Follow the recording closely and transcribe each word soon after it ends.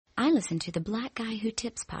I listen to the Black Guy Who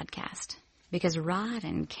Tips podcast because Rod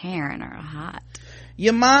and Karen are hot.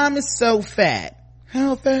 Your mom is so fat.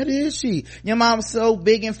 How fat is she? Your mom's so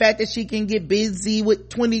big and fat that she can get busy with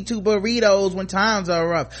 22 burritos when times are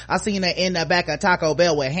rough. I seen her in the back of Taco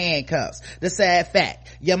Bell with handcuffs. The sad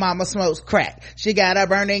fact, your mama smokes crack. She got a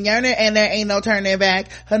burning yearning and there ain't no turning back.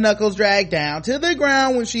 Her knuckles drag down to the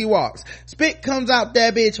ground when she walks. Spit comes out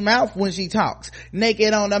that bitch mouth when she talks.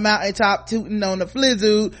 Naked on the mountaintop, tooting on the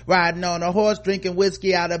flizzoo. Riding on a horse, drinking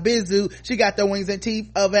whiskey out of bizzoo. She got the wings and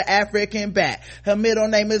teeth of an African bat. Her middle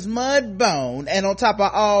name is Mudbone, and on top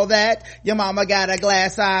of all that, your mama got a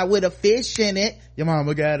glass eye with a fish in it. Your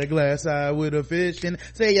mama got a glass eye with a fish in it.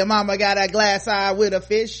 Say your mama got a glass eye with a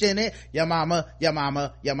fish in it. Your mama.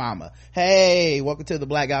 Hey, welcome to the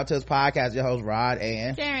Black Guy Who Tips podcast. Your host Rod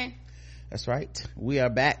and Karen. That's right. We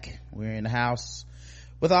are back. We're in the house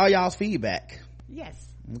with all y'all's feedback. Yes.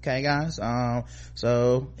 Okay, guys.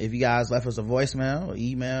 So if you guys left us a voicemail,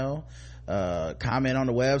 email, comment on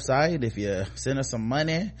the website, if you send us some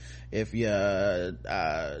money, if you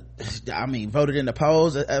voted in the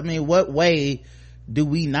polls, what way do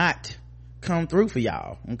we not come through for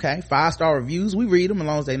y'all? Okay, 5-star reviews, we read them as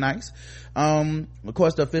long as they nice. Of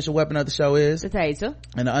course, the official weapon of the show is the taser,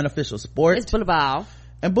 and the unofficial sport it's bullet ball.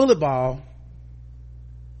 And bullet ball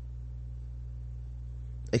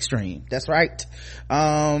extreme, that's right.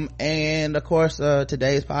 And of course,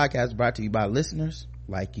 today's podcast is brought to you by listeners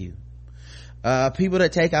like you, people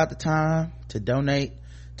that take out the time to donate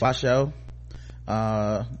to our show,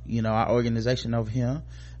 our organization over here,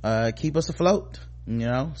 keep us afloat,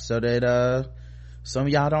 so that some of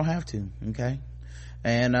y'all don't have to. Okay,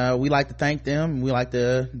 and we like to thank them. We like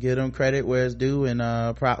to give them credit where it's due, and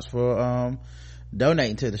props for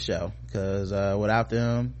donating to the show, because without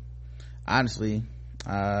them, honestly,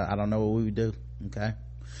 I don't know what we would do. Okay,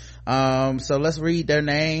 so let's read their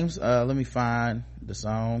names. Let me find the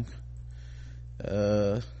song.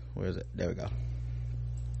 Where is it? There we go.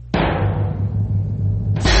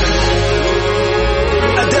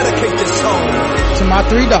 I dedicate this song to my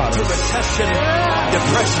 3 daughters. To recession,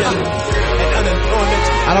 depression, and unemployment.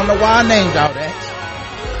 I don't know why I named all that.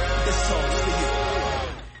 This song's for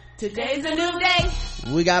you. Today's a new day.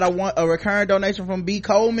 We got a recurring donation from B.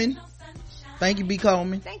 Coleman. Thank you, B.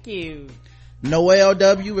 Coleman. Thank you. Noel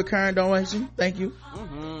W. recurring donation. Thank you.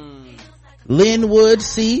 Linwood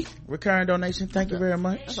C. recurring donation. Thank you very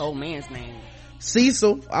much. That's an old man's name.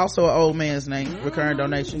 Cecil, also an old man's name, recurring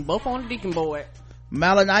donation. Both on the deacon board.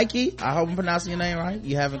 Malanike, I hope I'm pronouncing your name right.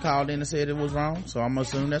 You haven't called in and said it was wrong, so I'm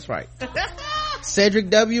assuming that's right. Cedric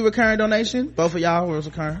W. recurring donation. Both of y'all was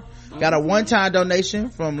recurring. Got a one-time donation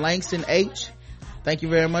from Langston H. Thank you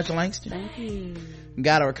very much, Langston. Thank you.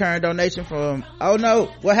 Got a recurring donation from, oh no,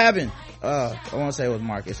 what happened? I want to say it was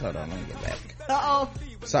Marcus. Hold on, let me get back.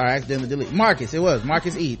 Sorry, I accidentally deleted. Marcus, it was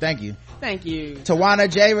Marcus E. Thank you. Thank you. Tawana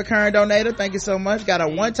J. recurring donator. Thank you so much. Got a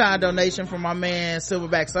one-time donation from my man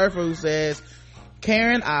Silverback Surfer, who says,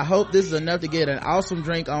 Karen, I hope this is enough to get an awesome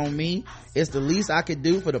drink on me. It's the least I could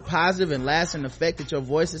do for the positive and lasting effect that your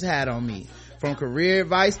voice has had on me. From career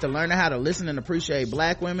advice to learning how to listen and appreciate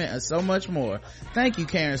black women and so much more. Thank you,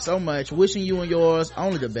 Karen, so much. Wishing you and yours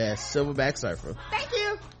only the best. Silverback Surfer.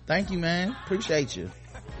 Thank you, man. Appreciate you.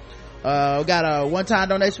 Got a one-time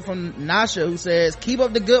donation from Nasha, who says, keep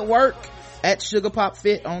up the good work at Sugar Pop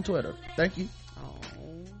Fit on Twitter. Thank you.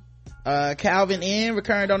 Calvin N.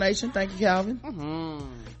 recurring donation. Thank you, Calvin.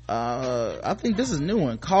 I think this is a new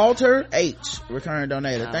one. Calter H. recurring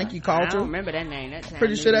donator. Thank you, Calter. I don't remember that name.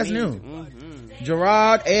 Pretty sure that's new.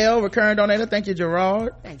 Gerard L. recurring donator. Thank you,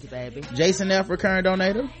 Gerard. Thank you, baby. Jason F. recurring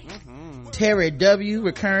donator. Terry W.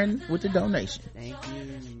 recurring with the donation. Thank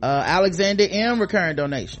you. Alexander M. recurring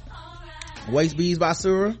donation. Waist Bees by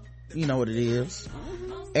Sura. You know what it is.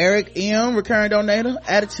 Eric M. recurring donator.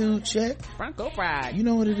 Attitude check. Franco Fried. You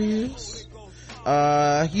know what it is.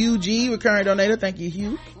 Hugh G. recurring donator. Thank you,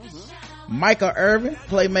 Hugh. Micah Irvin,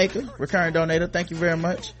 playmaker, recurring donator. Thank you very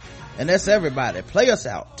much. And that's everybody. Play us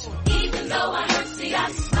out. Even though I hurt, see I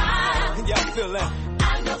smile. Y'all feel that?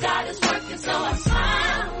 I know God is working, so I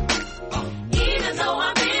smile. Even though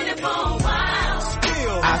I've been here for a while.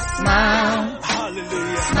 Still, I smile.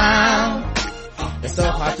 hallelujah. Smile. It's so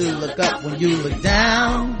hard to look up when you look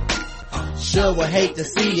down. Sure would hate to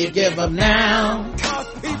see you give up now. Cause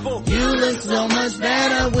people, You look so much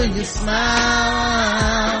better when you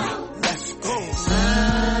smile. let's go.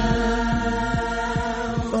 Smile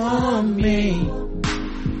for me.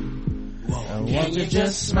 Won't you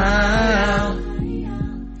just smile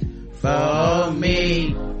for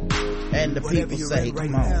me? And the people say,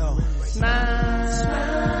 come on. Smile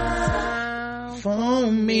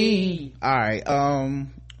For me. Alright,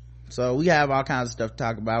 so we have all kinds of stuff to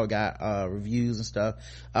talk about. We got reviews and stuff.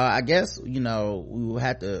 I guess we'd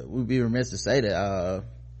be remiss to say that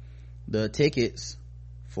the tickets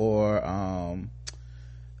for our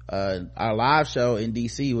live show in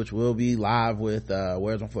DC, which will be live with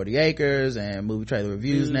Where's My 40 Acres and Movie Trailer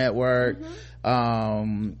Reviews Network, they're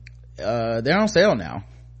on sale now.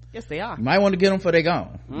 Yes, they are. You might want to get them before they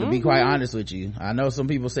gone, to be quite honest with you. I know some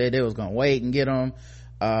people said they was gonna wait and get them.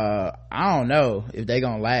 I don't know if they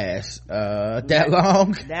gonna last that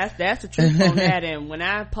long. That's the truth on that. And when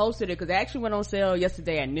I posted it, because it actually went on sale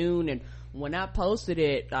yesterday at noon, and when I posted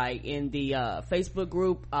it like in the Facebook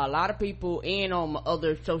group, a lot of people, and on my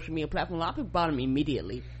other social media platforms, a lot of people bought them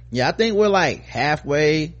immediately. Yeah, I think we're like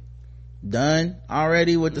halfway done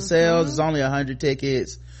already with the sales. It's only 100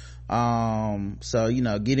 tickets, so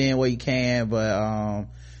get in where you can. But I'll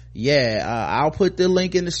put the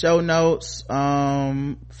link in the show notes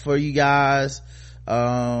for you guys,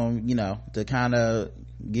 to kind of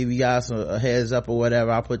give you guys a heads up or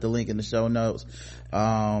whatever. I'll put the link in the show notes.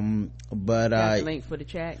 But the link for the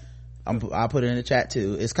chat, I'll put it in the chat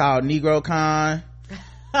too. It's called Negrocon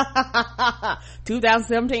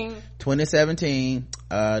 2017,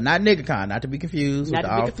 not Negrocon, not to be confused. Not to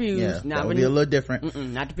be confused. Yeah, that would be a little different.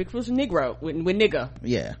 Not to be confused with Negro, with nigga.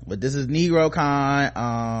 Yeah, but this is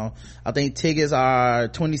Negrocon. I think tickets are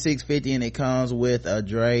 $26.50, and it comes with a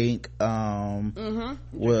drink.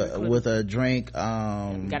 With a drink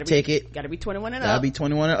ticket. Gotta be 21 and up. Gotta be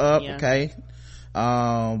 21 and up. Yeah. Okay.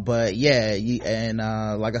 But yeah,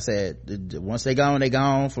 like I said, once they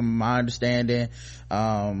gone from my understanding.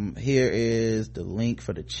 Here is the link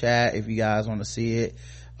for the chat if you guys want to see it.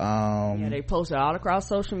 They post it all across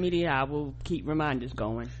social media. I will keep reminders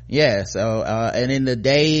going. Yeah, so and then the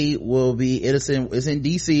day will be it's in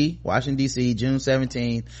DC, Washington DC, June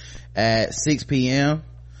 17th at 6 p.m.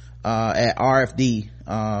 At RFD.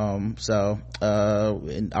 In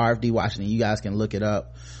RFD Washington, you guys can look it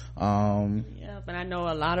up. But I know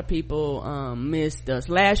a lot of people missed us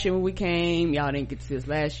last year when we came. Y'all didn't get to see us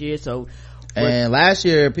last year, so and last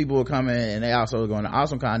year people were coming and they also were going to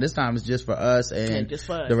AwesomeCon. This time it's just for us and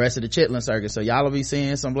the rest of the Chitlin circuit, so y'all will be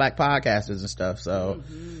seeing some black podcasters and stuff. So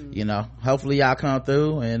hopefully y'all come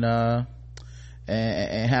through and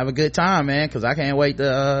have a good time, man, because I can't wait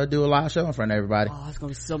to do a live show in front of everybody. Oh, it's gonna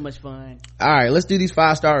be so much fun. All right, let's do these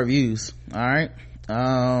 5-star reviews. All right,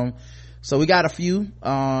 so we got a few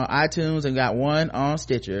on iTunes and got one on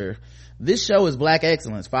Stitcher. This show is black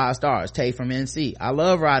excellence, 5 stars. Tay from NC. I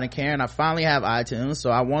love Rod and Karen. I finally have iTunes,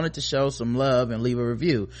 so I wanted to show some love and leave a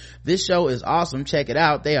review. This show is awesome. Check it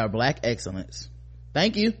out. They are black excellence.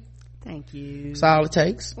 Thank you. That's all it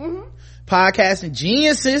takes. Podcasting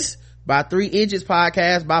geniuses by 3 Inches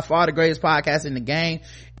Podcast, by far the greatest podcast in the game.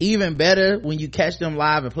 Even better when you catch them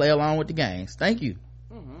live and play along with the games. Thank you.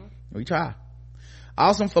 We try.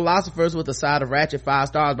 Awesome philosophers with a side of ratchet, 5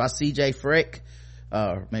 stars by CJ Frick.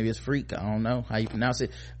 Maybe it's Freak, I don't know how you pronounce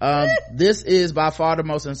it. This is by far the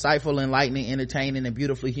most insightful, enlightening, entertaining, and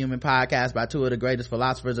beautifully human podcast by 2 of the greatest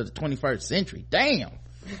philosophers of the 21st century. Damn.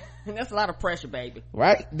 That's a lot of pressure, baby.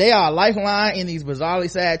 Right? They are a lifeline in these bizarrely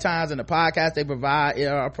sad times, and the podcasts they provide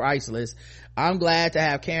are priceless. I'm glad to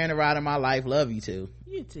have Karen and Rod in my life. Love you too.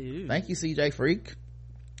 You too. Thank you, CJ Freak.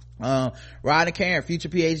 Rod and Karen, future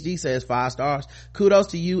PhD, says 5 stars. Kudos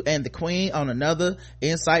to you and the queen on another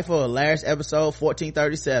insightful, hilarious episode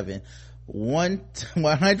 1437.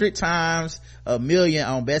 100 times a million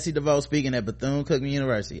on Betsy DeVoe speaking at Bethune-Cookman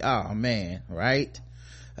University. Oh man, right?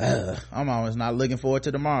 I'm always not looking forward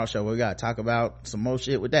to tomorrow's show. We gotta talk about some more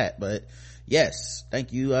shit with that, but yes,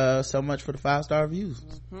 thank you so much for the 5-star reviews.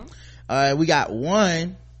 We got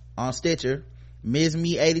one on Stitcher. Ms.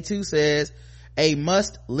 Me 82 says, a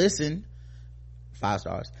must listen, 5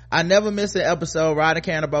 stars. I never miss an episode. Rod and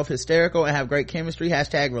Karen are both hysterical and have great chemistry.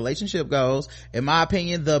 # relationship goals. In my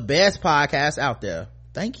opinion, the best podcast out there.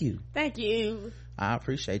 Thank you. I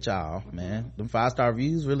appreciate y'all, man. Them 5-star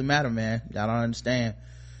reviews really matter, man. Y'all don't understand,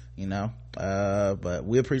 but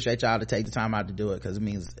we appreciate y'all to take the time out to do it, because it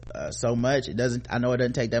means so much. I know it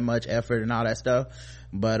doesn't take that much effort and all that stuff,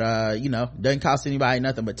 but doesn't cost anybody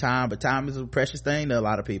nothing but time. But time is a precious thing to a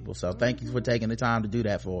lot of people, so thank you for taking the time to do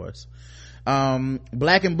that for us.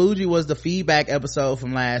 Black and Bougie was the feedback episode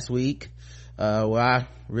from last week, where I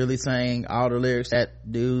really sang all the lyrics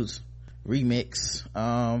that dude's remix.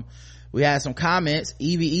 We had some comments.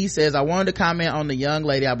 EVE says, I wanted to comment on the young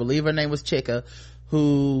lady, I believe her name was Chika,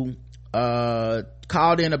 who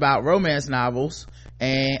called in about romance novels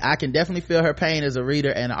and I can definitely feel her pain as a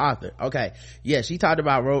reader and an author. Okay, yeah, she talked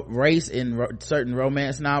about race in certain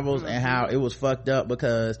romance novels and how it was fucked up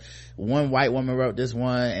because one white woman wrote this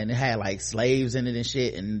one and it had like slaves in it and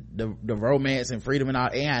shit, and the romance and freedom and all,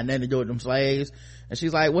 it had nothing to do with them slaves. And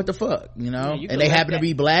she's like, what the fuck, you know? And they happen to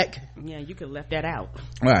be black. Yeah, you could left that out.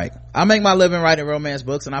 Right. I make my living writing romance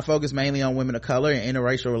books, and I focus mainly on women of color and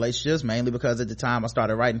interracial relationships, mainly because at the time I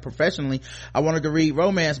started writing professionally, I wanted to read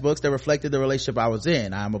romance books that reflected the relationship I was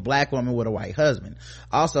in. I'm a black woman with a white husband.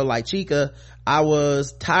 Also, like Chica, I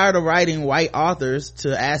was tired of writing white authors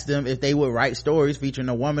to ask them if they would write stories featuring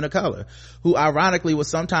a woman of color, who ironically was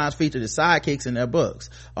sometimes featured as sidekicks in their books.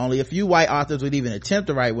 Only a few white authors would even attempt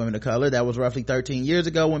to write women of color. That was roughly 13 years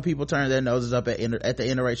ago when people turned their noses up at the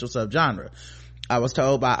interracial subgenre. I was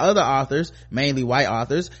told by other authors, mainly white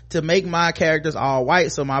authors, to make my characters all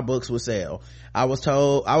white so my books would sell. I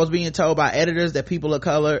was being told by editors that people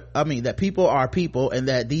are people, and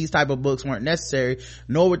that these type of books weren't necessary,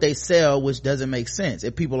 nor would they sell, which doesn't make sense.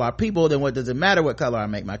 If people are people, then what does it matter what color I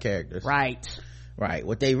make my characters? Right.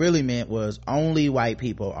 What they really meant was only white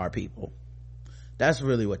people are people. That's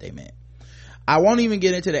really what they meant. I won't even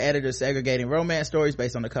get into the editors segregating romance stories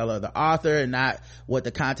based on the color of the author and not what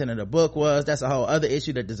the content of the book was. That's a whole other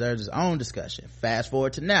issue that deserves its own discussion. Fast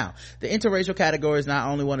forward to now. The interracial category is not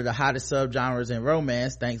only one of the hottest subgenres in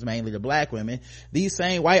romance, thanks mainly to black women. These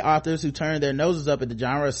same white authors who turned their noses up at the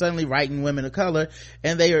genre are suddenly writing women of color,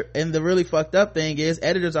 and the really fucked up thing is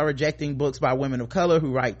editors are rejecting books by women of color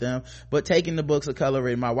who write them, but taking the books of color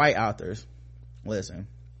written by white authors. Listen,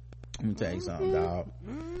 let me tell you something, dog.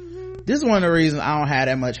 This is one of the reasons I don't have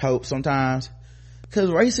that much hope sometimes, because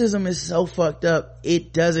racism is so fucked up.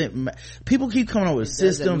 It doesn't people keep coming up with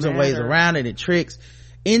systems and ways around it and tricks.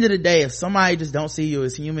 End of the day, if somebody just don't see you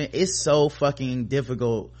as human, it's so fucking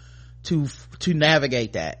difficult to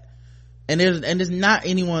navigate that. And it's not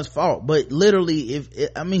anyone's fault, but literally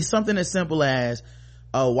something as simple as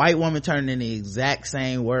a white woman turning in the exact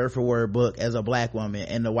same word for word book as a black woman,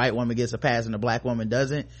 and the white woman gets a pass and the black woman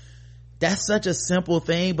doesn't. That's such a simple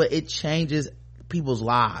thing, but it changes people's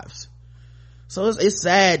lives. So it's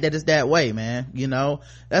sad that it's that way, man. You know,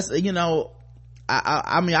 that's, you know,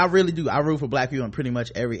 I really do. I root for black people in pretty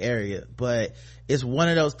much every area, but it's one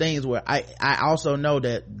of those things where I also know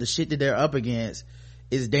that the shit that they're up against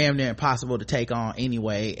is damn near impossible to take on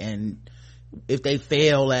anyway. And if they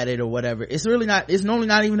fail at it or whatever, it's normally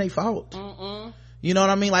not even their fault. You know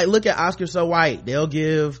what I mean? Like, look at Oscar So White. They'll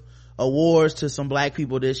give awards to some black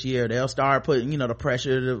people this year. They'll start putting, you know, the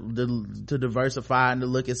pressure to diversify and to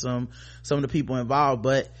look at some of the people involved,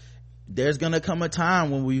 but there's gonna come a time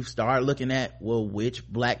when we start looking at, well, which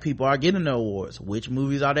black people are getting the awards, which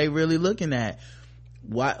movies are they really looking at,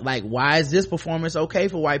 why is this performance okay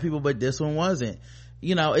for white people but this one wasn't?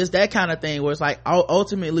 You know, it's that kind of thing where it's like,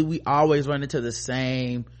 ultimately we always run into the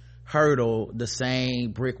same hurdle, the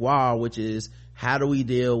same brick wall, which is, how do we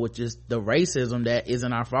deal with just the racism that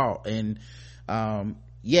isn't our fault? And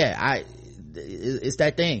it's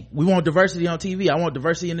that thing. We want diversity on TV. I want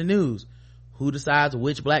diversity in the news. Who decides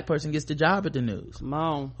which black person gets the job at the news? Come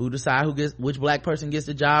on. Who decides which black person gets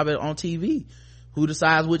the job on TV? Who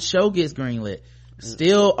decides which show gets greenlit?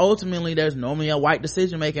 Still, ultimately, there's normally a white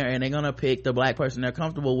decision maker, and they're gonna pick the black person they're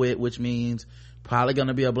comfortable with, which means probably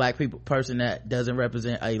gonna be a black person that doesn't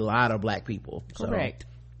represent a lot of black people. Correct.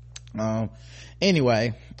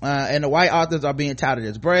 Anyway, and the white authors are being touted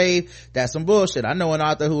as brave. That's some bullshit. I know an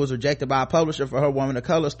author who was rejected by a publisher for her woman of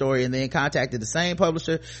color story, and then contacted the same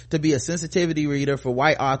publisher to be a sensitivity reader for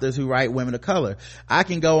white authors who write women of color. I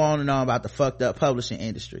can go on and on about the fucked up publishing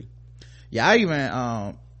industry. Yeah, I even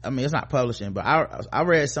it's not publishing, but I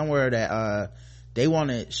read somewhere that they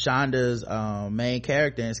wanted Shonda's main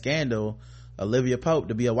character in Scandal, Olivia Pope,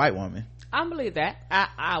 to be a white woman. I believe that.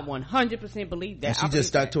 I 100% believe that. And she just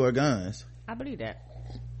stuck to her guns. I believe that.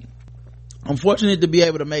 I'm fortunate to be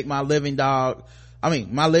able to make my living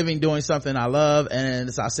doing something I love, and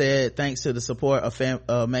as I said, thanks to the support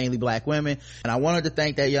of mainly black women. And I wanted to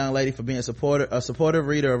thank that young lady for being a supportive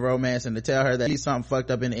reader of romance, and to tell her that she's something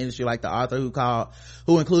fucked up in the industry, like the author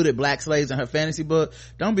who included black slaves in her fantasy book.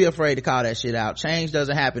 Don't be afraid to call that shit out. Change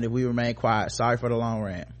doesn't happen if we remain quiet. Sorry for the long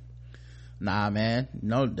rant. Nah, man,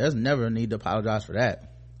 no, there's never a need to apologize for that.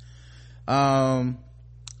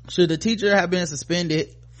 Should the teacher have been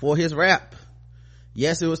suspended for his rap?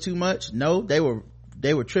 Yes, it was too much. No, they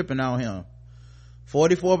were tripping on him.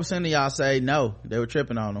 44% of y'all say no, they were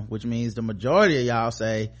tripping on him, which means the majority of y'all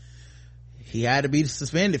say he had to be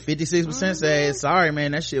suspended. 56% say, sorry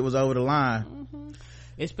man, that shit was over the line.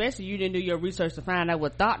 especially you didn't do your research to find out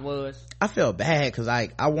what thought was. I felt bad because I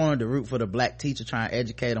wanted to root for the black teacher trying to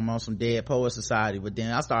educate them on some Dead Poet Society, but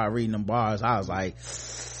then I started reading them bars. I was like,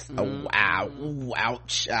 oh, wow, ooh,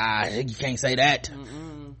 ouch, you can't say that.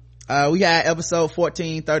 We had episode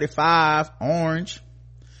 1435, Orange.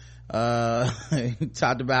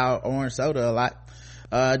 Talked about orange soda a lot.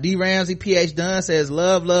 D Ramsey PH Dunn says,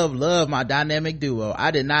 love my dynamic duo.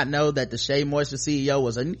 I did not know that the Shea Moisture CEO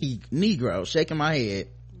was a Negro. Shaking my head.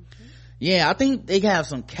 Yeah, I think they have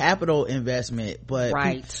some capital investment, but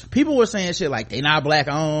people were saying shit like they not black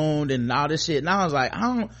owned and all this shit, and I was like,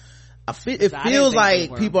 it feels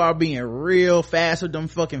like people are being real fast with them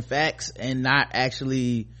fucking facts and not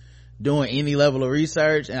actually doing any level of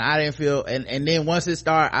research. And I didn't feel, and then once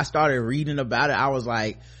I started reading about it, I was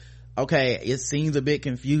like, okay, it seems a bit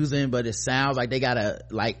confusing, but it sounds like they got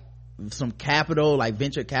some capital, like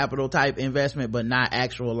venture capital type investment, but not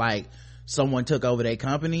actual like someone took over their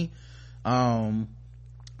company.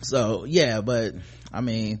 So yeah, but I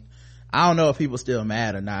mean, I don't know if people still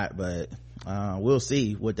mad or not, but we'll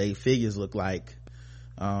see what they figures look like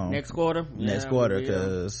next quarter,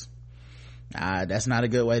 because that's not a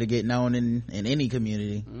good way to get known in any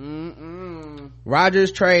community.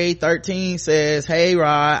 Rogers Trade 13 says, hey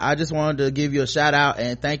Rod, I just wanted to give you a shout out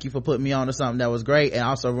and thank you for putting me on to something that was great and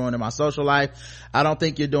also ruining my social life. I don't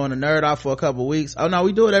think you're doing a nerd off for a couple weeks. Oh no,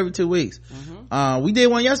 we do it every 2 weeks. We did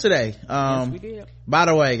one yesterday. Yes, we did. By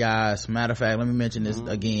the way, guys, matter of fact, let me mention this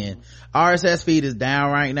again. RSS feed is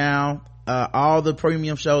down right now. All the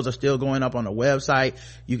premium shows are still going up on the website.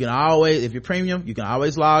 You can always, if you're premium, you can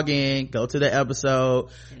always log in, go to the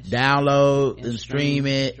episode, download and stream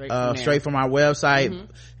it straight from our website.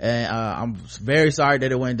 And I'm very sorry that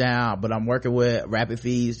it went down, but I'm working with Rapid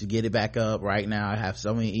Feeds to get it back up right now. I have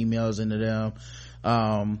so many emails into them.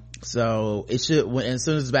 So it should, as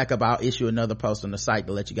soon as it's back up, I'll issue another post on the site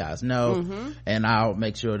to let you guys know. And I'll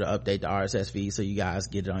make sure to update the RSS feed so you guys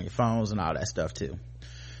get it on your phones and all that stuff too.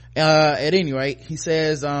 At any rate, he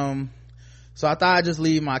says, so I thought I'd just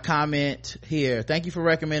leave my comment here. Thank you for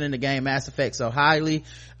recommending the game Mass Effect so highly.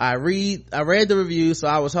 I read the review, so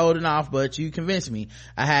I was holding off, but you convinced me.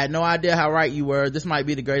 I had no idea how right you were. This might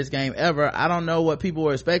be the greatest game ever. I don't know what people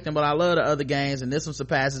were expecting, but I love the other games, and this one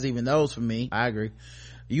surpasses even those for me. I agree.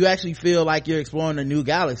 You actually feel like you're exploring a new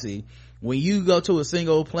galaxy. When you go to a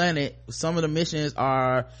single planet, some of the missions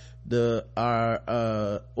some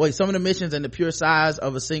of the missions and the pure size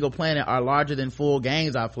of a single planet are larger than full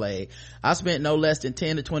games I played. I spent no less than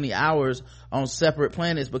 10 to 20 hours on separate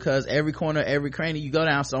planets because every corner, every cranny you go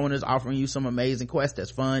down, someone is offering you some amazing quest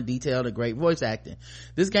that's fun, detailed, and great voice acting.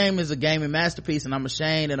 This game is a gaming masterpiece, and I'm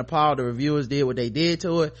ashamed and appalled the reviewers did what they did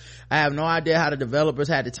to it. I have no idea how the developers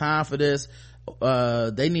had the time for this.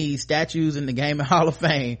 They need statues in the Gaming Hall of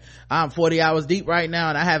Fame. I'm 40 hours deep right now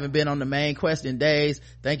and I haven't been on the main quest in days.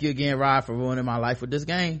 Thank you again, Rod, for ruining my life with this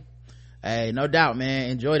game. Hey, no doubt,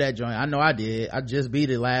 man. Enjoy that joint. I know I did. I just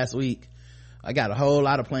beat it last week. I got a whole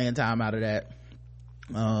lot of playing time out of that.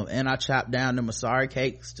 And I chopped down the Masari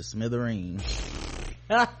cakes to smithereens.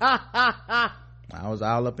 I was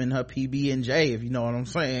all up in her PB&J, if you know what I'm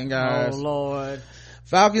saying, guys. Oh Lord.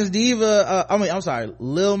 Falcons Diva,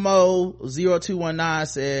 Lil Mo 0219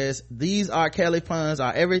 says, these R. Kelly puns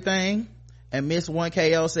are everything. And Miss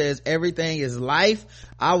 1KO says, everything is life.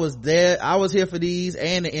 I was here for these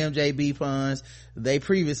and the MJB puns they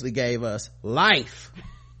previously gave us. Life.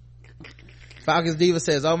 Falcons Diva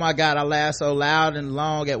says, oh my god, I laughed so loud and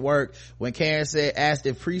long at work when Karen asked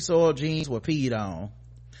if pre-soiled jeans were peed on.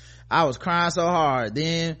 I was crying so hard.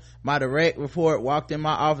 Then my direct report walked in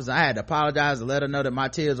my office. I had to apologize and let her know that my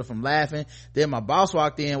tears are from laughing. Then my boss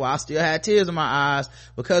walked in while I still had tears in my eyes.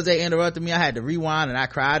 Because they interrupted me, I had to rewind and I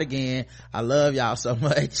cried again. I love y'all so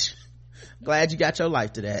much. Glad you got your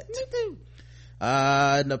life to that. Me too.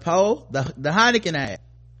 Nicole, the Heineken ad.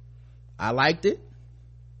 I liked it.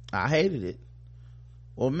 I hated it.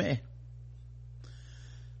 Well, man.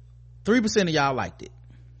 3% of y'all liked it.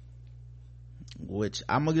 Which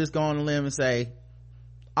I'm gonna just go on a limb and say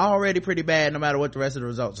already pretty bad no matter what the rest of the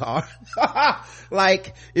results are.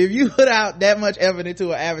 Like, if you put out that much effort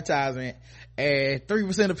into an advertisement and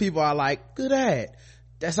 3% of people are like, good ad,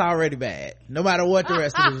 that's already bad no matter what the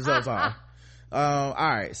rest of the results are. All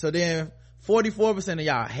right, so then 44% of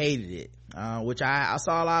y'all hated it, which I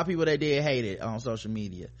saw a lot of people that did hate it on social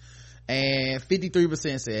media, and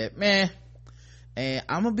 53% said meh. And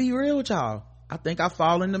I'm gonna be real with y'all, I think I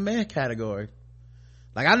fall in the meh category.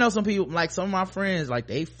 Like, I know some people, like some of my friends, like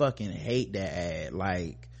they fucking hate that ad,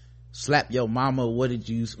 like slap your mama, why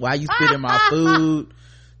you spit in my food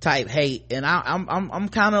type hate. And I'm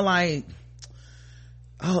kind of like,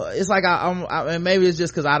 it's like and maybe it's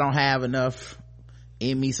just because I don't have enough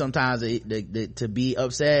in me sometimes to be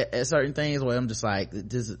upset at certain things, where I'm just like,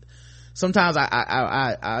 this. Sometimes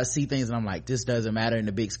I see things and I'm like, this doesn't matter in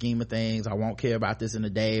the big scheme of things. I won't care about this in a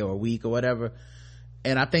day or a week or whatever.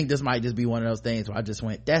 And I think this might just be one of those things where I just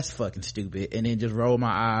went, that's fucking stupid, and then just rolled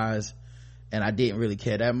my eyes, and I didn't really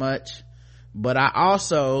care that much. But I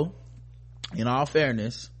also, in all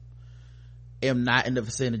fairness, am not in the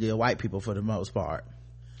vicinity of white people for the most part.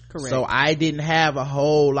 Correct. So I didn't have a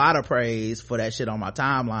whole lot of praise for that shit on my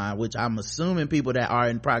timeline, which I'm assuming people that are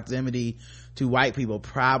in proximity to white people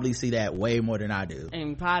probably see that way more than I do,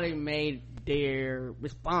 and probably made their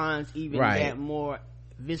response even that more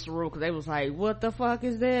visceral, because they was like, what the fuck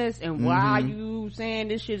is this, and why are you saying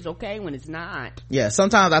this shit is okay when it's not? Yeah,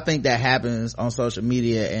 sometimes I think that happens on social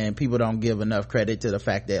media, and people don't give enough credit to the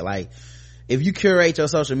fact that, like, if you curate your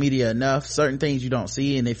social media enough, certain things you don't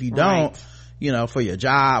see, and if you don't, you know, for your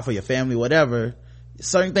job, for your family, whatever,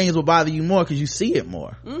 certain things will bother you more because you see it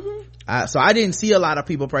more. So I didn't see a lot of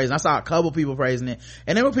people praising. I saw a couple people praising it,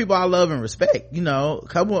 and there were people I love and respect, you know, a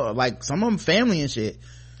couple, like some of them family and shit.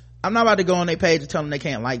 I'm not about to go on their page and tell them they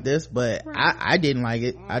can't like this, but I didn't like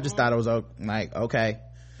it. I just thought it was like, okay,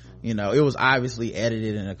 you know, it was obviously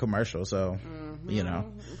edited in a commercial, so you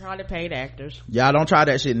know, probably paid actors. Y'all don't try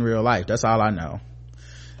that shit in real life. That's all I know.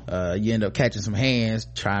 You end up catching some hands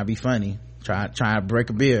trying to be funny, trying to break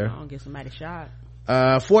a beer. I'll get somebody shot.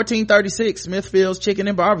 1436 Smithfield's Chicken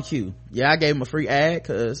and Barbecue. Yeah, I gave him a free ad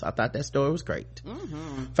because I thought that story was great.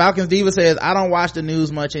 Falcons Diva says, I don't watch the news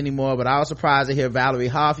much anymore, but I was surprised to hear Valerie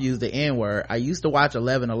Hoff use the N-word. I used to watch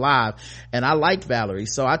 11 Alive, and I liked Valerie,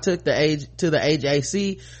 so I took to the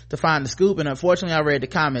AJC to find the scoop, and unfortunately I read the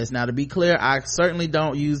comments. Now, to be clear, I certainly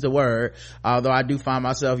don't use the word, although I do find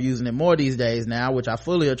myself using it more these days now, which I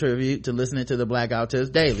fully attribute to listening to the Blackout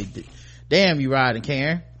Tips Daily. Damn you, Rod and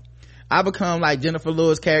Karen. I become like Jennifer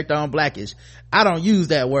Lewis' character on Blackish. I don't use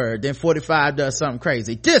that word. Then 45 does something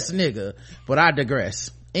crazy. This nigga. But I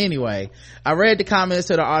digress. Anyway, I read the comments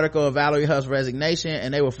to the article of Valerie Huff's resignation,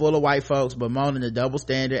 and they were full of white folks bemoaning the double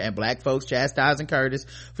standard and black folks chastising Curtis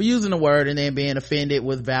for using the word and then being offended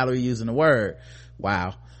with Valerie using the word.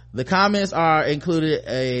 Wow. The comments comments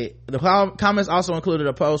also included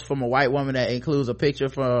a post from a white woman that includes a picture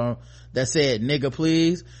that said, nigga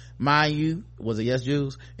please. Mind you, was it Yes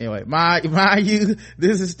Jews? Anyway, mind you,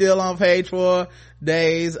 this is still on page 4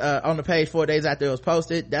 days, on the page 4 days after it was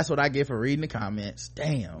posted. That's what I get for reading the comments.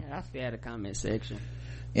 Damn. Yeah, I stay at the comment section.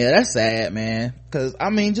 Yeah, that's sad, man. Cause,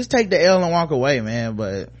 I mean, just take the L and walk away, man.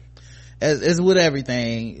 But, as with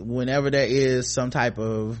everything, whenever there is some type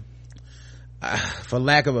of, for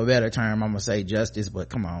lack of a better term, I'm gonna say justice, but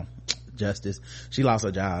come on. Justice. She lost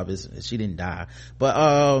her job. She didn't die.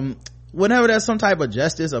 But, whenever there's some type of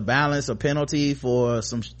justice, a balance, a penalty for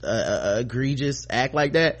some egregious act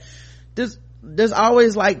like that, there's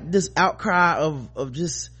always like this outcry of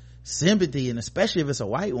just sympathy, and especially if it's a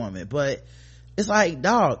white woman. But it's like,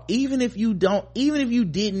 dog, even if you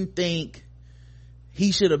didn't think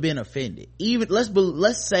he should have been offended, even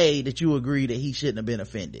let's say that you agree that he shouldn't have been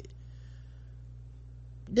offended,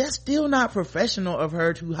 that's still not professional of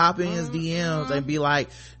her to hop in his DMs and be like,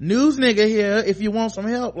 news nigga here if you want some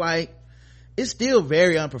help. Like, it's still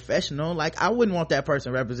very unprofessional. Like, I wouldn't want that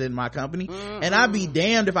person representing my company. And I'd be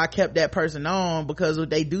damned if I kept that person on, because if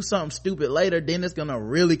they do something stupid later, then it's gonna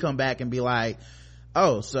really come back and be like,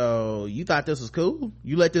 oh, so you thought this was cool?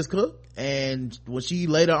 You let this cook? And when she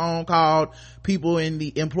later on called people in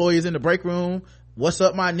the employees in the break room, what's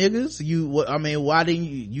up my niggas? Why didn't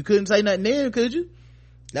you couldn't say nothing then, could you?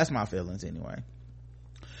 That's my feelings anyway.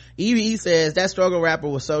 EVE says that struggle rapper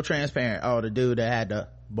was so transparent. Oh, the dude that had the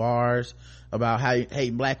bars about how he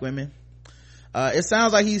hating black women. It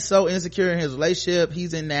sounds like he's so insecure in his relationship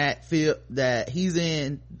feels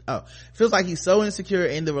like he's so insecure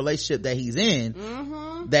in the relationship that he's in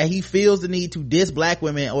that he feels the need to diss black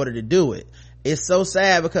women in order to do it. It's so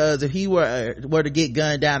sad, because if he were to get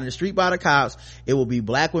gunned down in the street by the cops, it will be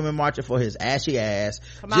black women marching for his ashy ass.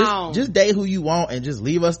 Just date who you want and just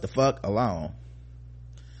leave us the fuck alone.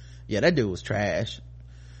 Yeah, that dude was trash.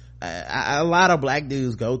 A lot of black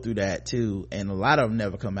dudes go through that too, and a lot of them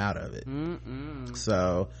never come out of it.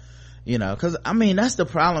 So, you know, cause I mean, that's the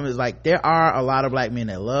problem, is like, there are a lot of black men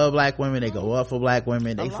that love black women, they go up for black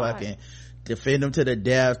women, they fucking defend them to the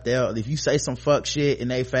death. If you say some fuck shit in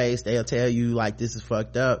their face, they'll tell you like, this is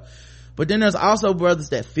fucked up. But then there's also brothers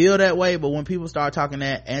that feel that way, but when people start talking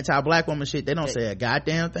that anti-black woman shit, they don't say a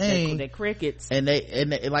goddamn thing. They're crickets. And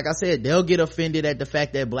they, like I said, they'll get offended at the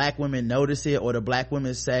fact that black women notice it, or the black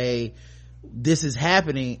women say this is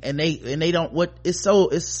happening, and they don't, it's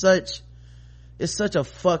it's such a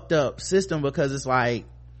fucked up system, because it's like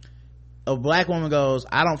a black woman goes,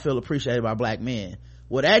 I don't feel appreciated by black men.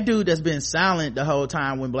 Well, that dude that's been silent the whole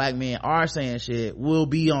time when black men are saying shit will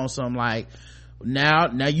be on some like, now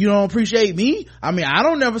you don't appreciate me? I mean, I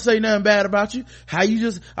don't never say nothing bad about you. How you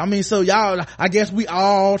just, I mean, so y'all, I guess we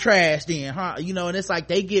all trash then, huh? You know, and it's like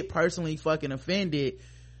they get personally fucking offended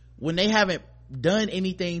when they haven't done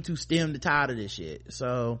anything to stem the tide of this shit.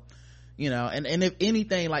 So, you know, and if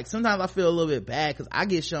anything, like sometimes I feel a little bit bad because I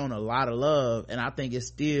get shown a lot of love, and I think it's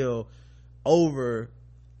still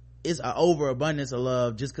it's an overabundance of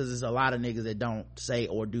love just because it's a lot of niggas that don't say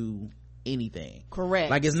or do anything. Correct.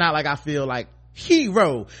 Like, it's not like I feel like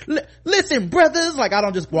hero. Listen, brothers, like I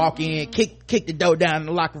don't just walk in, kick the door down in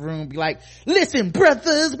the locker room, be like, listen,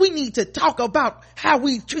 brothers, we need to talk about how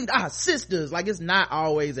we treat our sisters. Like, it's not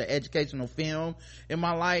always an educational film in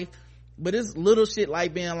my life, but it's little shit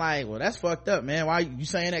like being like, well, that's fucked up, man. Why you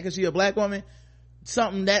saying that because she a black woman?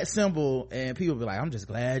 Something that simple, and people be like, I'm just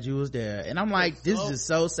glad you was there. And I'm like, this is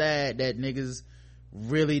so sad that niggas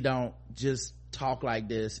really don't just talk like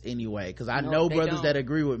this anyway, because I know brothers that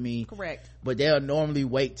agree with me. Correct. But they'll normally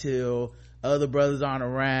wait till other brothers aren't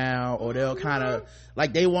around, or they'll kind of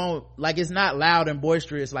like, they won't, like, it's not loud and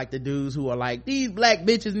boisterous like the dudes who are like, these black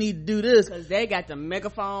bitches need to do this, because they got the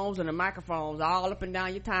megaphones and the microphones all up and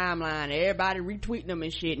down your timeline, everybody retweeting them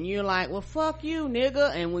and shit, and you're like, well, fuck you,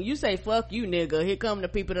 nigga. And when you say fuck you, nigga, here come the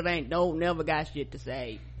people that never got shit to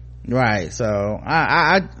say. Right. So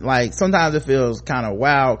I like, sometimes it feels kind of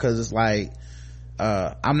wild because it's like,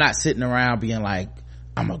 I'm not sitting around being like,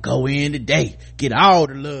 I'm gonna go in today, get all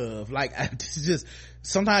the love. Like, it's just,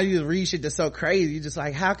 sometimes you just read shit that's so crazy, you're just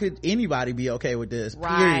like, how could anybody be okay with this?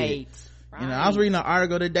 Period. Right. You know, I was reading an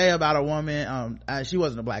article today about a woman, she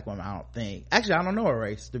wasn't a black woman, I don't think. Actually, I don't know her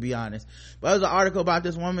race, to be honest. But there was an article about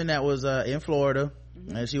this woman that was in Florida,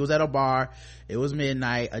 and she was at a bar. It was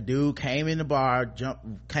midnight. A dude came in the bar,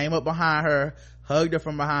 came up behind her, hugged her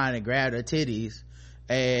from behind, and grabbed her titties.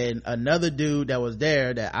 And another dude that was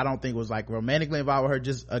there, that I don't think was like romantically involved with her,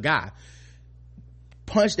 just a guy,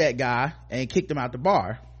 punched that guy and kicked him out the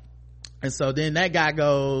bar. And so then that guy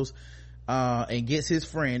goes and gets his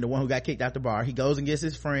friend, the one who got kicked out the bar. He goes and gets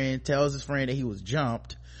his friend, tells his friend that he was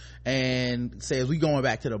jumped, and says, we going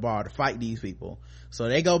back to the bar to fight these people. So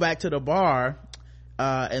they go back to the bar,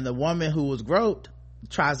 and the woman who was groped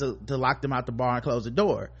tries to lock them out the bar and close the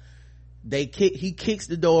door. He kicks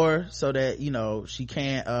the door so that, you know, she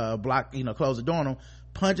can't close the door on him,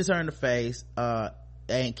 punches her in the face,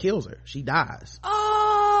 and kills her. She dies.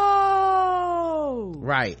 Oh,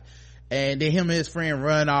 right. And then him and his friend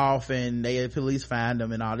run off, and the police find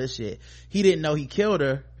him and all this shit. He didn't know he killed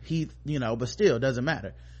her. But still, doesn't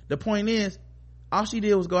matter. The point is, all she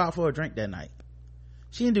did was go out for a drink that night.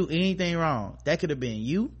 She didn't do anything wrong. That could have been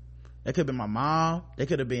you, that could have been my mom, that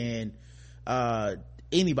could have been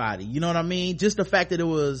anybody. You know what I mean? Just the fact that it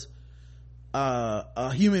was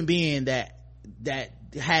a human being that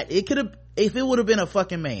had, it could have, if it would have been a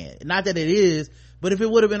fucking man, not that it is, but if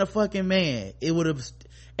it would have been a fucking man, it would have,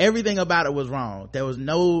 everything about it was wrong. There was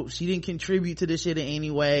she didn't contribute to this shit in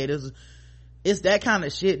any way. It's that kind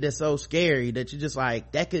of shit that's so scary that you're just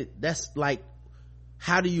like, that's like,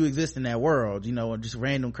 how do you exist in that world? You know, just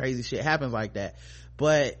random crazy shit happens like that.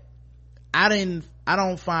 But I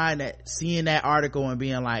don't find that seeing that article and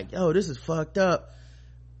being like, yo, this is fucked up,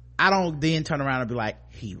 I don't then turn around and be like,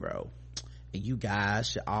 hero, and you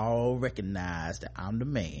guys should all recognize that I'm the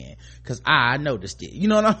man because I noticed it. You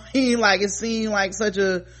know what I mean? Like, it seemed like such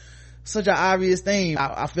an obvious thing.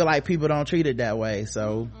 I feel like people don't treat it that way.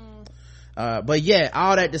 So but yeah,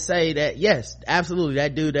 all that to say that yes, absolutely,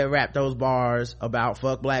 that dude that rapped those bars about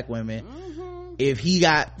fuck black women, if he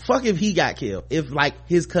got killed, if like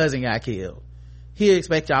his cousin got killed, he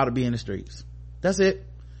expect y'all to be in the streets. That's it.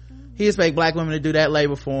 He expect black women to do that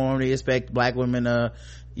labor for him. He expect black women to,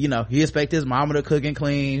 he expect his mama to cook and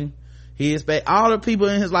clean. He expect all the people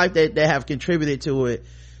in his life that have contributed to it.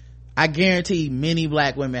 I guarantee many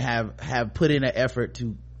black women have put in an effort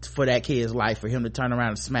for that kid's life, for him to turn around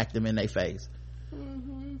and smack them in their face.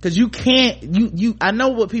 Cause you can't, I know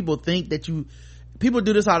what people think, that people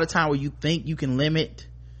do this all the time, where you think you can limit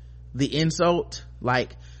the insult.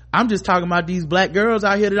 Like, I'm just talking about these black girls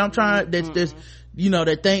out here that I'm trying,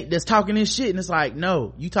 that's talking this shit, and it's like,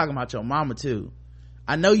 no, you talking about your mama too.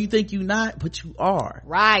 I know you think you not, but you are.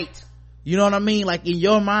 Right. You know what I mean? Like, in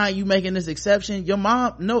your mind, you making this exception. Your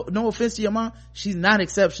mom, no offense to your mom, she's not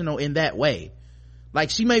exceptional in that way. Like,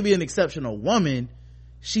 she may be an exceptional woman,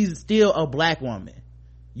 she's still a black woman.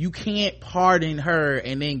 You can't pardon her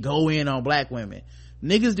and then go in on black women.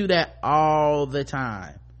 Niggas do that all the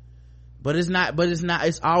time. but it's not,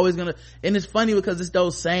 it's always gonna, and it's funny because it's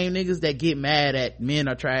those same niggas that get mad at men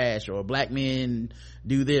are trash or black men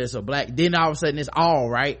do this or then all of a sudden it's all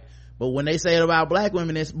right. But when they say it about black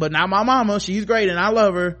women, it's, but not my mama, she's great and I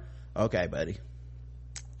love her. Okay, buddy.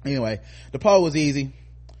 Anyway, the poll was easy.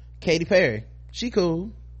 Katy Perry, she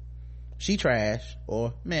cool, she trash,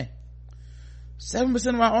 or meh.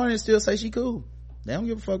 7% of our audience still say she cool. They don't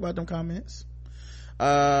give a fuck about them comments.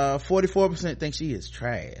 44% think she is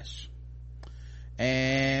trash,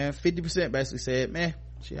 and 50% basically said meh,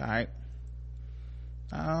 she all right.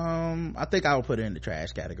 I think I would put her in the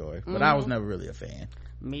trash category, but I was never really a fan.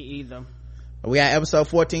 Me either. We got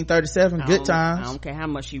episode 1437, good times. I don't care how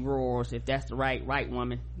much she roars, if that's the right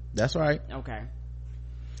woman. That's right. Okay.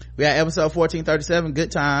 We had episode 1437,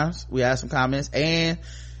 good times. We had some comments and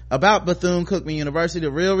about Bethune-Cookman University.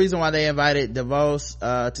 The real reason why they invited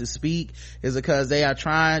DeVos to speak is because they are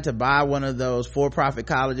trying to buy one of those for-profit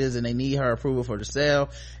colleges and they need her approval for the sale.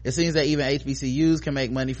 It seems that even HBCUs can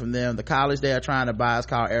make money from them. The college they are trying to buy is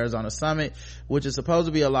called Arizona Summit, which is supposed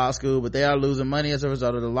to be a law school, but they are losing money as a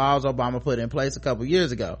result of the laws Obama put in place a couple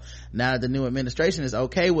years ago. Now that the new administration is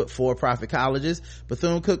okay with for-profit colleges,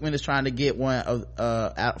 Bethune-Cookman is trying to get one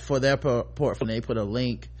out for their portfolio. They put a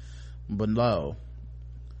link below.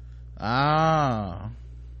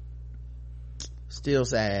 Still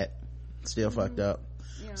sad, still fucked up.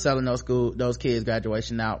 Selling those kids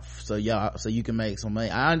graduation out so you can make some money.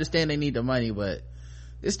 I understand they need the money, but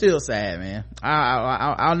it's still sad, man.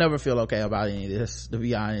 I'll never feel okay about any of this, to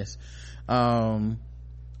be honest. And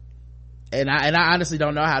I honestly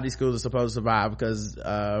don't know how these schools are supposed to survive because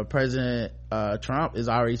President Trump is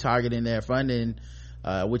already targeting their funding,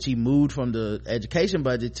 which he moved from the education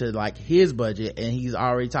budget to like his budget, and he's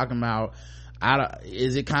already talking about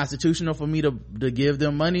is it constitutional for me to give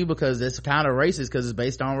them money because it's kind of racist because it's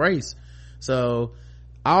based on race. So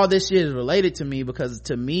all this shit is related to me because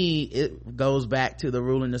to me it goes back to the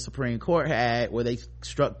ruling the Supreme Court had where they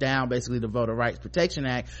struck down basically the Voter Rights Protection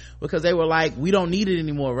Act because they were like, we don't need it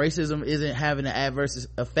anymore. Racism isn't having an adverse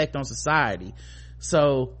effect on society.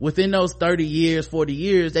 So within those 30 years, 40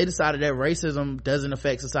 years, they decided that racism doesn't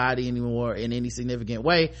affect society anymore in any significant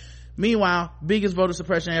way. Meanwhile, biggest voter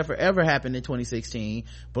suppression effort ever happened in 2016.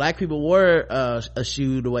 Black people were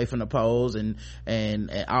eschewed away from the polls and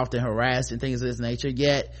often harassed and things of this nature,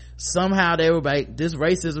 yet somehow they were like, this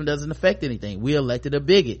racism doesn't affect anything. We elected a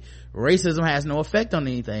bigot. Racism has no effect on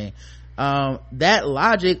anything. That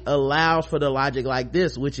logic allows for the logic like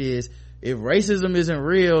this, which is, if racism isn't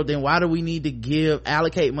real, then why do we need to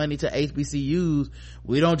allocate money to HBCUs?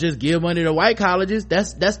 We don't just give money to white colleges.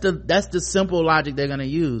 That's the simple logic they're gonna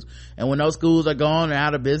use. And when those schools are gone and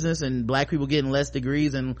out of business and black people getting less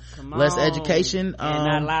degrees and less education, and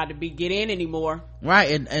not allowed to get in anymore.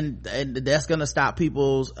 Right. And that's gonna stop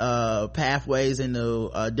people's pathways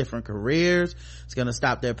into different careers. It's gonna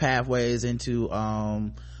stop their pathways into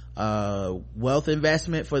wealth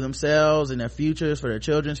investment for themselves and their futures, for their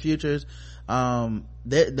children's futures.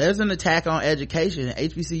 There's an attack on education.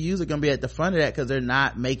 HBCUs are gonna be at the front of that because they're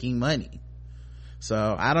not making money.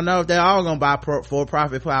 So I don't know if they're all gonna buy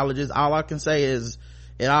for-profit colleges. All I can say is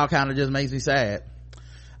it all kind of just makes me sad.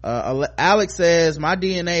 Alex says, my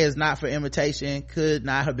DNA is not for imitation, could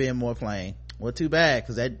not have been more plain. Well, too bad,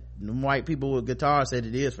 because them white people with guitars said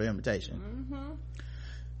it is for imitation.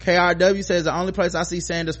 KRW says, the only place I see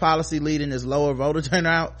Sanders' policy leading is lower voter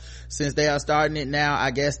turnout. Since they are starting it now, I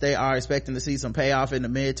guess they are expecting to see some payoff in the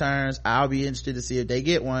midterms. I'll be interested to see if they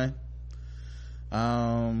get one.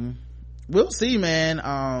 We'll see, man.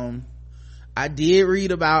 I did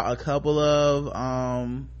read about a couple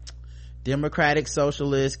of Democratic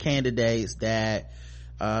socialist candidates that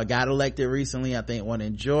got elected recently. I think one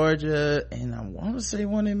in Georgia and I want to say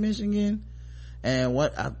one in Michigan, and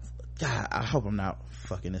I hope I'm not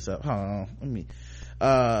fucking this up. Hold on, let me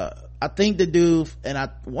I think the dude, and I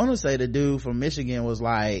want to say the dude from Michigan was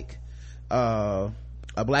like a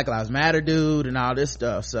Black Lives Matter dude and all this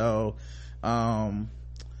stuff. So I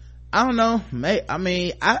don't know,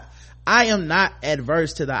 I am not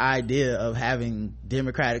adverse to the idea of having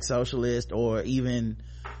democratic socialist or even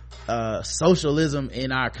socialism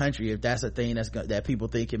in our country if that's a thing that people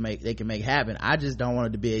think they can make happen. I just don't want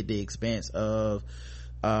it to be at the expense of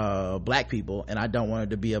black people, and I don't want it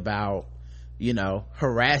to be about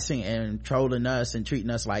harassing and trolling us and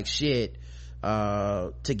treating us like shit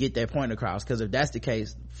to get their point across, because if that's the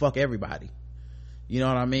case, fuck everybody. You know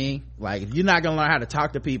what I mean? Like, if you're not gonna learn how to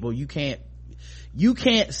talk to people, you can't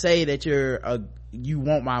say that you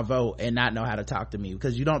want my vote and not know how to talk to me,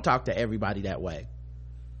 because you don't talk to everybody that way,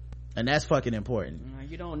 and that's fucking important.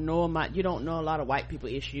 You don't know a lot of white people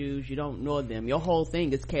issues. You don't know them. Your whole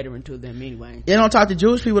thing is catering to them anyway. They don't talk to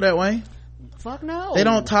Jewish people that way. Fuck no. They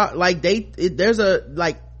don't talk like they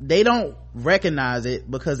don't recognize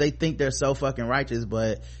it because they think they're so fucking righteous,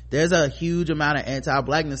 but there's a huge amount of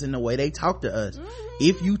anti-blackness in the way they talk to us.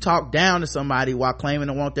 If you talk down to somebody while claiming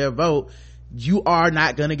to want their vote, you are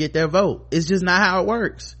not gonna get their vote. It's just not how it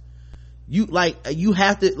works. You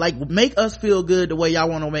have to make us feel good the way y'all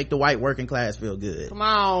want to make the white working class feel good. Come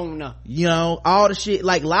on. All the shit,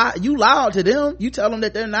 you lie to them. You tell them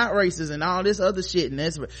that they're not racist and all this other shit,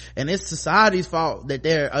 and it's society's fault that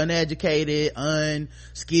they're uneducated,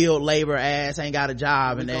 unskilled labor ass, ain't got a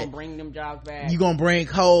job, and gonna bring them jobs back. You gonna bring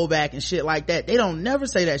coal back and shit like that. They don't never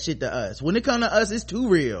say that shit to us. When it come to us, it's too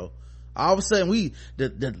real. All of a sudden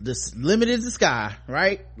the limit is the sky,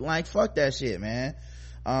 right? Like, fuck that shit, man.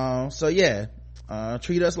 So yeah,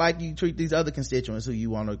 treat us like you treat these other constituents who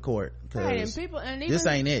you want to court, because this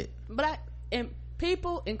ain't it.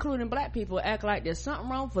 People, including black people, act like there's something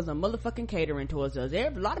wrong for some motherfucking catering towards us.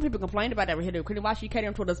 A lot of people complain about that. We're here why she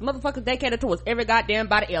catering towards us. Motherfuckers, they cater towards every goddamn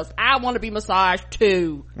body else. I want to be massaged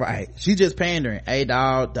too. Right. She just pandering. Hey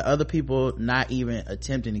dog, the other people not even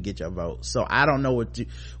attempting to get your vote. So I don't know what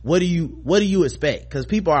do you expect? Because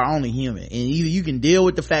people are only human, and either you can deal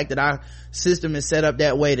with the fact that our system is set up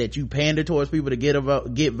that way that you pander towards people to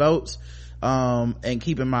get votes. And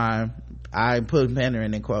keep in mind, I put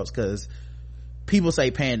pandering in quotes because people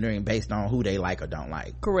say pandering based on who they like or don't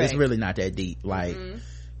like. Correct. It's really not that deep.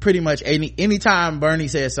 Pretty much anytime Bernie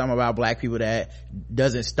says something about black people that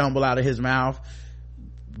doesn't stumble out of his mouth,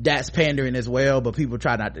 that's pandering as well. But people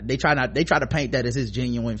try to paint that as his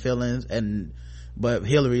genuine feelings, but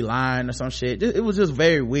Hillary lying or some shit. It was just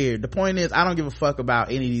very weird. The point is, I don't give a fuck about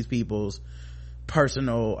any of these people's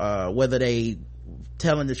personal whether they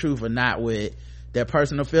telling the truth or not with their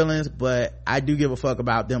personal feelings, but I do give a fuck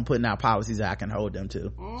about them putting out policies that I can hold them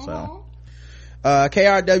to. So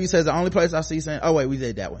KRW says the only place I see saying, oh wait, we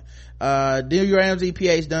did that one. D. Ramsey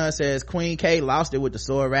PH Dunn says Queen K lost it with the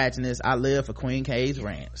sword ratchetness. I live for Queen K's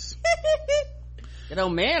rants. That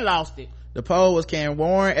old man lost it. The poll was, can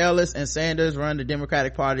Warren, Ellis, and Sanders turn the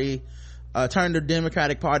Democratic Party on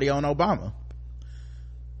Obama?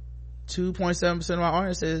 2.7% of our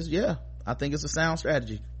audience says, yeah, I think it's a sound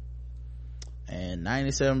strategy. And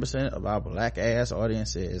 97% of our black ass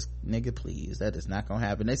audience says, nigga, please, that is not gonna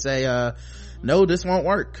happen. They say, no, this won't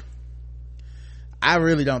work. I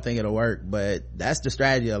really don't think it'll work, but that's the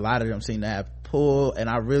strategy a lot of them seem to have pulled. And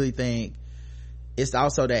I really think it's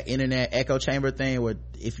also that internet echo chamber thing where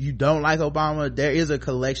if you don't like Obama, there is a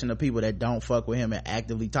collection of people that don't fuck with him and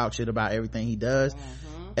actively talk shit about everything he does.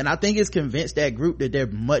 And I think it's convinced that group that they're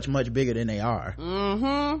much, much bigger than they are.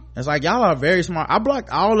 It's like, y'all are very smart. I blocked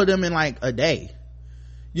all of them in like a day.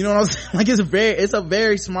 You know what I'm saying? Like, it's a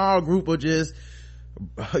very small group of just,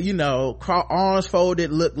 arms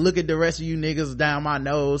folded, look at the rest of you niggas down my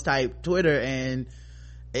nose type Twitter. And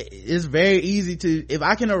it's very easy if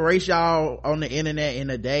I can erase y'all on the internet in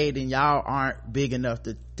a day, then y'all aren't big enough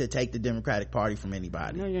to take the Democratic Party from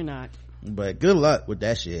anybody. No, you're not. But good luck with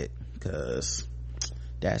that shit, because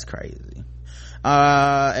that's crazy.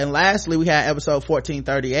 And lastly, we had episode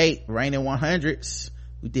 1438, Raining 100s.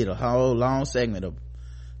 We did a whole long segment of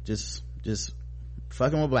just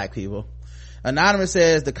fucking with black people. Anonymous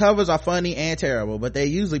says the covers are funny and terrible, but they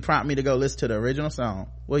usually prompt me to go listen to the original song.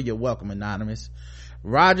 Well, you're welcome, Anonymous.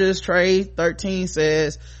 Rogers Trey 13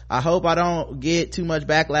 says, I hope I don't get too much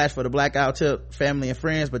backlash for the Blackout Tip family and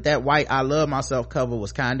friends, but that white I Love Myself cover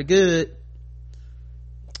was kind of good.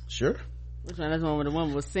 Sure. Which one? That's the one where the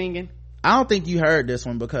woman was singing? I don't think you heard this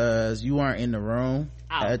one because you weren't in the room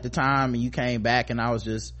at the time, and you came back and I was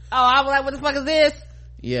just, I was like, what the fuck is this?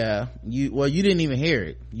 Yeah, you didn't even hear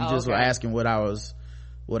it. You just were asking what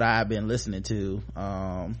I had been listening to.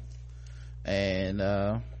 And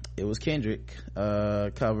it was Kendrick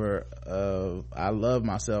cover of I Love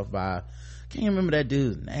Myself by, I can't remember that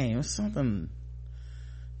dude's name. It's something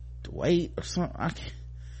Dwight or something.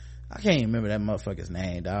 I can't even remember that motherfucker's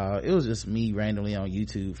name, dog. It was just me randomly on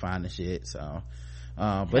YouTube finding shit. So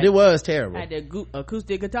but it was terrible. Had the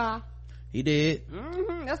acoustic guitar. He did.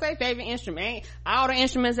 That's their favorite instrument. All the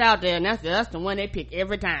instruments out there, and that's the one they pick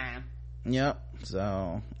every time. Yep.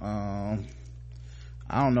 So I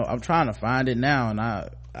don't know, I'm trying to find it now, and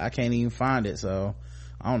I can't even find it. So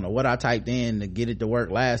I don't know what I typed in to get it to work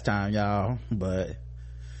last time, y'all. But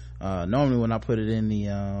normally when I put it in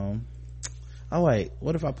the oh wait,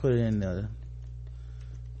 what if I put it in the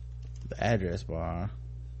address bar?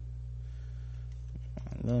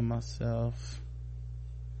 I Love Myself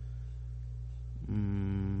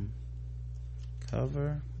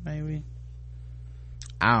cover, maybe.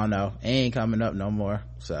 I don't know, it ain't coming up no more,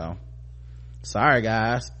 so sorry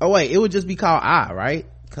guys. Oh wait, it would just be called right?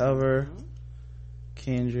 Cover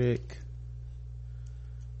Kendrick.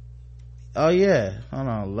 Oh yeah, hold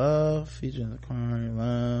on. Love featuring the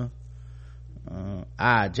choir. Love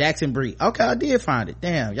Jackson Bree. Okay, I did find it.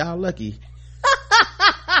 Damn, y'all lucky.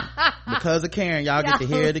 Because of Karen, y'all get to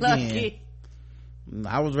hear it again. Lucky.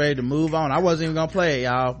 I was ready to move on. I wasn't even gonna play it,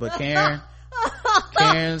 y'all, but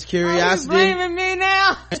Karen's curiosity. Are you blaming me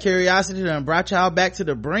now? Curiosity done brought y'all back to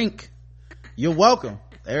the brink. You're welcome.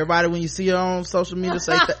 Everybody, when you see her on social media,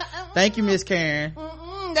 say thank you, Miss Karen.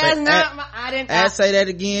 That's not my, I didn't say that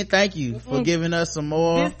again. Thank you for giving us some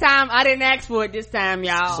more. This time I didn't ask for it this time,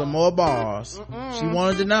 y'all. Some more bars. She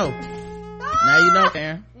wanted to know. Now you know,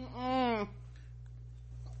 Karen.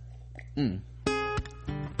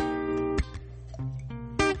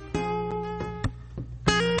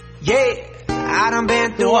 Yeah, I done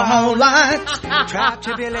been through a whole lot. Trial,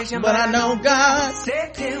 tribulation, but I know God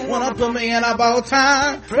wanna put me in a bow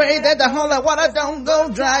tie. Pray that the whole lot water don't go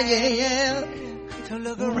dry, yeah. To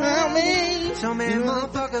look around me, so many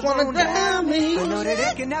motherfuckers wanna down me. I know that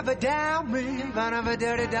they can never down me. Find of a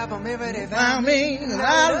dirty dog on me, but they found me.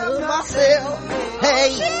 I love myself.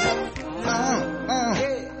 Hey,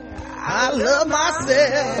 I love myself.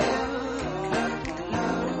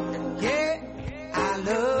 Yeah, I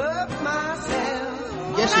love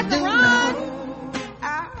myself. Yes, you do now.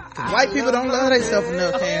 White people don't love themselves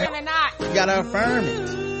enough, Karen. You gotta affirm it.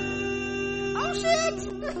 Oh shit.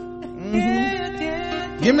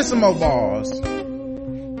 Give me some more bars. This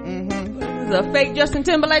is a fake Justin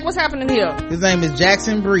Timberlake. What's happening here? His name is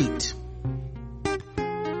Jackson Breet.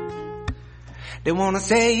 They wanna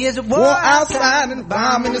say it's a war outside and a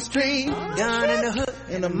bomb in the street, gun in the hood,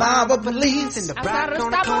 in the mob of police, in the rock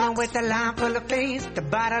on the corner with a line full of face, the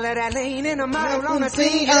bottle of that lane in a model on the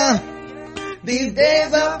scene. These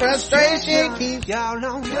days of frustration keep y'all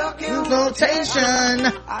on rotation.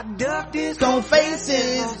 I duck this cold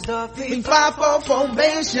faces, we fight for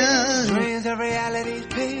formation. Dreams of reality's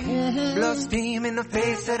pain, blood steam in the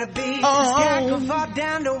face of the beast. The sky could fall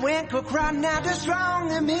down, the wind could cry, now the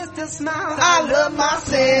strong and miss the smile. I love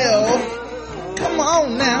myself. Come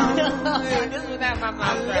on now. This was not my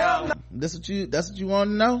myself. That's what you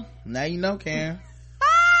want to know? Now you know, Karen.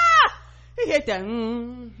 He hit that. Now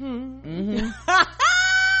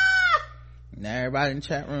everybody in the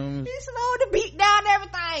chat room. He slowed the beat down and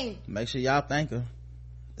everything. Make sure y'all thank her.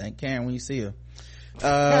 Thank Karen when you see her.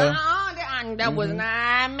 That was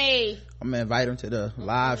not me. I'm gonna invite him to the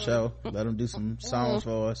live show. Let him do some songs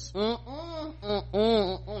for us. Don't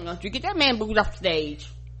you get that man booed off the stage.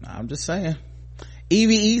 Nah, I'm just saying.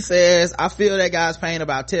 EVE says, I feel that guy's pain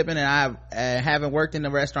about tipping, and I haven't worked in the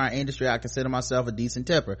restaurant industry. I consider myself a decent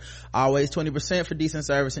tipper. Always 20% for decent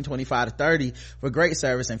service and 25 to 30 for great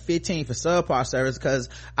service and 15 for subpar service, because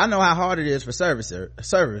I know how hard it is for service.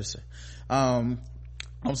 I'm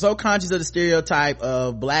so conscious of the stereotype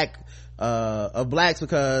of blacks,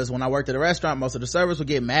 because when I worked at a restaurant, most of the servers would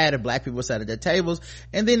get mad if black people sat at their tables,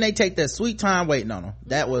 and then they take their sweet time waiting on them.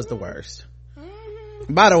 That was the worst.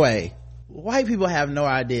 By the way, white people have no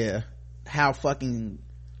idea how fucking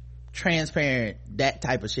transparent that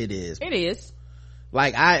type of shit is. It is.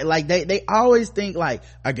 They always think like,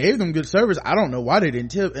 I gave them good service, I don't know why they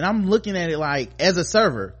didn't tip. And I'm looking at it like, as a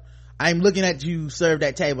server, I'm looking at you serve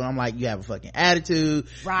that table, and I'm like, you have a fucking attitude,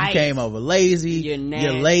 right? You came over lazy,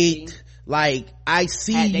 you're late. Like, I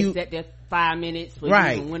see you. They sat there 5 minutes when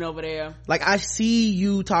right. You went over there. Like, I see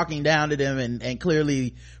you talking down to them and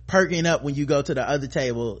clearly perking up when you go to the other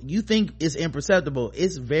table. You think it's imperceptible.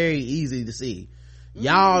 It's very easy to see.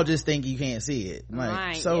 Y'all just think you can't see it. Like,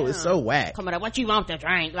 right, so yeah. It's so whack. Come on, what you want to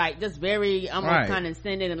drink? Like, just very almost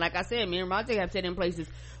condescending. And like I said, me and Roderick have sat in places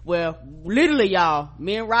where literally, y'all,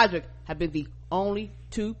 me and Roderick have been the only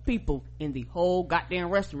two people in the whole goddamn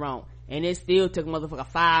restaurant, and it still took motherfucker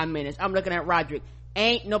 5 minutes. I'm looking at Roderick.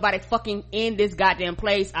 Ain't nobody fucking in this goddamn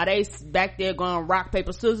place. Are they back there going rock,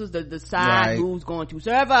 paper, scissors to decide who's going to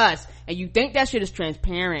serve us? And you think that shit is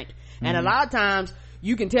transparent. And a lot of times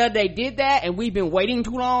you can tell they did that, and we've been waiting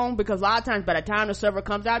too long, because a lot of times by the time the server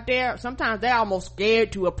comes out there, sometimes they're almost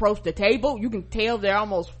scared to approach the table. You can tell they're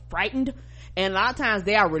almost frightened, and a lot of times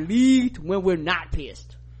they are relieved when we're not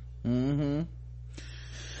pissed. She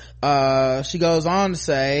goes on to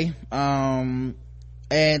say,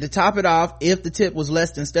 And to top it off, if the tip was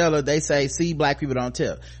less than stellar, they say, see, black people don't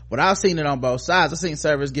tip. But I've seen it on both sides. I've seen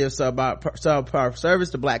servers give subpar service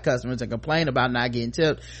to black customers and complain about not getting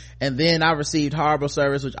tipped. And then I received horrible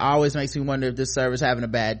service, which always makes me wonder if this server's having a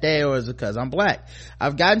bad day or is it because I'm black.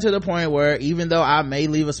 I've gotten to the point where even though I may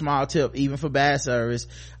leave a small tip, even for bad service,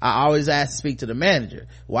 I always ask to speak to the manager.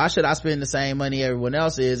 Why should I spend the same money everyone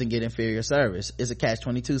else is and get inferior service? It's a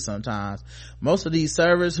catch-22 sometimes. Most of these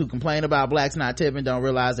servers who complain about blacks not tipping don't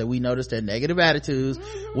realize that we notice their negative attitudes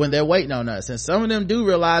when they're waiting on us. And some of them do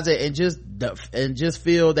realize it and just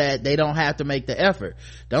feel that they don't have to make the effort.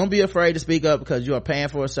 Don't be afraid to speak up because you are paying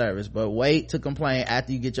for a service, but wait to complain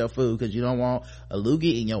after you get your food because you don't want a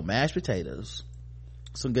loogie in your mashed potatoes.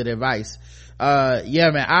 Some good advice. Yeah,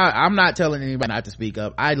 man, I'm not telling anybody not to speak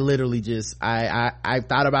up. I literally just I've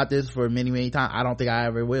thought about this for many times. I don't think I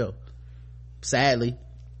ever will, sadly.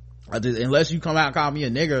 Unless you come out and call me a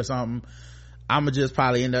nigger or something, I'ma just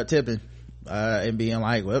probably end up tipping and being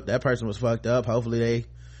like, well, that person was fucked up. Hopefully they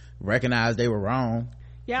recognize they were wrong.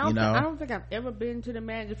 Yeah, I don't think I've ever been to the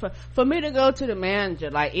manager. For me to go to the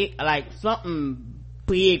manager, like something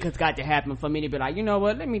big has got to happen for me to be like, you know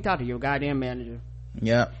what, let me talk to your goddamn manager.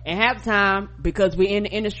 Yeah. And half the time, because we're in the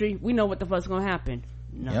industry, we know what the fuck's gonna happen.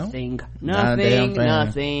 Nothing.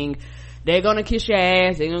 They're gonna kiss your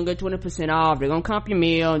ass, they're gonna get 20% off, they're gonna comp your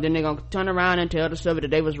meal, and then they're gonna turn around and tell the server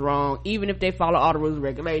that they was wrong, even if they follow all the rules and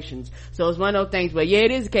regulations. So it's one of those things, but yeah,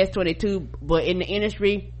 it is a catch-22, but in the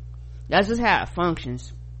industry, that's just how it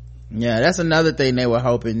functions. Yeah, that's another thing they were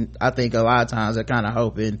hoping. I think a lot of times they're kind of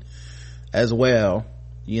hoping as well,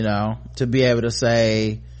 to be able to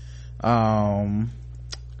say,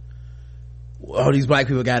 these black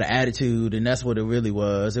people got an attitude, and that's what it really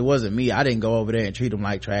was. It wasn't me. I didn't go over there and treat them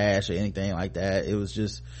like trash or anything like that. It was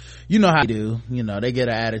just, how they do, they get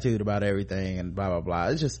an attitude about everything and blah blah blah.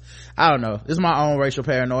 It's just, I don't know, it's my own racial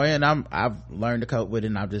paranoia, and I've learned to cope with it,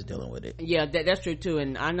 and I'm just dealing with it. Yeah, that's true too.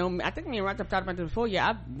 And I think me and Rock have talked about this before.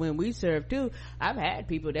 Yeah, when we served too, I've had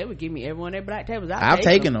people, they would give me every one of their black tables. I've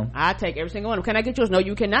taken them. I take every single one of them. Can I get yours? No,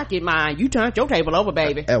 you cannot get mine. You turned your table over,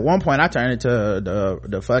 baby. At one point I turned it to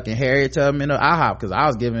the fucking Harriet Tubman IHOP, because I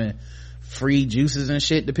was giving free juices and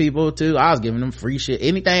shit to people too. I was giving them free shit,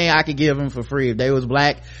 anything I could give them for free. If they was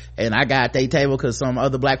black and I got their table because some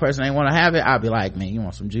other black person ain't want to have it, I'd be like, man, you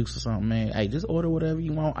want some juice or something, man? Hey, just order whatever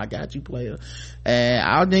you want, I got you, player. And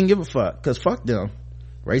I didn't give a fuck, because fuck them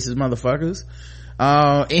racist motherfuckers.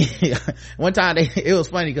 One time it was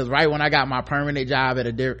funny because right when I got my permanent job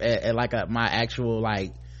at my actual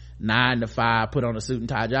 9 to 5 put on a suit and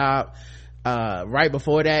tie job, right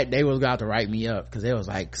before that they was about to write me up because they was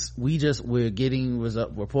like, we're getting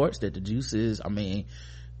reports that the juices,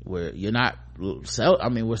 we're running out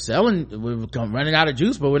of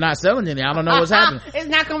juice, but we're not selling any. I don't know what's happening. It's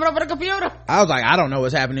not coming over the computer. I was like, I don't know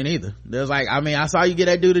what's happening either. There's I saw you get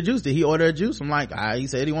that dude a juice. Did he order a juice? I'm like, he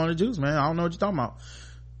said he wanted juice, man. I don't know what you're talking about.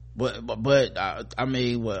 But when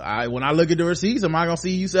I look at the receipts, am I gonna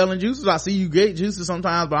see you selling juices? I see you get juices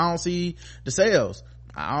sometimes, but I don't see the sales.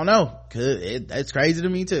 I don't know, cause it's crazy to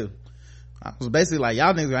me too. I was basically like,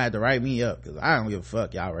 y'all niggas gonna have to write me up, cause I don't give a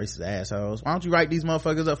fuck, y'all racist assholes. Why don't you write these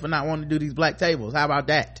motherfuckers up for not wanting to do these black tables? How about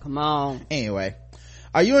that? Come on. Anyway,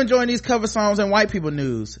 are you enjoying these cover songs and white people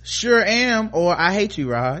news? Sure am, or I hate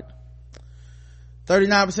you, Rod.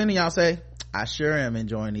 39% of y'all say, I sure am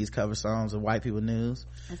enjoying these cover songs and white people news.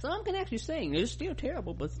 And some can actually sing. It's still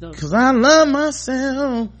terrible, but still. Cause I love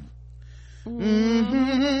myself.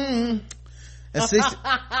 Mm-hmm. And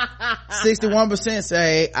 61%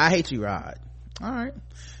 say, I hate you, Rod. All right.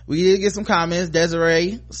 We did get some comments.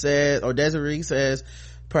 Desiree says,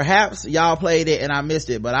 perhaps y'all played it and I missed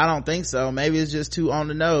it, but I don't think so. Maybe it's just too on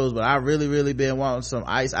the nose, but I really been wanting some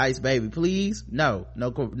Ice Ice Baby. Please? No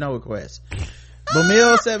request.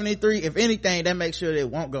 Bamil 73, if anything, that makes sure that it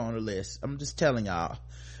won't go on the list. I'm just telling y'all.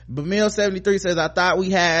 Bamil 73 says, I thought we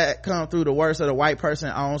had come through the worst of the white person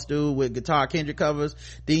on Stu with Guitar Kendrick covers.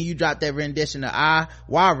 Then you dropped that rendition of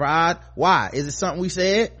Why, Rod? Why? Is it something we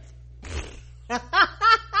said?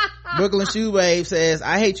 Brooklyn Shoe Babe says,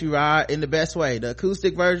 I hate you, Rod, in the best way. The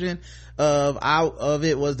acoustic version of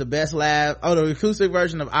it was the best laugh. The acoustic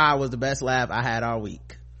version of I was the best laugh I had all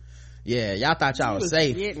week. Yeah, y'all thought y'all was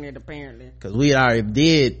safe. Getting it, apparently. Cause we had already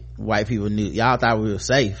did white people knew. Y'all thought we were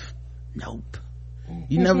safe. Nope.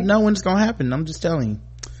 You never know when it's gonna happen. I'm just telling you.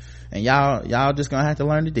 And y'all just gonna have to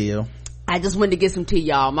learn the deal. I just went to get some tea,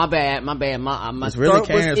 y'all. My bad. My it's really throat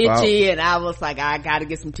was itchy fault. and I was like, I gotta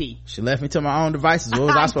get some tea. She left me to my own devices. What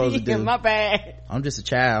was I supposed to do? My bad. I'm just a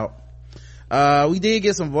child. We did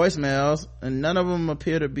get some voicemails and none of them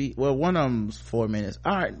appear to be, well, one of them's 4 minutes.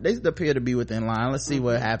 All right. They appear to be within line. Let's see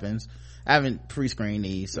what happens I haven't pre-screened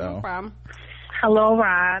these, so. No problem. Hello,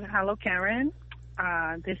 Rod. Hello, Karen.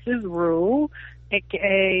 This is Rue,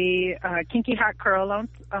 aka Kinky Hot Curl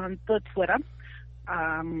on the Twitter.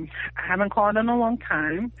 I haven't called in a long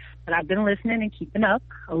time, but I've been listening and keeping up.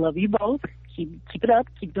 I love you both. Keep it up.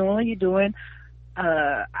 Keep doing what you're doing.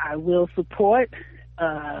 I will support.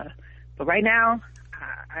 But right now,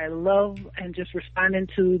 I love and just responding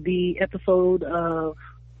to the episode of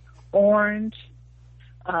Orange.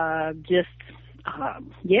 Just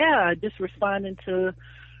responding to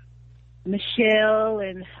Michelle,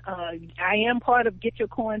 and I am part of Get Your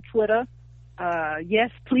Coin Twitter.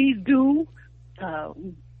 Yes, please do.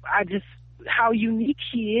 How unique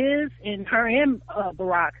she is, and her and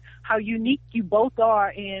Barack, how unique you both are,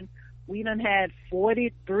 and we done had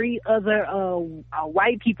 43 other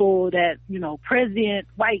white people that, president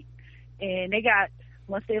white, and they got,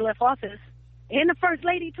 once they left office, and the first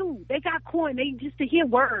lady too, they got coin, just to hear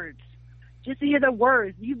the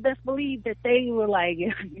words, you best believe that they were like,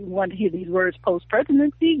 if you want to hear these words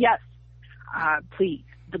post-presidency, yes, please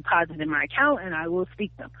deposit in my account and I will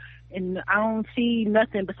speak them. And I don't see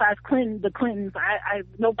nothing besides the Clintons.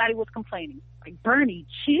 Nobody was complaining. Like, Bernie,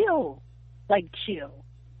 chill.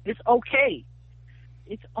 It's okay.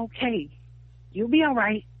 You'll be all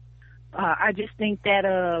right. I just think that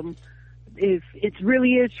if it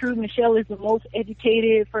really is true, Michelle is the most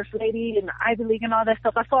educated first lady in the Ivy League and all that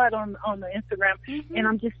stuff. I saw it on the Instagram, and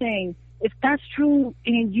I'm just saying, if that's true,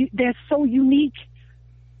 and they're so unique,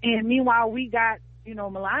 and meanwhile we got,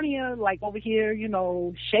 Melania, like, over here,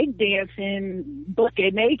 shake dancing,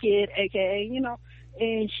 bucket naked, aka,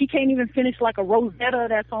 and she can't even finish like a Rosetta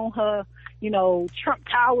that's on her, Trump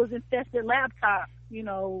Towers infested laptop,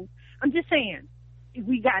 I'm just saying,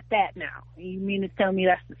 we got that now. You mean to tell me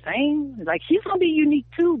that's the same? Like, she's gonna be unique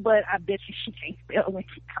too, but I bet you she can't spell when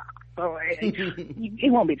she talks, so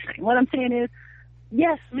it won't be the same. What I'm saying is,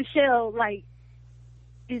 yes, Michelle, like,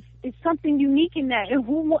 it's something unique in that, and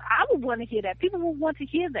I would want to hear that. People would want to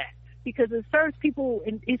hear that because it serves people,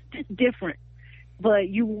 and it's just different. But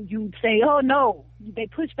you say, oh no, they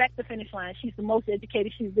push back the finish line. She's the most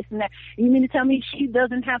educated. She's this and that. And you mean to tell me she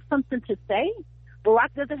doesn't have something to say?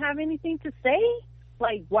 Barack doesn't have anything to say?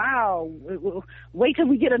 Like, wow, wait till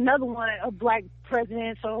we get another one, a black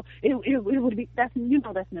president. So it would be, that's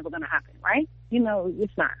never going to happen, right?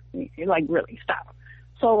 It's not. Like, really, stop.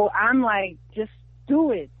 So I'm like, just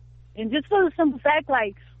do it. And just for the simple fact,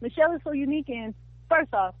 like, Michelle is so unique, and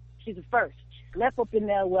first off, she's the first. She left up in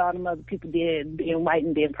there where all them other people did, being white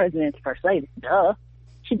and being president, first lady. Duh.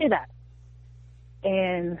 She did that.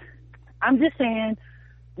 And I'm just saying,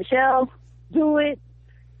 Michelle, do it,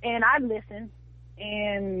 and I'd listen.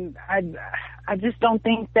 And I just don't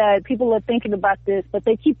think that people are thinking about this, but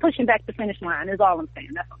they keep pushing back the finish line, is all I'm saying.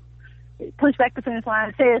 That's all. Push back the finish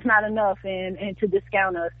line, say it's not enough, and to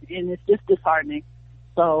discount us, and it's just disheartening.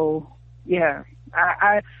 So, yeah,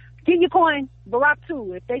 I get your coin, Barack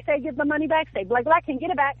too. If they say give the money back, say Black can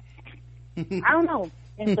get it back. I don't know.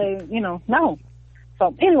 And say, no.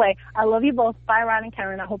 So, anyway, I love you both. Bye, Rod and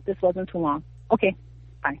Karen. I hope this wasn't too long. Okay,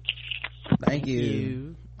 bye. Thank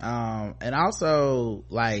you. And also,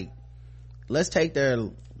 like, let's take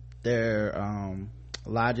their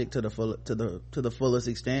logic to the fullest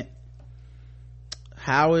extent.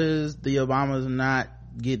 How is the Obamas not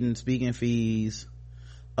getting speaking fees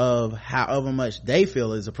of however much they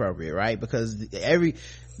feel is appropriate, right? Because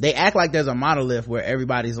they act like there's a monolith where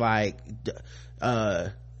everybody's like,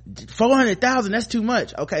 400,000, that's too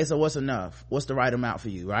much. Okay, so what's enough? What's the right amount for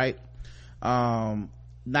you, right?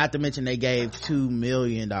 Not to mention they gave $2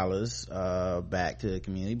 million back to the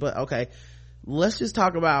community, but okay, let's just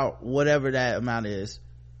talk about whatever that amount is.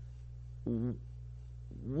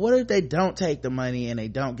 What if they don't take the money and they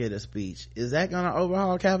don't get a speech? Is that gonna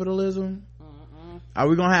overhaul capitalism? Are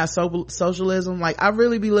we gonna have socialism? Like, I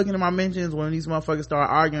really be looking at my mentions when these motherfuckers start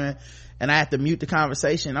arguing and I have to mute the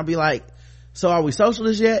conversation. I'll be like, so are we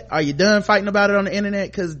socialists yet? Are you done fighting about it on the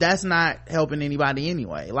internet? Because that's not helping anybody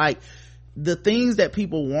anyway. Like, the things that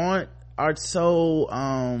people want are so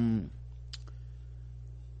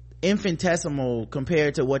infinitesimal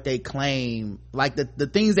compared to what they claim. Like, the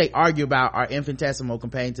things they argue about are infinitesimal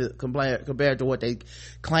compared to what they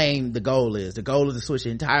claim the goal is. The goal is to switch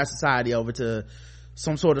the entire society over to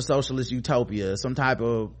some sort of socialist utopia, some type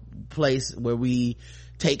of place where we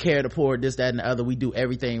take care of the poor, this, that, and the other. We do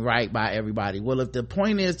everything right by everybody. Well, if the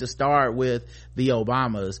point is to start with the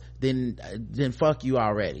Obamas, then fuck you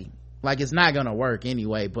already. Like, it's not gonna work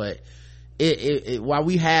anyway. But while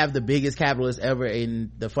we have the biggest capitalist ever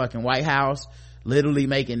in the fucking White House, literally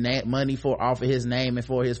making that money off of his name and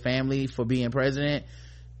for his family for being president,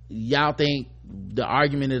 y'all think the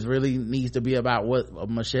argument is really needs to be about what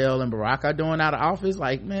Michelle and Barack are doing out of office?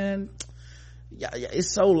 Like, man, yeah,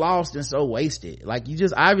 it's so lost and so wasted. Like, you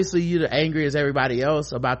just, obviously you're the angry as everybody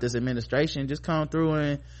else about this administration. Just come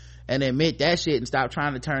through and admit that shit and stop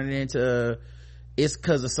trying to turn it into it's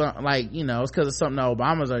because of something, like, you know, it's because of something the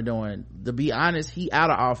Obamas are doing. To be honest, he out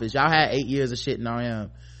of office. Y'all had 8 years of shitting on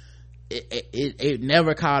him. It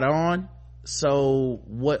never caught on. So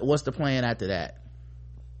what's the plan after that?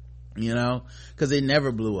 You know, because it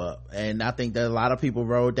never blew up. And I think that a lot of people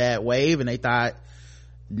rode that wave and they thought,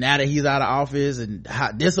 now that he's out of office and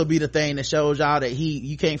this will be the thing that shows y'all that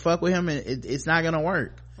you can't fuck with him, and it's not gonna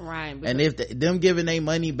work. Right. And if them giving their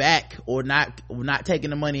money back or not taking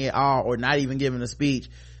the money at all or not even giving a speech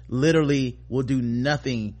literally will do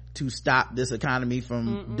nothing to stop this economy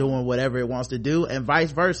from doing whatever it wants to do, and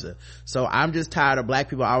vice versa. So I'm just tired of black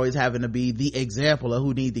people always having to be the example of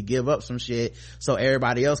who need to give up some shit so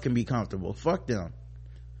everybody else can be comfortable. Fuck them.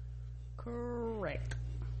 Correct.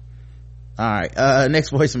 All right,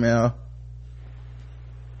 next voicemail.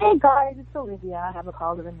 Hey guys, it's Olivia. I have a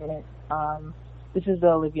call in a minute. This is the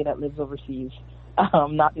Olivia that lives overseas,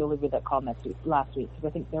 not the Olivia that called last week, because I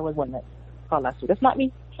think there was one that called last week. That's not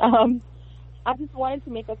me. I just wanted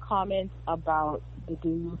to make a comment about the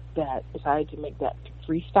dude that decided to make that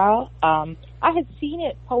freestyle. I had seen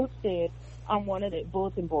it posted on one of the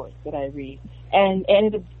bulletin boards that I read, and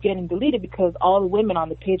ended up getting deleted because all the women on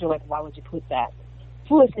the page were like, why would you put that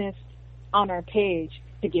foolishness on our page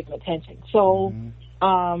to give him attention? So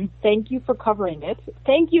thank you for covering it.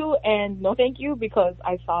 Thank you and no thank you, because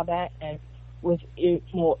I saw that and was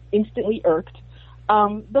instantly irked.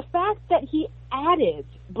 The fact that he added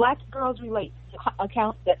Black Girls Relate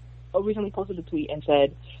account that originally posted a tweet and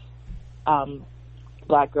said,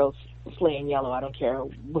 black girls slay in yellow, I don't care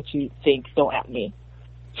what you think, don't at me.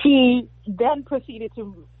 He then proceeded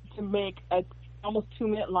to make a almost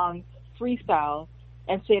 2-minute long freestyle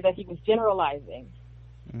and say that he was generalizing,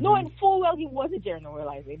 knowing full well he wasn't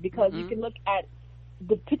generalizing, because you can look at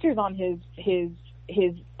the pictures on his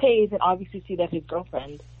page and obviously see that his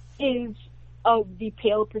girlfriend is of the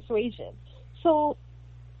pale persuasion. So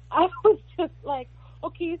I was just like,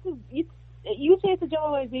 okay, you say it's a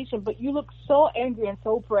generalization, but you look so angry and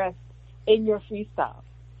so pressed in your freestyle.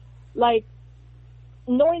 Like,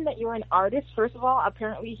 knowing that you're an artist, first of all,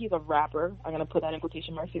 apparently he's a rapper. I'm going to put that in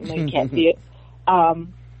quotation marks even though you can't see it.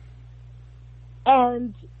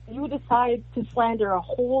 And you decide to slander a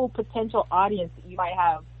whole potential audience that you might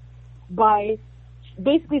have by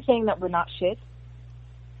basically saying that we're not shit.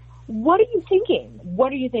 What are you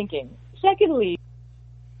thinking? Secondly,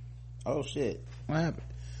 oh shit, what happened?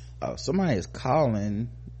 Oh, somebody is calling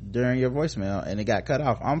during your voicemail and it got cut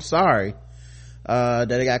off. I'm sorry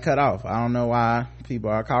that it got cut off. I don't know why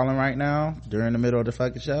people are calling right now during the middle of the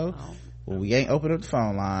fucking show. Well, we ain't open up the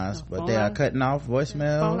phone lines, but they are cutting off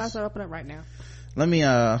voicemails. Phone lines are open up right now. Let me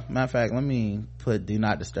matter of fact, let me put do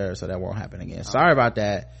not disturb so that won't happen again. Sorry about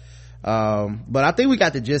that. But I think we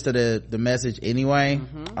got the gist of the message anyway.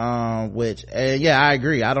 Which yeah, I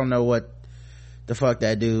agree. I don't know what the fuck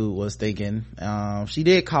that dude was thinking. She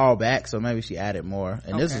did call back, so maybe she added more,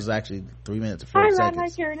 and this was actually 3 minutes and 40 seconds. Hi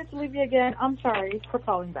Karen, it's Olivia again. I'm sorry for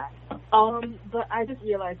calling back. But I just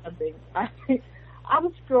realized something. I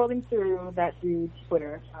was scrolling through that dude's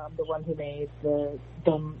Twitter, the one who made the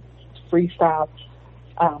dumb freestyle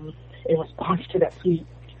in response to that tweet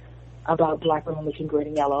about black women looking great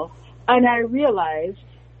in yellow. And I realized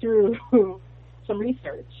through some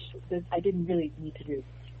research that I didn't really need to do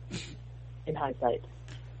in hindsight.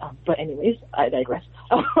 But anyways, I digress.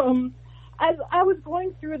 As I was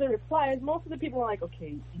going through the replies, most of the people were like,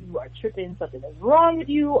 okay, you are tripping, something is wrong with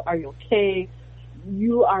you, are you okay?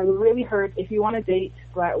 You are really hurt. If you want to date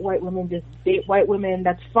white women, just date white women,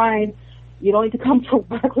 that's fine. You don't need to come to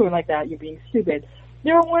black women like that, you're being stupid.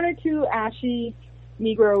 There were one or two ashy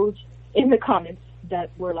Negroes in the comments that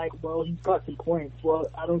were like, well, he's got some points. Well,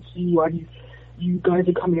 I don't see why you guys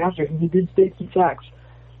are coming after him. He did state some facts.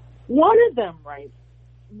 One of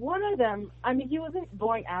them, I mean, he wasn't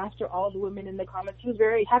going after all the women in the comments. He was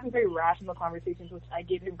having very rational conversations, which I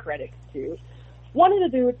give him credit to. One of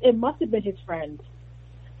the dudes, it must have been his friend,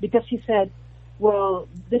 because he said, well,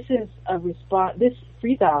 this is a response, this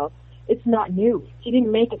freestyle, it's not new. He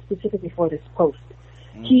didn't make it specifically for this post.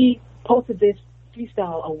 He posted this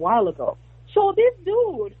freestyle a while ago. So this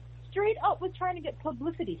dude straight up was trying to get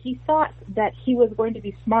publicity. He thought that he was going to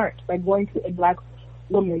be smart by going to a black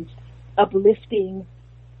woman's uplifting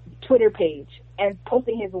Twitter page and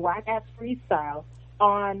posting his whack-ass freestyle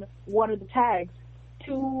on one of the tags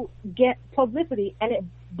to get publicity, and it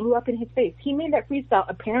blew up in his face. He made that freestyle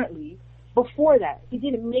apparently before that, he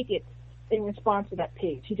didn't make it in response to that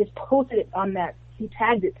page. He just posted it on that. He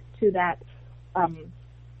tagged it to that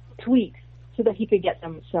tweet so that he could get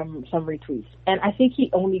some retweets. And I think he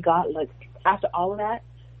only got, like, after all of that,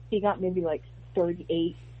 he got maybe like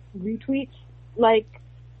 38 retweets. Like,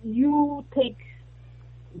 you take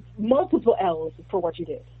multiple L's for what you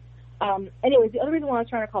did. Anyways, the other reason why I was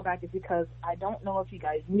trying to call back is because I don't know if you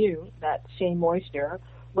guys knew that Shea Moisture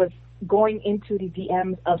was going into the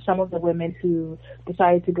DMs of some of the women who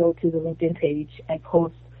decided to go to the LinkedIn page and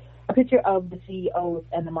post a picture of the CEOs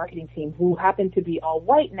and the marketing team, who happen to be all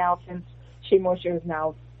white now, since Shea Moisture is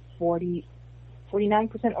now 49%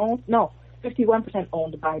 owned? No, 51%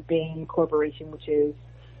 owned by Bain Corporation, which is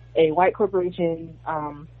a white corporation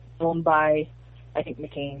owned by, I think,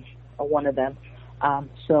 McCain, or one of them.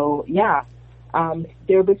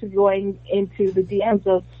 They're basically going into the DMs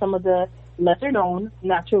of some of the lesser-known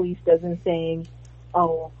naturalistas and saying,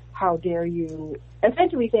 oh, how dare you,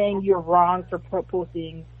 essentially saying you're wrong for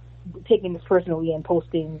taking this personally and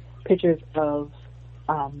posting pictures of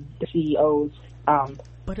the CEOs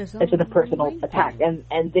as a personal attack.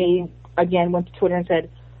 And they, again, went to Twitter and said,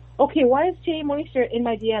 okay, why is Shea Moisture in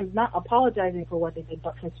my DMs not apologizing for what they did,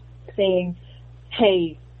 but saying,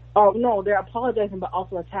 hey, oh, no, they're apologizing, but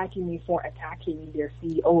also attacking me for attacking their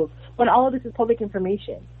CEOs, when all of this is public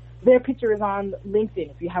information. Their picture is on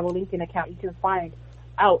LinkedIn. If you have a LinkedIn account, you can find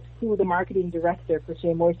out who the marketing director for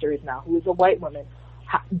Shea Moisture is now, who is a white woman.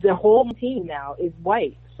 The whole team now is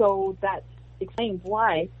white. So that explains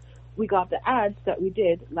why we got the ads that we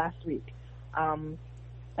did last week.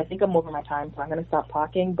 I think I'm over my time, so I'm going to stop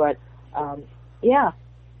talking. But,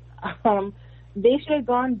 they should have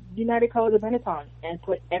gone United Colors of Benetton and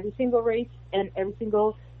put every single race and every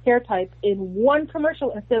single hair type in one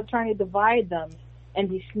commercial instead of trying to divide them and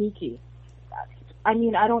be sneaky. I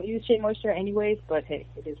mean, I don't use Shea Moisture anyways, but hey,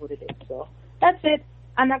 it is what it is. So that's it.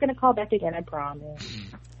 I'm not going to call back again, I promise.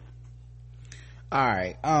 All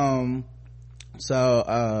right.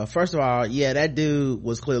 So first of all, yeah, that dude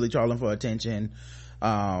was clearly trolling for attention.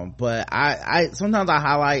 But I sometimes I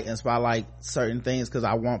highlight and spotlight certain things because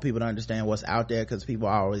I want people to understand what's out there, because people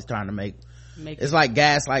are always trying to make it's like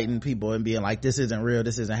gaslighting people and being like, this isn't real,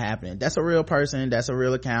 this isn't happening. That's a real person, that's a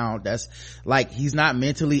real account, that's like, he's not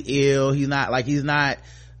mentally ill, he's a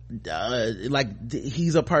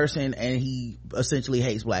person, and he essentially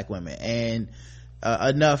hates black women and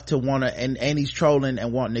enough to want to, and he's trolling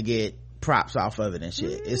and wanting to get props off of it and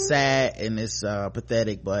shit. It's sad and it's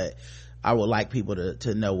pathetic, but I would like people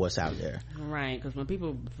to know what's out there. Right, because when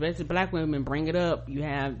people, especially black women, bring it up, you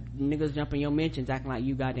have niggas jumping your mentions acting like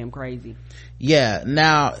you goddamn crazy. Yeah,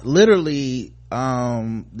 now, literally,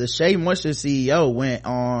 the Shea Moisture CEO went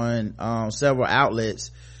on several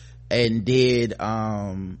outlets and did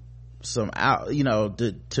some out,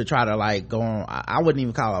 to try to like go on, I wouldn't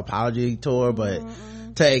even call it an apology tour, but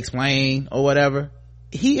to explain or whatever.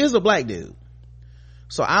 He is a black dude.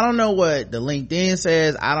 So I don't know what the LinkedIn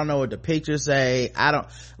says. I don't know what the pictures say. I don't,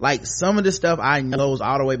 like, some of the stuff I know goes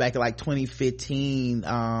all the way back to like 2015,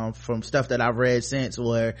 from stuff that I've read since,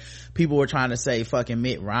 where people were trying to say fucking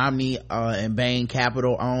Mitt Romney, and Bain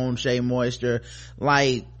Capital owned Shea Moisture.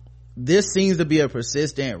 Like, this seems to be a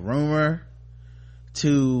persistent rumor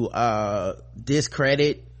to,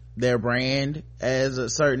 discredit their brand as a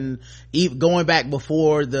certain, going back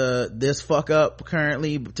before this fuck up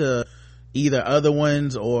currently, to either other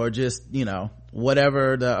ones or just,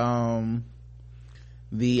 whatever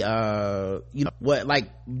what,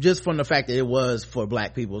 like, just from the fact that it was for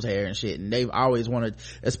black people's hair and shit. And they've always wanted,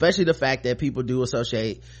 especially the fact that people do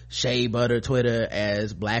associate Shea Butter Twitter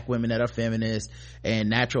as black women that are feminists and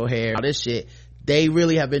natural hair, all this shit. They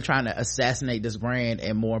really have been trying to assassinate this brand,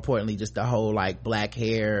 and more importantly, just the whole like black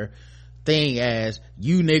hair thing, as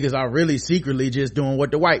you niggas are really secretly just doing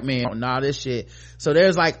what the white man and all this shit. So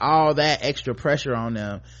there's like all that extra pressure on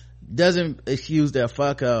them. Doesn't excuse their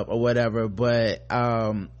fuck up or whatever, but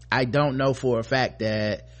I don't know for a fact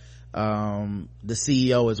that the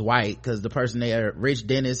CEO is white, because the person there, Rich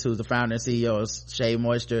Dennis, who's the founder and CEO of Shea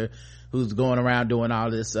Moisture, who's going around doing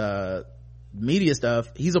all this media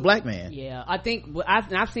stuff, he's a black man. Yeah, I think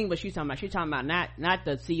I've seen what she's talking about. She's talking about not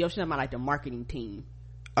the CEO, she's talking about like the marketing team.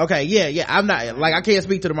 Okay, yeah, I'm not, like, I can't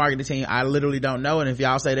speak to the marketing team. I literally don't know, and if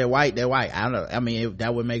y'all say they're white, they're white. I don't know, I mean,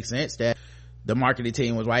 that would make sense that the marketing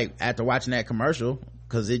team was white after watching that commercial,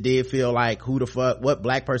 because it did feel like, what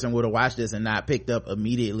black person would have watched this and not picked up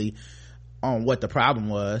immediately on what the problem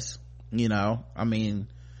was. I mean,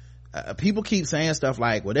 people keep saying stuff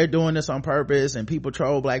like, well, they're doing this on purpose, and people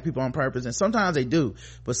troll black people on purpose, and sometimes they do,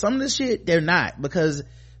 but some of this shit they're not, because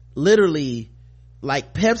literally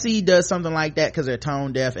like Pepsi does something like that because they're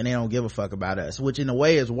tone deaf and they don't give a fuck about us, which in a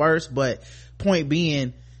way is worse, but point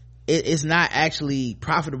being, it's not actually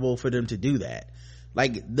profitable for them to do that.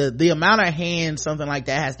 Like the amount of hands something like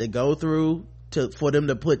that has to go through for them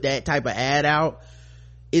to put that type of ad out,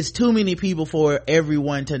 it's too many people for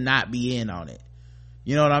everyone to not be in on it.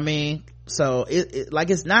 You know what I mean? So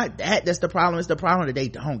it's not that's the problem. It's the problem that they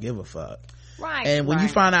don't give a fuck. Right. And when you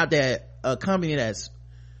find out that a company that's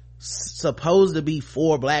supposed to be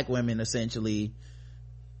for black women essentially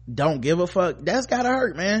don't give a fuck, that's gotta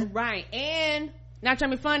hurt, man. Right. And not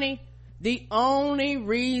trying to be funny, the only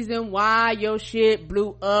reason why your shit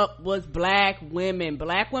blew up was black women.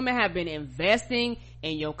 Black women have been investing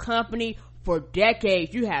in your company for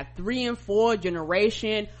decades. You have 3 and 4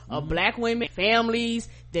 generation of black women families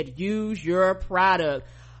that use your product.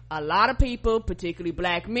 A lot of people, particularly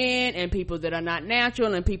black men and people that are not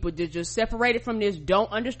natural and people that just separated from this,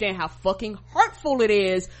 don't understand how fucking hurtful it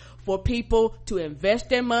is for people to invest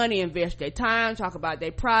their money, invest their time, talk about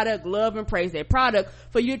their product, love and praise their product,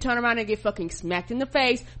 for you to turn around and get fucking smacked in the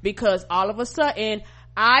face because all of a sudden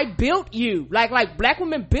I built you. Like black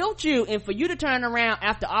women built you, and for you to turn around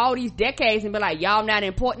after all these decades and be like, y'all not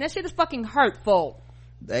important, that shit is fucking hurtful.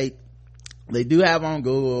 They do have on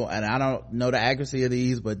Google, and I don't know the accuracy of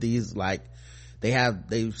these, but these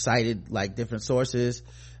they've cited like different sources.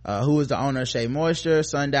 Who is the owner of Shea Moisture?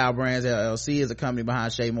 Sundial Brands LLC is a company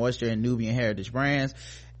behind Shea Moisture and Nubian Heritage Brands.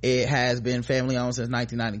 It has been family owned since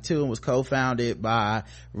 1992 and was co-founded by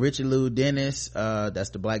Richard Lou Dennis, that's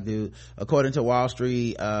the black dude. According to Wall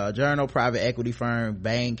Street Journal, private equity firm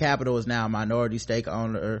Bain Capital is now a minority stake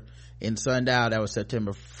owner in Sundial. That was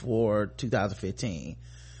September 4, 2015.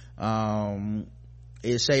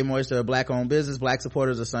 Is Shea Moisture a black owned business? Black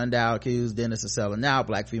supporters of Sundial accused Dennis of selling out.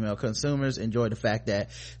 Black female consumers enjoy the fact that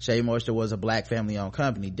Shea Moisture was a black family owned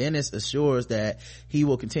company. Dennis assures that he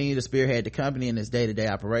will continue to spearhead the company in its day-to-day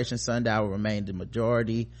operations. Sundial will remain the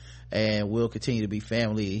majority and will continue to be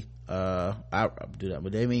family I do that,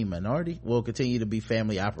 but they mean minority, will continue to be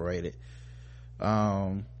family operated.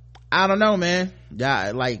 I don't know, man.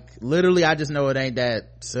 Like literally I just know it ain't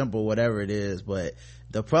that simple, whatever it is, but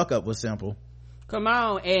the fuck up was simple. Come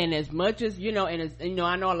on. And as much as I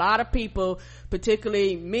know a lot of people,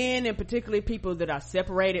 particularly men and particularly people that are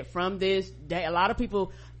separated from this, a lot of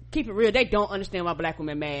people, keep it real, they don't understand why black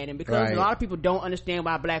women are mad. And because a lot of people don't understand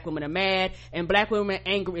why black women are mad, and black women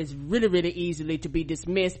anger is really, really easily to be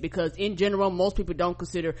dismissed, because in general most people don't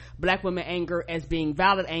consider black women anger as being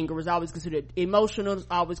valid anger. Is always considered emotional, is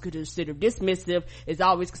always considered dismissive, is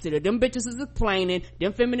always considered them bitches is complaining,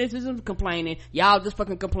 them feminists is complaining, y'all just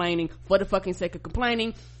fucking complaining for the fucking sake of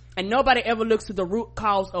complaining. And nobody ever looks to the root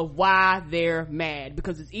cause of why they're mad,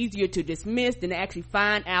 because it's easier to dismiss than to actually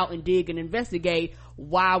find out and dig and investigate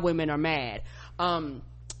why women are mad,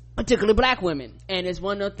 particularly black women. And it's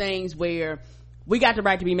one of the things where we got the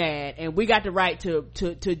right to be mad, and we got the right to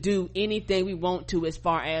do anything we want to as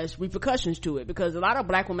far as repercussions to it, because a lot of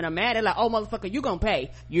black women are mad. They're like, oh motherfucker, you're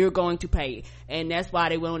going to pay. And that's why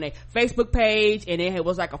they went on their Facebook page and it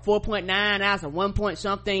was like a 4.9 out of 1 point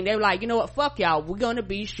something. They were like, you know what, fuck y'all, we're gonna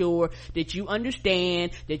be sure that you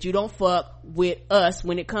understand that you don't fuck with us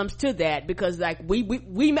when it comes to that, because like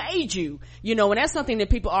we made you, and that's something that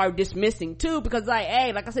people are dismissing too, because like,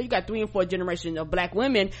 hey, like I said, you got 3 and 4 generations of black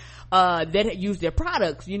women that use their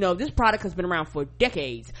products. This product has been around for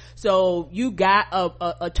decades, so you got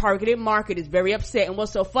a targeted market is very upset. And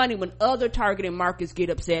what's so funny, when other targeted markets get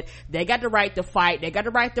upset, they got the right to fight, they got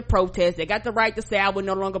the right to protest, they got the right to say I will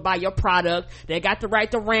no longer buy your product, they got the right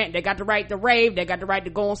to rant, they got the right to rave, they got the right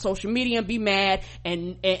to go on social media and be mad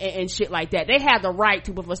and shit like that. They have the right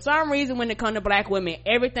to, but for some reason when it comes to black women,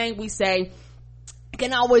 everything we say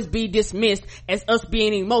can always be dismissed as us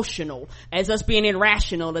being emotional, as us being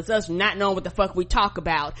irrational, as us not knowing what the fuck we talk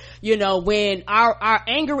about. When our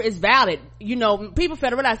anger is valid, people fail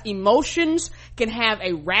to realize emotions can have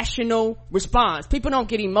a rational response. People don't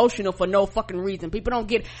get emotional for no fucking reason. People don't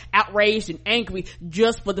get outraged and angry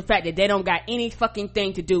just for the fact that they don't got any fucking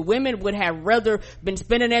thing to do. Women would have rather been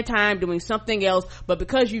spending their time doing something else, but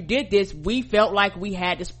because you did this, we felt like we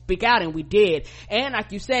had to speak out, and we did. And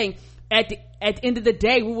like you say, at the end of the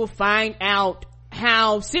day, we will find out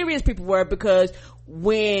how serious people were, because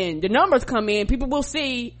when the numbers come in, people will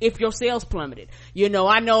see if your sales plummeted.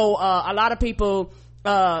 I know a lot of people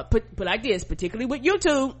put like this, particularly with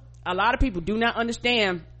YouTube, a lot of people do not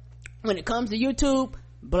understand when it comes to YouTube,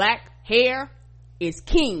 black hair is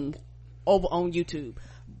king over on YouTube.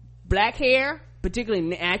 Black hair, particularly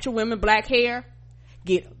natural women, black hair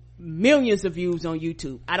get millions of views on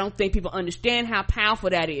YouTube. I don't think people understand how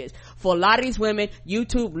powerful that is. For a lot of these women,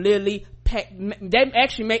 YouTube literally they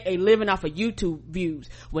actually make a living off of YouTube views.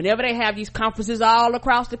 Whenever they have these conferences all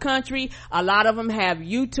across the country, a lot of them have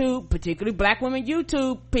YouTube, particularly black women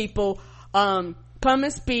YouTube people, come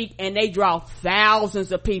and speak, and they draw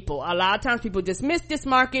thousands of people. A lot of times people dismiss this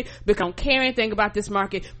market because they don't care anything about this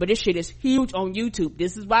market, but this shit is huge on YouTube.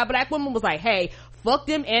 This is why black women was like, hey, fuck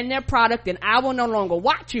them and their product, and I will no longer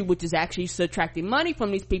watch you, which is actually subtracting money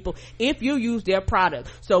from these people if you use their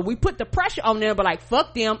product. So we put the pressure on them, but like,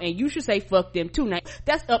 fuck them, and you should say fuck them too. Now,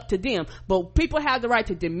 that's up to them, but people have the right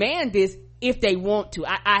to demand this if they want to.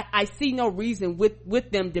 I see no reason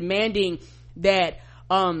with them demanding that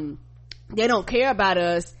they don't care about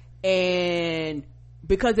us, and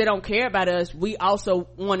because they don't care about us, we also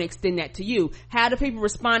want to extend that to you. How do people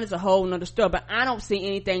respond is a whole nother story, but I don't see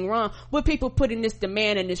anything wrong with people putting this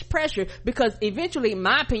demand and this pressure, because eventually, in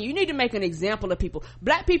my opinion, you need to make an example of people.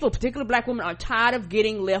 Black people, particularly black women, are tired of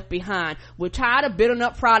getting left behind. We're tired of building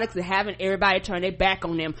up products and having everybody turn their back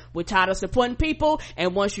on them. We're tired of supporting people,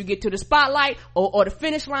 and once you get to the spotlight or the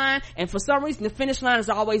finish line, and for some reason the finish line is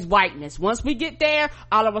always whiteness. Once we get there,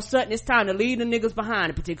 all of a sudden it's time to leave the niggas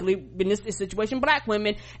behind, particularly in this situation, black women.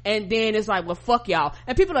 And then it's like, well, fuck y'all.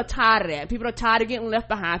 And people are tired of that. People are tired of getting left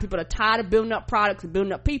behind. People are tired of building up products and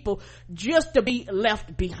building up people just to be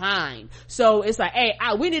left behind. So it's like, hey,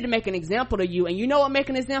 we need to make an example of you. And you know what make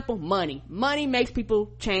an example? Money makes people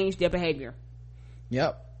change their behavior.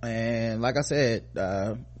 Yep. And like I said,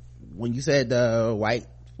 when you said white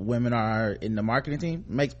women are in the marketing team,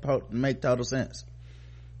 make total sense,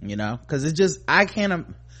 you know, because it's just,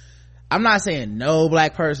 I'm not saying no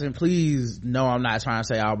black person, please, no, I'm not trying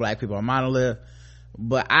to say all black people are monolith,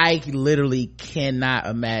 but I literally cannot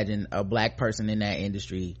imagine a black person in that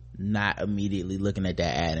industry not immediately looking at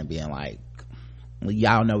that ad and being like, well,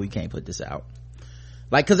 y'all know we can't put this out.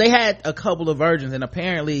 Like, cause they had a couple of versions, and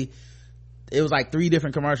apparently it was like 3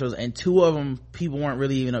 different commercials, and 2 of them people weren't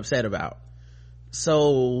really even upset about.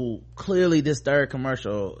 So clearly this third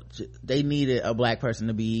commercial, they needed a black person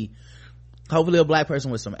to be, hopefully a black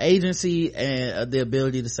person with some agency and the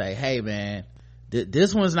ability to say, hey man,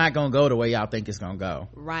 this one's not gonna go the way y'all think it's gonna go.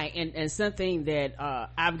 Right. And something that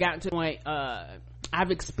I've gotten to the point,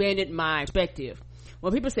 I've expanded my perspective.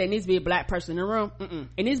 When people say it needs to be a black person in the room,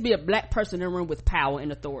 it needs to be a black person in the room with power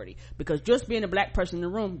and authority, because just being a black person in the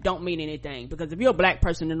room don't mean anything. Because if you're a black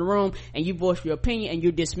person in the room and you voice your opinion and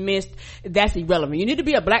you're dismissed, that's irrelevant. You need to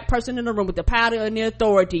be a black person in the room with the power and the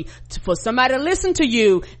authority for somebody to listen to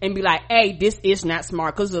you and be like, hey, this is not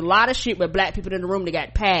smart. Because there's a lot of shit with black people in the room that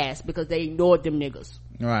got passed because they ignored them niggas.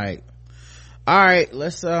 Right. All right,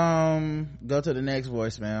 let's go to the next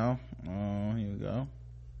voicemail. Here we go.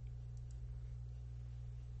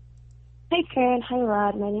 Hi Karen, hi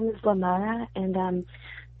Rod. My name is Lamara, and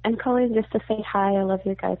I'm calling just to say hi. I love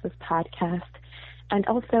your guys' podcast. And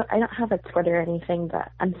also, I don't have a Twitter or anything, but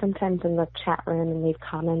I'm sometimes in the chat room and leave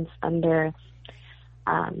comments under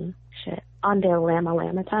Lama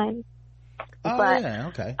Time. Oh, but, yeah,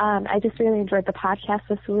 okay. I just really enjoyed the podcast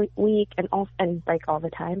this week and like all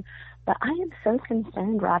the time. But I am so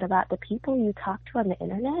concerned, Rod, about the people you talk to on the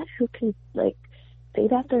internet who can like say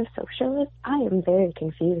that they're socialists. I am very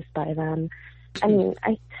confused by them. I mean,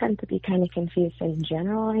 I tend to be kind of confused in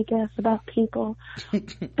general, I guess, about people,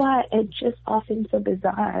 but it just all seems so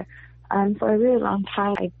bizarre. For a really long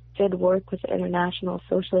time, I did work with the International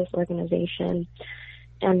Socialist Organization,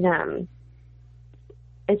 and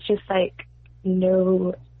it's just like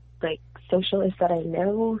no like socialists that I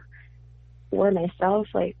know or myself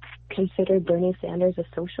like considered Bernie Sanders a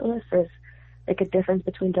socialist. There's like a difference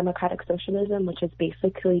between democratic socialism, which is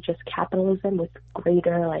basically just capitalism with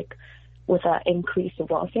greater like with an increased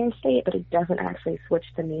welfare state, but it doesn't actually switch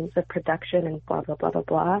the means of production and blah blah blah blah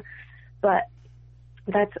blah. But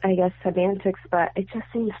that's, I guess, semantics. But it just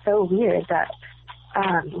seems so weird that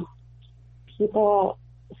people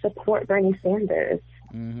support Bernie Sanders,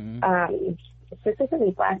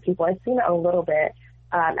 specifically Black people. I've seen it a little bit,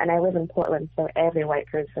 and I live in Portland, so every white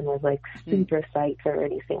person was like super psyched for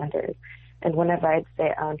Bernie Sanders. And whenever I'd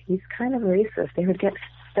say, he's kind of racist, they would get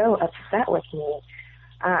so upset with me.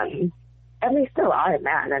 And they still are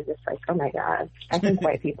mad. I'm just like, oh my God. I think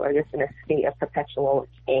white people are just in a state of perpetual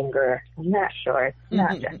anger. I'm not sure. It's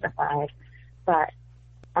not justified. But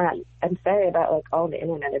I'm sorry about like all the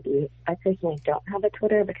internet abuse. I personally don't have a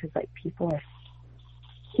Twitter because like people are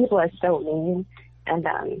so mean. And,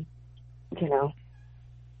 you know,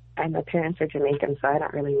 my parents are Jamaican, so I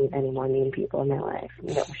don't really need any more mean people in my life.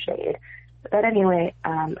 No shade. But anyway,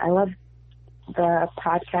 I love the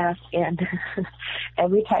podcast, and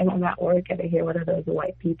every time I'm at work and I hear one of those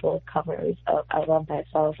white people covers of I Love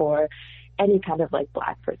Myself or any kind of like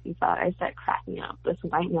black person thought. I started cracking up. This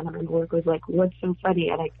white man at work was like, "What's so funny?"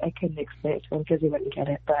 And I couldn't explain it to him because he wouldn't get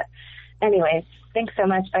it. But anyway, thanks so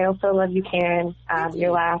much. I also love you, Karen.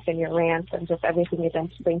 Your laugh and your rants and just everything you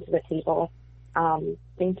bring to the table.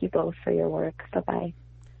 Thank you both for your work. Bye-bye.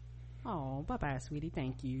 Oh, bye-bye, sweetie.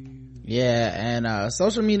 Thank you. Yeah, and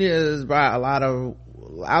social media has brought a lot of,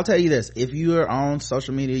 I'll tell you this, if you're on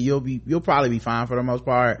social media, you'll probably be fine for the most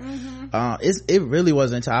part. It really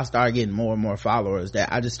wasn't until I started getting more and more followers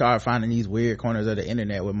that I just started finding these weird corners of the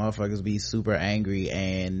internet where motherfuckers be super angry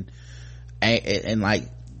and like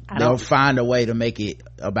they'll find a way to make it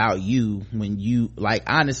about you when you, like,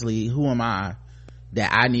 honestly, who am I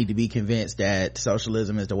that I need to be convinced that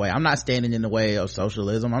socialism is the way? I'm not standing in the way of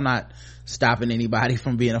socialism. I'm not stopping anybody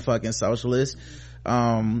from being a fucking socialist.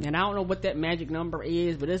 And I don't know what that magic number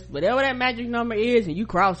is, but it's whatever that magic number is, and you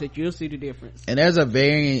cross it, you'll see the difference. And there's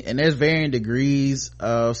varying degrees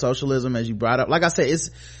of socialism, as you brought up. Like I said,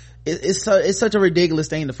 it's such a ridiculous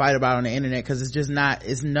thing to fight about on the internet, because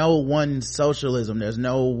it's no one socialism. There's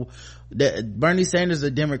no, Bernie Sanders is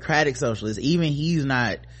a democratic socialist. Even he's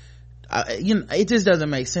not, it just doesn't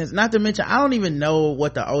make sense. Not to mention, I don't even know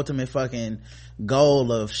what the ultimate fucking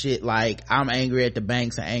goal of shit like I'm angry at the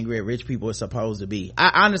banks and angry at rich people is supposed to be.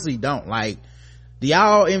 I honestly don't. Like, do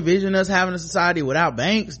y'all envision us having a society without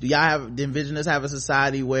banks? Do y'all envision us have a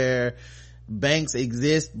society where banks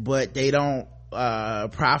exist but they don't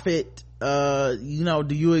profit? Are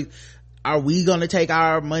we gonna take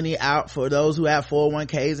our money out for those who have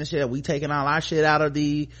 401ks and shit? Are we taking all our shit out of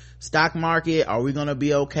the stock market? Are we gonna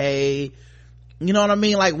be okay? You know what I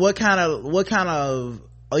mean? Like, what kind of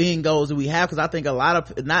end goals do we have? Because I think a lot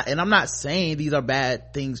of, and I'm not saying these are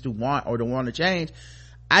bad things to want or to want to change.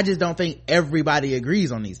 I just don't think everybody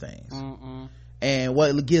agrees on these things. And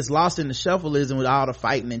what gets lost in the shuffle is, and with all the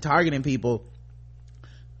fighting and targeting people,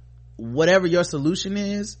 whatever your solution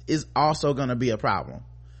is also gonna be a problem.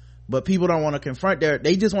 But people don't want to confront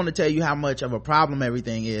they just want to tell you how much of a problem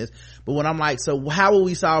everything is. But when I'm like, so how will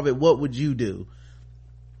we solve it? What would you do?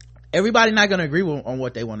 Everybody's not going to agree on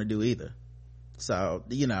what they want to do either. So,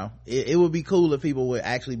 it would be cool if people would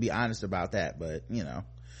actually be honest about that. But,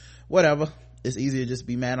 whatever. It's easier just to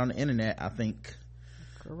be mad on the internet, I think.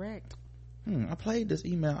 Correct. I played this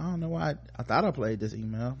email. I don't know why. I thought I played this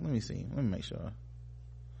email. Let me see. Let me make sure.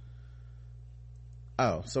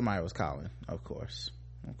 Oh, somebody was calling. Of course.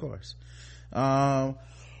 All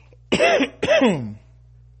right,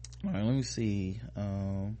 let me see.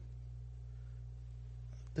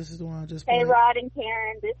 This is the one I just played. Hey, Rod and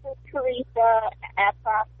Karen, this is Teresa at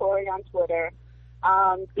Prostory on Twitter.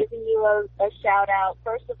 Giving you a shout out.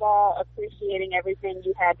 First of all, appreciating everything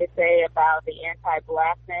you had to say about the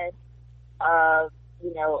anti-blackness of,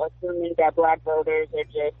 assuming that black voters are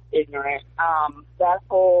just ignorant. That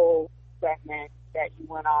whole segment that you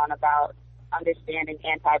went on about understanding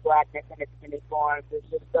anti-blackness in its many forms is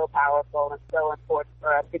just so powerful and so important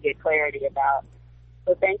for us to get clarity about.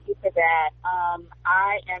 So thank you for that.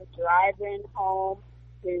 I am driving home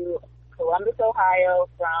to Columbus, Ohio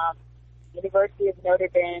from University of Notre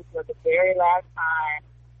Dame for the very last time.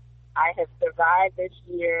 I have survived this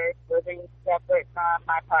year living separate from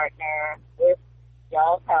my partner with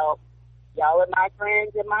y'all's help. Y'all are my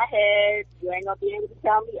friends in my head. You ain't gonna be able to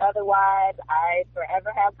tell me otherwise. I forever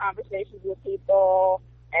have conversations with people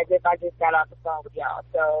as if I just got off the phone with y'all.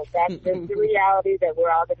 So that's just the reality that we're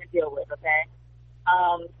all gonna deal with, okay?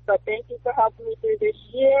 But thank you for helping me through this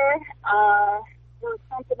year. There was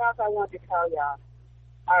something else I wanted to tell y'all.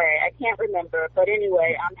 All right, I can't remember. But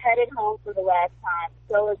anyway, I'm headed home for the last time.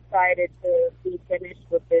 So excited to be finished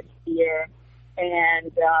with this year.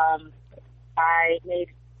 And I made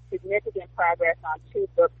significant progress on 2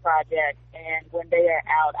 book projects, and when they are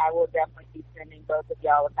out, I will definitely be sending both of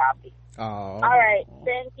y'all a copy. All right,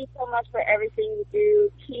 thank you so much for everything you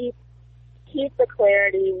do. Keep the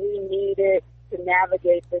clarity. We need it to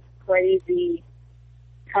navigate this crazy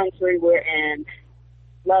country we're in.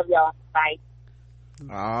 Love y'all. Bye.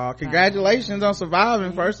 Congratulations on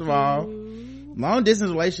surviving, first of all. Long distance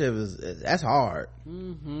relationship that's hard.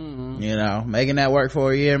 Making that work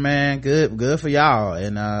for a year, man. Good for y'all.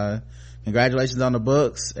 And congratulations on the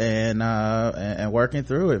books and working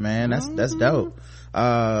through it, man. That's dope.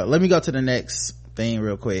 Let me go to the next thing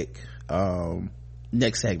real quick.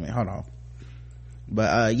 Next segment, hold on.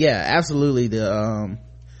 But yeah, absolutely,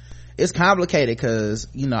 it's complicated because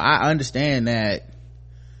I understand that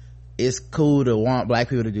it's cool to want black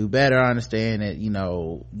people to do better. I understand that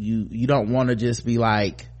you don't want to just be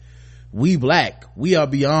like, we black, we are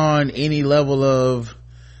beyond any level of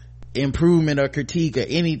improvement or critique or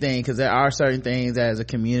anything, because there are certain things as a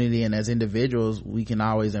community and as individuals we can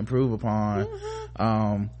always improve upon.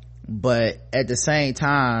 But at the same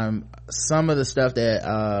time, some of the stuff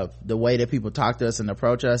that the way that people talk to us and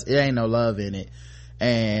approach us, it ain't no love in it.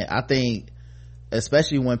 And I think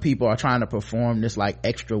especially when people are trying to perform this like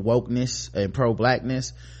extra wokeness and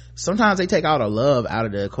pro-blackness, sometimes they take all the love out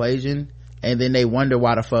of the equation, and then they wonder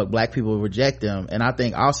why the fuck black people reject them. And I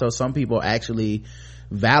think also some people actually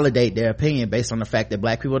validate their opinion based on the fact that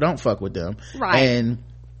black people don't fuck with them, right? And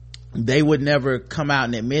they would never come out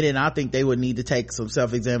and admit it. And I think they would need to take some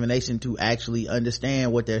self-examination to actually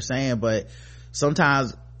understand what they're saying. But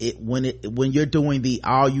sometimes when you're doing the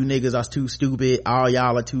all you niggas are too stupid, all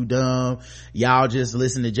y'all are too dumb, y'all just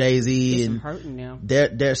listen to Jay-Z, and hurting now.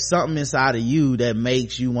 There's something inside of you that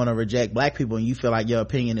makes you want to reject black people, and you feel like your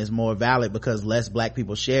opinion is more valid because less black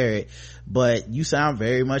people share it. But you sound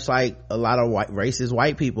very much like a lot of racist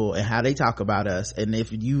white people and how they talk about us. And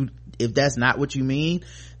if that's not what you mean,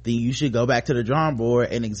 then you should go back to the drawing board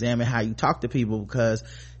and examine how you talk to people, because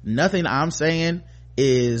nothing I'm saying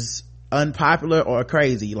is unpopular or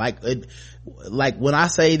crazy. Like when I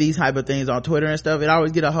say these type of things on Twitter and stuff, it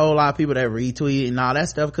always get a whole lot of people that retweet and all that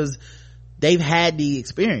stuff because they've had the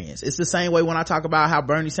experience. It's the same way when I talk about how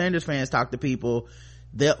Bernie Sanders fans talk to people,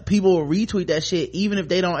 people will retweet that shit even if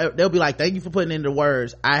they don't. They'll be like, thank you for putting into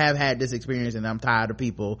words, I have had this experience and I'm tired of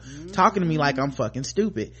people talking to me like I'm fucking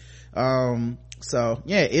stupid. So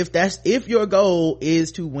yeah, if your goal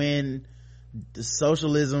is to win the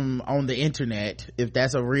socialism on the internet, if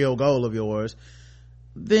that's a real goal of yours,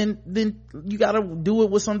 then you gotta do it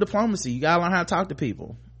with some diplomacy. You gotta learn how to talk to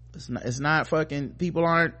people. It's not fucking, people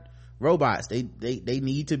aren't robots. They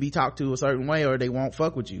need to be talked to a certain way or they won't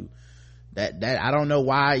fuck with you. That I don't know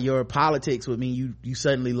why your politics would mean you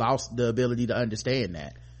suddenly lost the ability to understand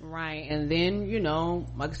that. Right. And then,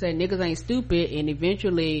 like I said, niggas ain't stupid, and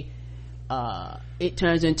eventually it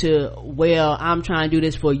turns into, well, I'm trying to do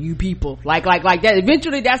this for you people, like that.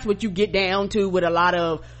 Eventually that's what you get down to with a lot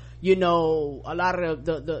of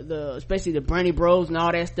the especially the Bernie bros and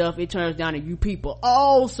all that stuff. It turns down to you people.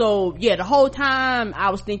 Oh, so yeah, the whole time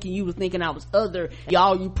I was thinking you was thinking I was other.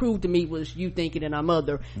 All you proved to me was you thinking that I'm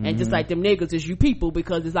other. And just like them niggas is you people,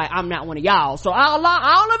 because it's like I'm not one of y'all. So all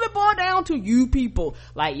of it boiled down to you people,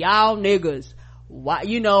 like y'all niggas. Why,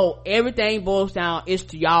 everything boils down, it's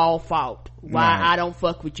to y'all fault why I don't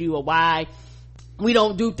fuck with you, or why we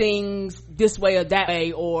don't do things this way or that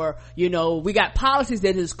way, or we got policies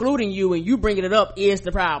that is excluding you and you bringing it up is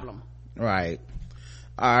the problem. Right.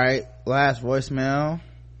 All right, last voicemail.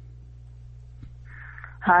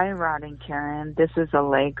 Hi, Rod and Karen, this is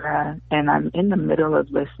Allegra, and I'm in the middle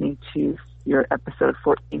of listening to your episode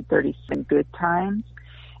 1437, Good Times,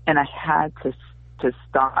 and I had to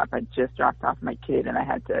stop. I just dropped off my kid and I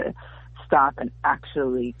had to stop and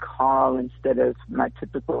actually call instead of my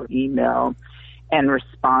typical email and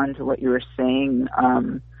respond to what you were saying.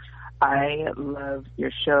 I love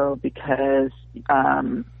your show because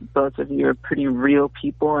both of you are pretty real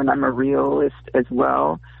people, and I'm a realist as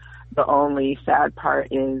well. The only sad part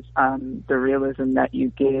is the realism that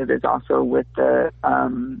you give is also with the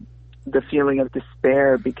feeling of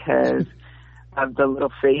despair because of the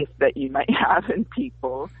little faith that you might have in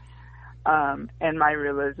people. And my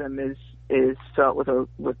realism is felt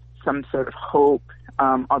with some sort of hope,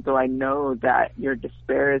 although I know that your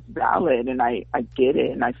despair is valid, and I get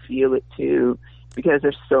it and I feel it too, because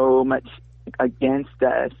there's so much against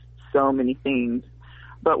us, so many things.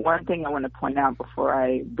 But one thing I want to point out before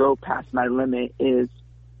I go past my limit is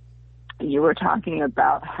you were talking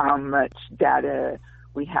about how much data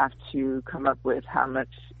we have to come up with, how much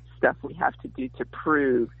stuff we have to do to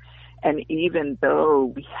prove. And even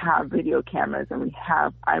though we have video cameras and we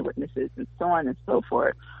have eyewitnesses and so on and so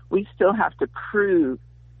forth, we still have to prove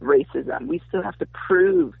racism. We still have to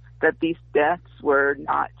prove that these deaths were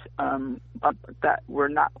not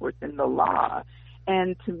within the law.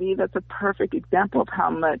 And to me, that's a perfect example of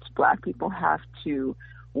how much Black people have to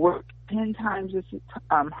work 10 times as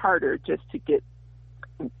harder just to get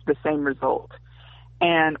the same result,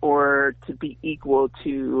 and or to be equal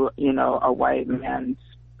to, a white man's,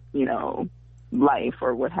 life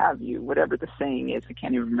or what have you, whatever the saying is. I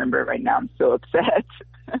can't even remember it right now. I'm so upset.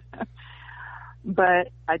 But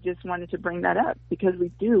I just wanted to bring that up because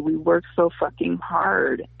we work so fucking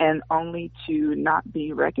hard, and only to not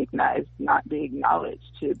be recognized, not be acknowledged,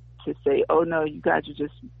 to say, oh no, you guys are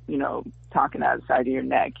just, talking out of the side of your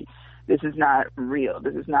neck. This is not real.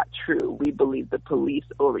 This is not true. We believe the police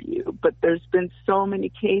over you. But there's been so many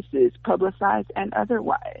cases, publicized and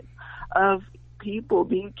otherwise, of people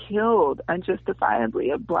being killed unjustifiably,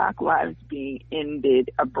 of Black lives being ended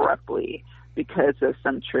abruptly because of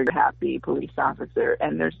some trigger-happy police officer.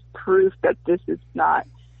 And there's proof that this is not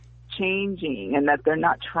changing and that they're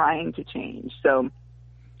not trying to change. So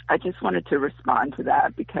I just wanted to respond to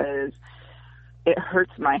that because it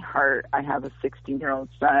hurts my heart. I have a 16-year-old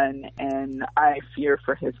son, and I fear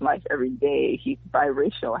for his life every day. He's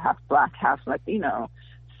biracial, half Black, half Latino.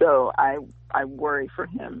 So I worry for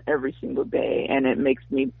him every single day, and it makes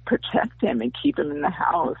me protect him and keep him in the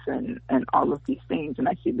house and all of these things. And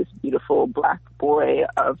I see this beautiful Black boy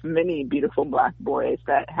of many beautiful Black boys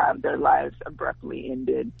that have their lives abruptly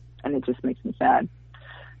ended, and it just makes me sad.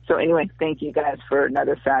 So anyway, thank you guys for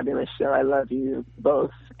another fabulous show. I love you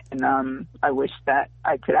both, and I wish that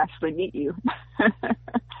I could actually meet you.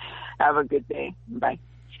 Have a good day. Bye.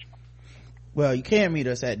 Well, you can meet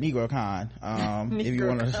us at Negrocon, if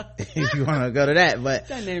you want to go to that. But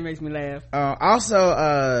that name makes me laugh.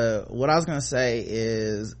 Also, what I was going to say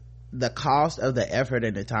is the cost of the effort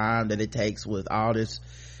and the time that it takes with all this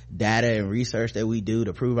data and research that we do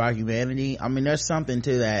to prove our humanity. I mean, there's something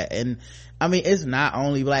to that. And I mean, it's not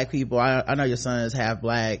only Black people. I know your son is half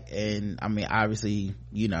Black, and I mean, obviously,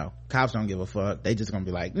 you know, cops don't give a fuck. They just gonna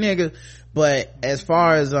be like, nigga. But as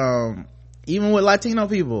far as, even with Latino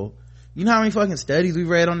people, you know how many fucking studies we've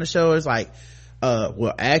read on the show? It's like,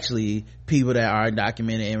 well, actually, people that are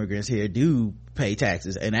undocumented immigrants here do pay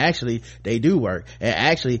taxes, and actually they do work, and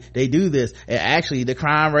actually they do this, and actually the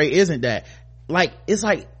crime rate isn't that. Like, it's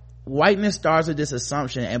like whiteness starts with this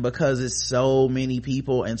assumption, and because it's so many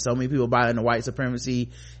people and so many people buy into white supremacy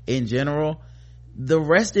in general, the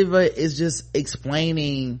rest of it is just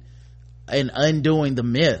explaining and undoing the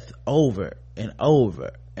myth over and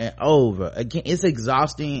over and over again. It's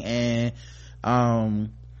exhausting. And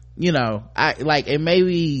you know, I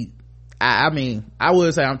mean, I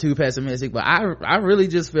would say I'm too pessimistic, but I really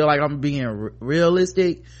just feel like I'm being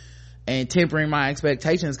realistic and tempering my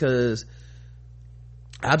expectations, because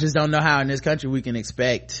I just don't know how in this country we can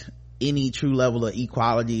expect any true level of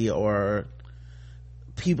equality or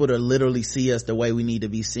people to literally see us the way we need to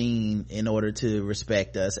be seen in order to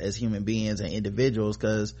respect us as human beings and individuals.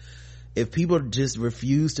 Because if people just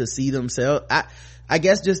refuse to see themselves, I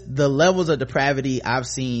guess just the levels of depravity I've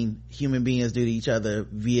seen human beings do to each other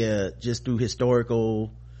via just through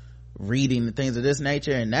historical reading and things of this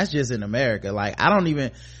nature, and that's just in America. Like,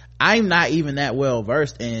 I'm not even that well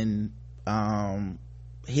versed in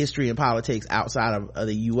history and politics outside of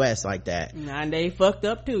the US like that. And they fucked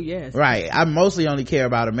up too. Yes, right. I mostly only care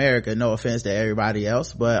about America, no offense to everybody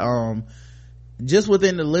else, but just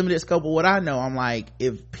within the limited scope of what I know, I'm like,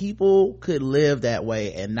 if people could live that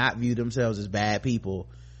way and not view themselves as bad people,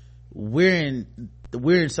 we're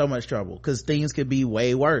in so much trouble, because things could be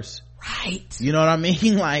way worse. Right. You know what I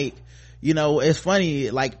mean? Like, you know, it's funny,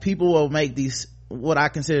 like, people will make these what I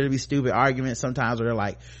consider to be stupid arguments sometimes, where they're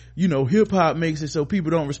like, you know, hip-hop makes it so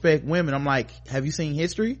people don't respect women. I'm like, have you seen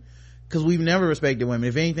history? Because we've never respected women.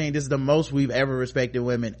 If anything, this is the most we've ever respected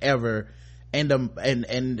women ever, and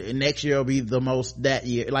next year will be the most that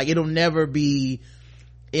year. Like, it'll never be,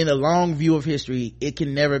 in a long view of history, it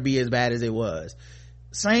can never be as bad as it was.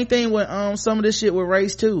 Same thing with some of this shit with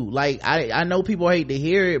race too. Like, I know people hate to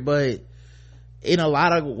hear it, but in a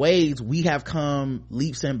lot of ways we have come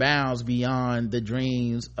leaps and bounds beyond the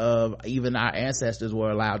dreams of even our ancestors were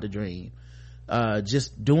allowed to dream.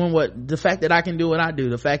 Just doing the fact that I can do what I do,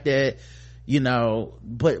 the fact that, you know,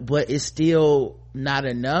 but it's still not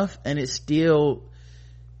enough, and it's still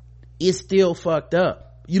fucked up.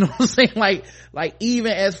 You know what I'm saying? Like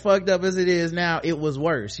even as fucked up as it is now, it was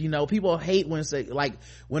worse. You know, people hate when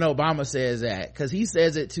Obama says that, because he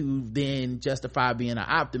says it to then justify being an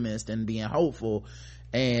optimist and being hopeful,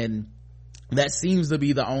 and that seems to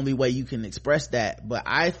be the only way you can express that. But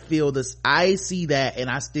I see that, and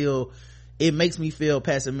it makes me feel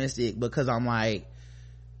pessimistic, because I'm like,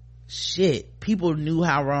 shit, people knew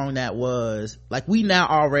how wrong that was. Like, we now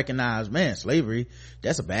all recognize, man, slavery,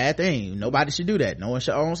 that's a bad thing. Nobody should do that. No one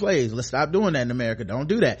should own slaves. Let's stop doing that in America. Don't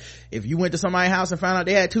do that. If you went to somebody's house and found out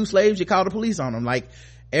they had 2 slaves, you call the police on them. Like,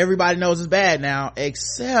 everybody knows it's bad now,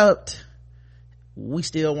 except we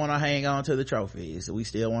still want to hang on to the trophies. We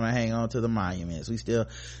still want to hang on to the monuments. We still,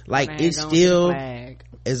 like, it's still,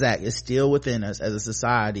 exactly, it's still within us as a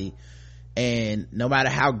society. And no matter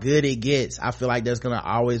how good it gets, I feel like there's gonna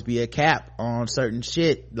always be a cap on certain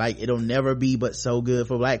shit. Like, it'll never be but so good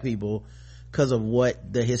for Black people because of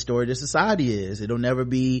what the history of the society is. It'll never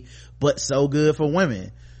be but so good for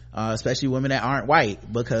women, especially women that aren't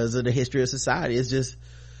white, because of the history of society. It's just,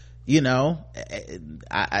 you know,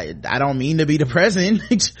 I don't mean to be depressing.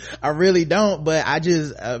 I really don't, but I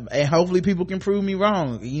just and hopefully people can prove me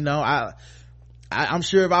wrong. You know, I'm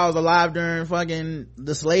sure if I was alive during fucking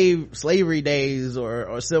the slavery days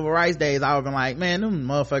or civil rights days, I would have been like, man, them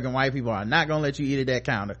motherfucking white people are not gonna let you eat at that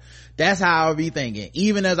counter. That's how I would be thinking.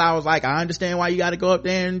 Even as I was like, I understand why you gotta go up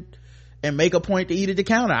there and make a point to eat at the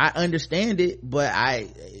counter. I understand it, but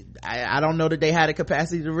I don't know that they had the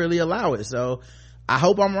capacity to really allow it. So I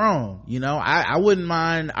hope I'm wrong. You know, I wouldn't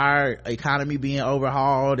mind our economy being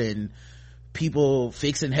overhauled and people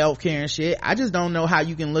fixing healthcare and shit. I just don't know how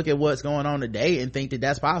you can look at what's going on today and think that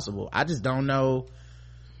that's possible. I just don't know.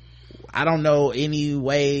 I don't know any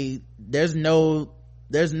way. There's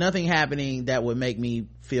nothing happening that would make me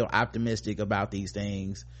feel optimistic about these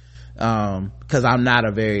things, because I'm not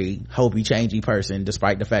a very hopey changey person,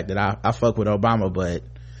 despite the fact that I fuck with Obama. But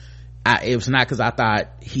it was not because I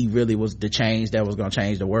thought he really was the change that was going to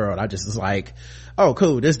change the world. I just was like, oh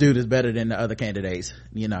cool, this dude is better than the other candidates,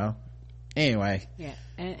 you know. Anyway, yeah,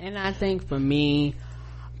 and I think for me,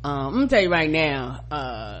 I'm gonna tell you right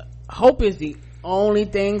now, hope is the only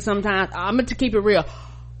thing. Sometimes I'm gonna keep it real.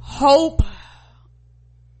 Hope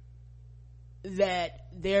that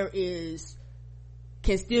there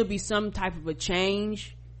can still be some type of a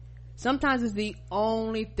change. Sometimes it's the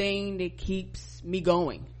only thing that keeps me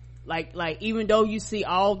going. Like even though you see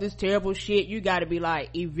all this terrible shit, you got to be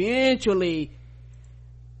like, eventually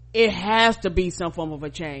it has to be some form of a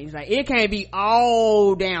change. Like, it can't be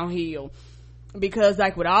all downhill, because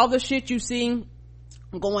like with all the shit you see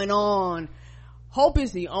going on, hope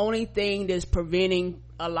is the only thing that's preventing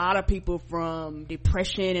a lot of people from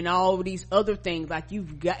depression and all of these other things. Like,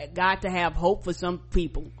 you've got to have hope for some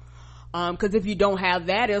people, because if you don't have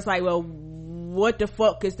that, it's like, well, what the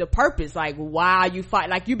fuck is the purpose? Like, why are you fight?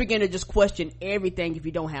 Like, you begin to just question everything if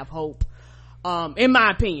you don't have hope, in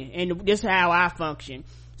my opinion, and this is how I function.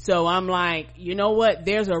 So I'm like, you know what,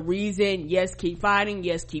 there's a reason. Yes, keep fighting.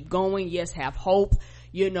 Yes, keep going. Yes, have hope.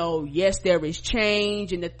 You know, yes, there is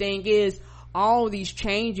change. And the thing is, all these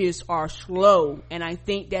changes are slow, and I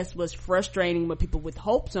think that's what's frustrating with people with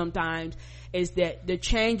hope sometimes, is that the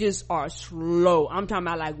changes are slow. I'm talking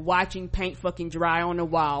about like watching paint fucking dry on the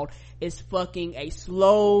wall. It's fucking a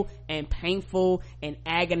slow and painful and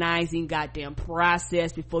agonizing goddamn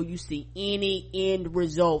process before you see any end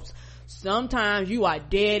results. Sometimes you are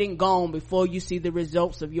dead and gone before you see the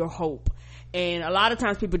results of your hope. And a lot of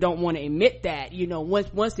times people don't want to admit that, you know,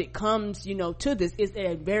 once it comes, you know, to this, it's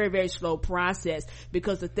a very, very slow process,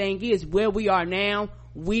 because the thing is, where we are now,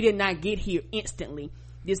 we did not get here instantly.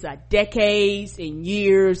 These are decades and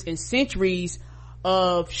years and centuries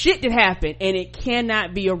of shit that happened, and it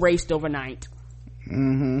cannot be erased overnight.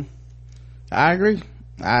 I agree.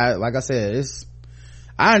 Like I said,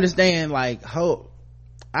 I understand, like, hope.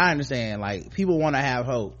 I understand, like, people want to have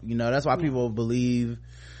hope, you know. That's why people believe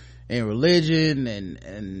in religion,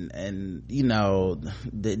 and you know,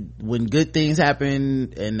 when good things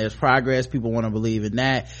happen and there's progress, people want to believe in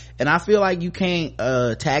that. And I feel like you can't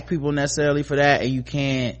attack people necessarily for that, and you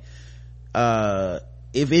can't,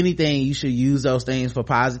 if anything, you should use those things for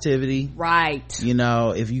positivity, right? You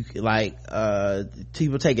know, if you like,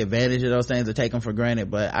 people take advantage of those things or take them for granted.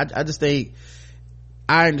 But I just think,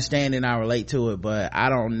 I understand and I relate to it, but I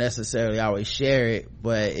don't necessarily always share it.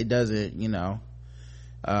 But it doesn't, you know,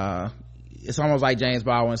 it's almost like James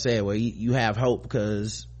Baldwin said, well, you have hope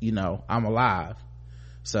because, you know, I'm alive.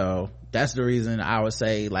 So that's the reason I would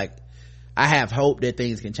say, like, I have hope that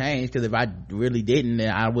things can change, because if I really didn't,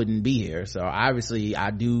 then I wouldn't be here. So obviously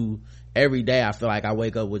I do, every day I feel like I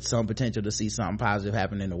wake up with some potential to see something positive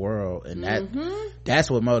happen in the world, and that's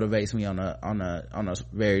what motivates me on a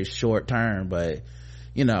very short term. But,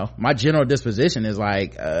 you know, my general disposition is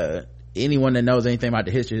like, anyone that knows anything about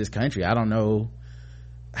the history of this country, I don't know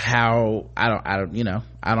how, I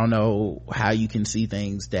don't know how you can see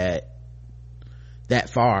things that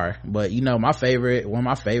far. But, you know, one of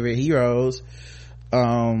my favorite heroes,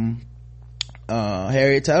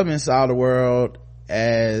 Harriet Tubman, saw the world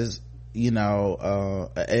as, you know,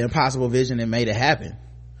 an impossible vision and made it happen.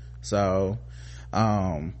 So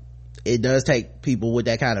it does take people with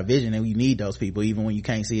that kind of vision, and you need those people even when you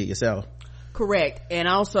can't see it yourself. Correct. And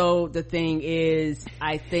also the thing is,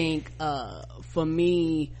 I think for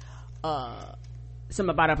me,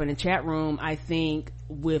 something brought up in the chat room, I think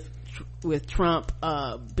with Trump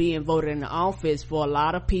being voted into office, for a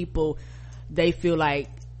lot of people, I feel like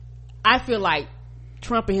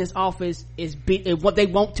Trump in his office is what they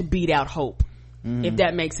want to beat out hope, if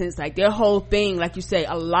that makes sense. Like, their whole thing, like you say,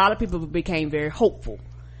 a lot of people became very hopeful,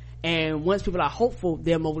 And once people are hopeful,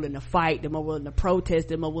 they're more willing to fight, they're more willing to protest,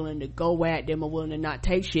 they're more willing to go at, they're more willing to not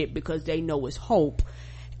take shit because they know it's hope.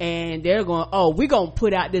 And they're going, oh, we're gonna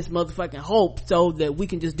put out this motherfucking hope so that we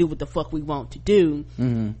can just do what the fuck we want to do.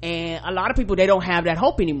 And a lot of people, they don't have that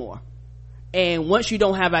hope anymore. And once you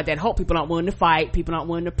don't have that hope, people aren't willing to fight, people aren't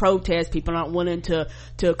willing to protest, people aren't willing to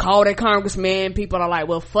call their congressman. People are like,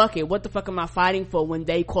 well, fuck it, what the fuck am I fighting for when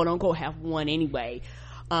they quote unquote have won anyway?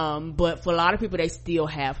 But for a lot of people, they still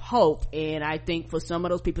have hope, and I think for some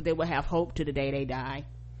of those people, they will have hope to the day they die.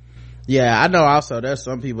 Yeah, I know also there's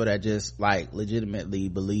some people that just like legitimately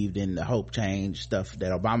believed in the hope change stuff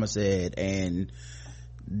that Obama said, and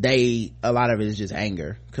a lot of it is just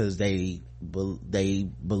anger because they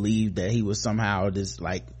believed that he was somehow this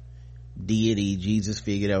like deity Jesus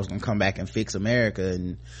figure that was gonna come back and fix America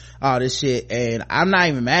and all this shit. And I'm not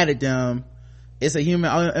even mad at them. It's a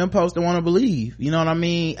human impulse to want to believe, you know what I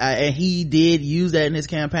mean? And he did use that in his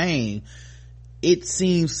campaign. It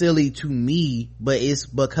seems silly to me, but it's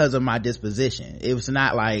because of my disposition. It was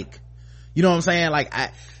not like, you know what I'm saying? Like,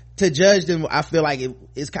 to judge them, I feel like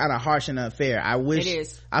it's kind of harsh and unfair.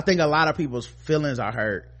 I think a lot of people's feelings are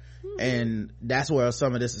hurt, and that's where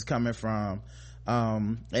some of this is coming from.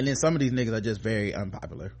 And then some of these niggas are just very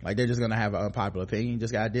unpopular. Like, they're just gonna have an unpopular opinion. You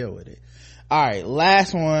just gotta deal with it. All right,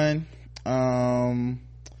 last one.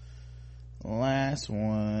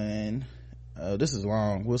 This is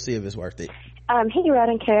long. We'll see if it's worth it. Hey, Rod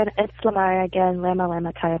and Karen, it's Lamar again,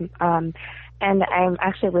 Lama time. And I'm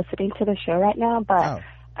actually listening to the show right now, but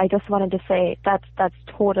I just wanted to say that's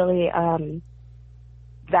totally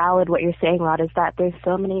valid what you're saying, Rod, is that there's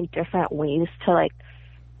so many different ways to like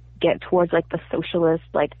get towards like the socialist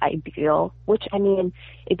like ideal, which I mean,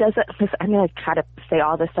 it doesn't, I'm going to try to say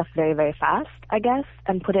all this stuff very, very fast, I guess,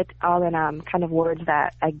 and put it all in kind of words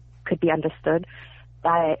that I could be understood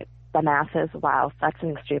by the masses. Wow, that's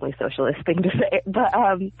an extremely socialist thing to say. But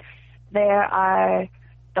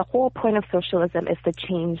the whole point of socialism is to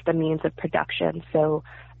change the means of production. So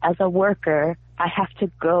as a worker, I have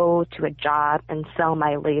to go to a job and sell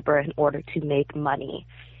my labor in order to make money.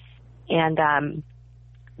 And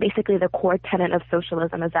basically the core tenet of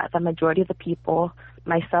socialism is that the majority of the people,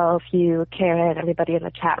 myself, you, Karen, everybody in the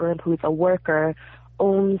chat room who's a worker,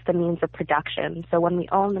 owns the means of production. So when we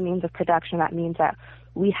own the means of production, that means that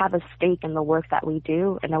we have a stake in the work that we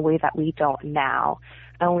do in a way that we don't now.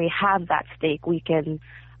 And when we have that stake, we can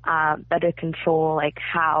better control like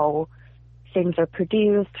how things are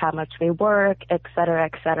produced, how much they work, et cetera,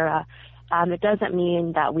 et cetera. It doesn't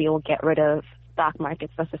mean that we will get rid of stock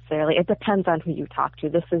markets necessarily. It depends on who you talk to.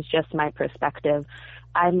 This is just my perspective.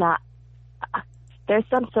 There's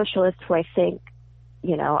some socialists who I think,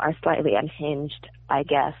 you know, are slightly unhinged, I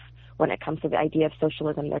guess, when it comes to the idea of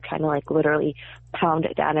socialism. They're trying to like literally pound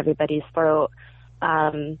it down everybody's throat.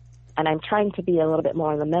 And I'm trying to be a little bit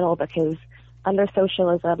more in the middle, because under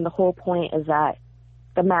socialism, the whole point is that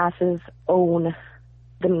the masses own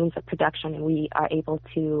the means of production and we are able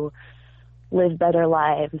to live better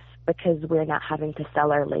lives because we're not having to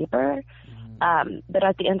sell our labor. But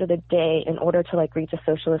at the end of the day, in order to like reach a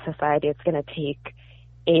socialist society, it's going to take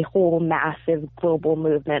a whole massive global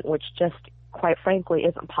movement, which just quite frankly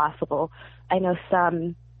isn't possible. I know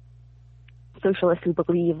some socialists who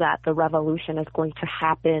believe that the revolution is going to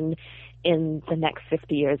happen in the next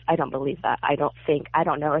 50 years. I don't believe that. I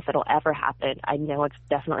don't know if it'll ever happen. I know it's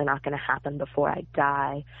definitely not going to happen before I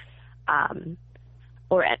die.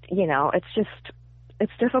 Or, you know,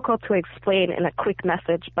 it's difficult to explain in a quick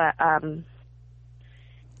message, but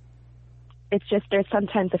it's just there's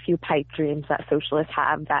sometimes a few pipe dreams that socialists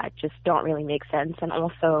have that just don't really make sense. And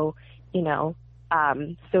also, you know,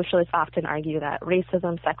 socialists often argue that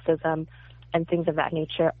racism, sexism, and things of that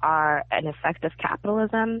nature are an effect of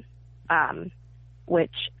capitalism,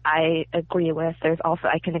 which I agree with. There's also,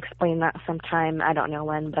 I can explain that sometime, I don't know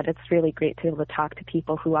when, but it's really great to be able to talk to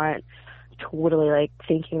people who aren't totally like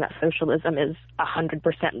thinking that socialism is 100%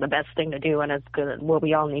 the best thing to do and is good, what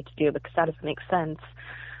we all need to do, because that doesn't make sense.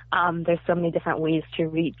 There's so many different ways to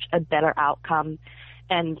reach a better outcome.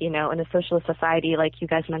 And, you know, in a socialist society, like you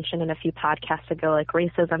guys mentioned in a few podcasts ago, like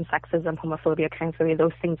racism, sexism, homophobia, transphobia,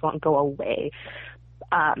 those things won't go away.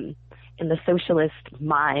 In the socialist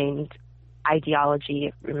mind,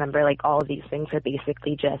 ideology, remember, like all of these things are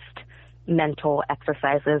basically just mental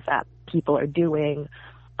exercises that people are doing.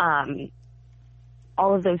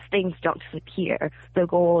 All of those things don't disappear. The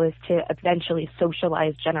goal is to eventually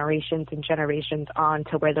socialize generations and generations on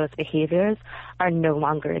to where those behaviors are no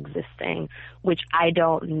longer existing, which I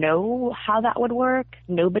don't know how that would work.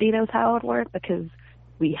 Nobody knows how it would work because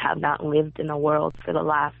we have not lived in a world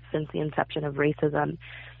since the inception of racism.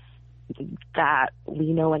 that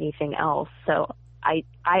we know anything else. So I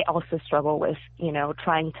also struggle with, you know,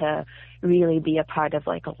 trying to really be a part of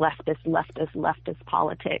like a leftist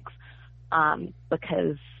politics,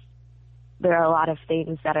 because there are a lot of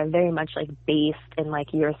things that are very much like based in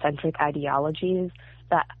like Eurocentric ideologies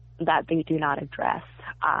that they do not address.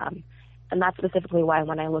 And that's specifically why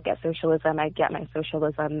when I look at socialism, I get my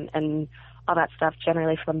socialism and all that stuff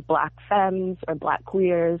generally from Black femmes or Black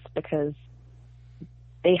queers, because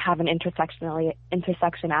they have an intersectionality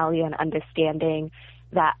and understanding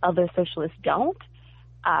that other socialists don't,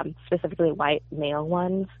 specifically white male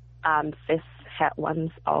ones, cis het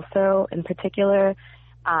ones also in particular.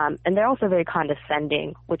 And they're also very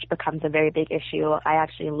condescending, which becomes a very big issue. I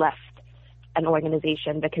actually left an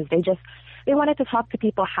organization because they wanted to talk to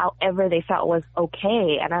people however they felt was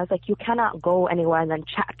okay. And I was like, you cannot go anywhere and then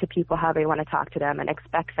chat to people however you want to talk to them and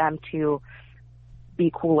expect them to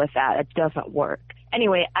be cool with that. It doesn't work.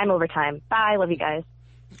 Anyway, I'm over time. Bye. Love you guys.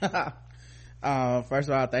 First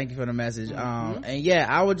of all, thank you for the message. And yeah,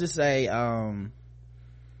 I would just say,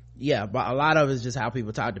 yeah, but a lot of it's just how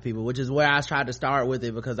people talk to people, which is where I tried to start with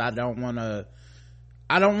it, because I don't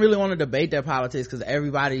really want to debate their politics, because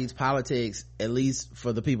everybody's politics, at least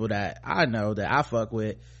for the people that I know that I fuck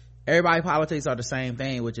with, everybody's politics are the same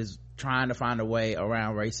thing, which is trying to find a way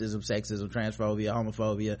around racism, sexism, transphobia,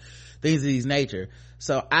 homophobia, things of these nature.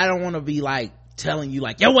 So I don't want to be like telling you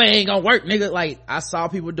like your way ain't gonna work, nigga. Like, I saw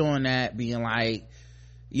people doing that, being like,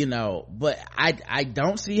 you know, but I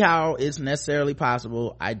don't see how it's necessarily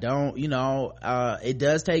possible. I don't, you know, it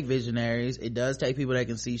does take visionaries. It does take people that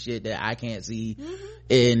can see shit that I can't see,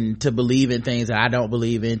 and to believe in things that I don't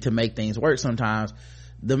believe in, to make things work sometimes.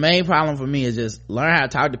 The main problem for me is just learn how to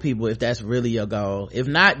talk to people if that's really your goal. If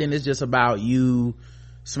not, then it's just about you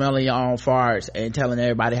smelling your own farts and telling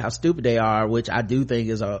everybody how stupid they are, which I do think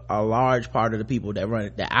is a large part of the people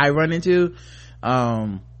that I run into.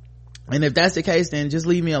 And if that's the case, then just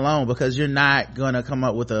leave me alone, because you're not gonna come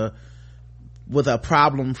up with a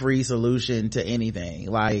problem-free solution to anything.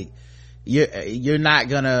 Like, you're not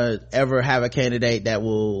gonna ever have a candidate that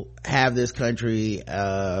will have this country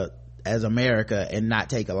as America and not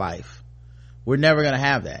take a life. We're never gonna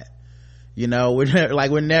have that. You know, we're never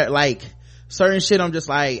like certain shit. I'm just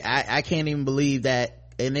like, I can't even believe that.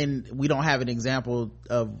 And then we don't have an example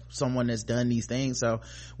of someone that's done these things, so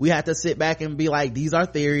we have to sit back and be like, these are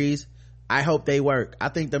theories, I hope they work. I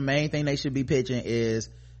think the main thing they should be pitching is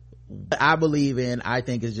what I believe in, I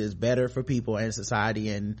think is just better for people and society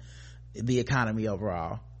and the economy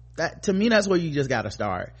overall. That, to me, that's where you just gotta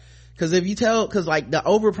start. Because if you cause like the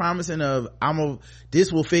over promising of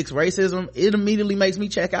this will fix racism, it immediately makes me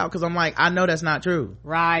check out, because I'm like, I know that's not true.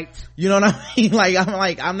 Right. You know what I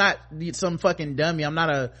mean? I'm not some fucking dummy. I'm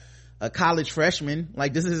not a college freshman.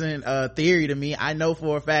 Like, this isn't a theory to me. I know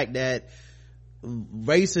for a fact that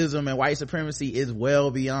racism and white supremacy is well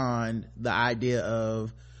beyond the idea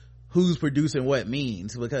of who's producing what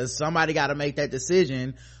means, because somebody got to make that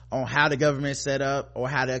decision on how the government's set up or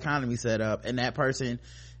how the economy's set up. And that person,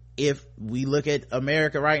 if we look at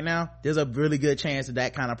America right now, there's a really good chance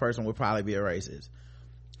that kind of person would probably be a racist.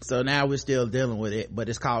 So now we're still dealing with it, but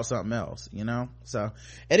it's called something else, you know? So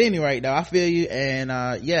at any rate though, I feel you. And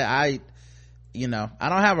I don't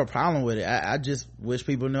have a problem with it. I just wish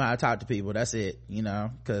people knew how to talk to people. That's it, you know?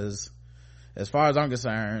 Because as far as I'm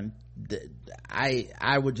concerned,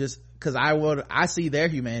 I would just, because I see their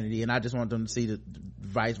humanity, and I just want them to see the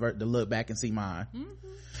vice versa, to look back and see mine.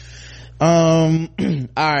 All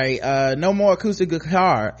right, no more acoustic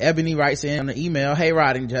guitar. Ebony writes in on the email, hey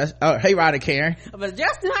Rod and Karen. But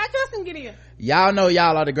Justin, how Justin get in? Y'all know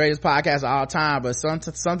y'all are the greatest podcast of all time, but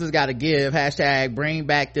something's gotta give. Hashtag bring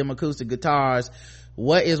back them acoustic guitars.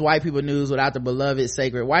 What is white people news without the beloved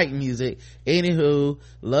sacred white music? Anywho,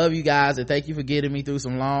 love you guys, and thank you for getting me through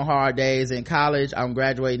some long hard days in college. I'm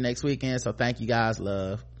graduating next weekend, so thank you guys.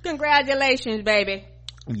 Love. Congratulations, baby.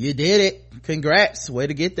 You did it. Congrats. Way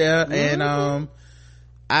to get there. And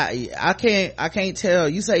I can't tell.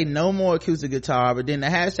 You say no more acoustic guitar, but then the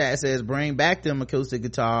hashtag says bring back them acoustic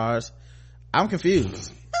guitars. I'm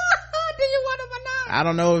confused. Do you want them or not? I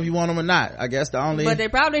don't know if you want them or not. I guess but they're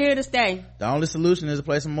probably here to stay. The only solution is to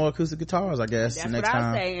play some more acoustic guitars, I guess. That's next what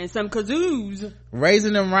time. I say. And some kazoos.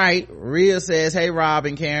 Raising them right. Rhea says, hey Rob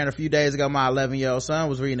and Karen, a few days ago my 11-year-old son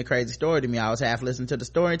was reading a crazy story to me. I was half listening to the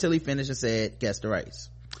story until he finished and said, guess the race.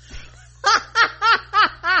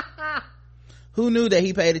 Who knew that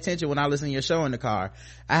he paid attention when I listened to your show in the car?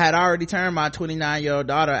 I had already turned my 29-year-old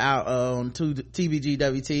daughter out on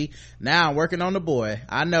TVGWT. Now I'm working on the boy.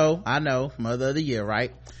 I know, mother of the year,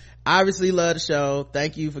 right? Obviously love the show.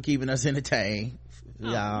 Thank you for keeping us entertained.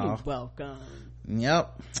 Y'all. You're welcome.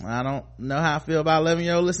 Yep. I don't know how I feel about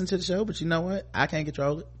 11-year-old listening to the show, but you know what? I can't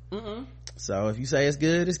control it. So if you say it's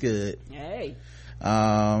good, it's good. Hey.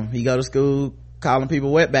 You go to school calling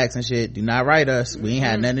people wetbacks and shit. Do not write us. We ain't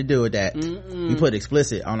had nothing to do with that. We put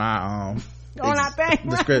explicit on our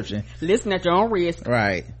description. Listen at your own risk.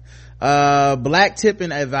 Right. Black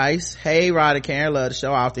tipping advice. Hey, Rod and Karen, love the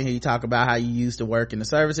show. I often hear you talk about how you used to work in the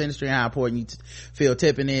service industry and how important you feel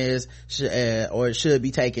tipping is, or it should be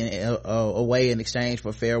taken away in exchange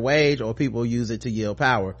for fair wage, or people use it to yield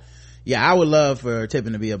power. Yeah, I would love for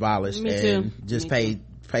tipping to be abolished. Me and too. Just pay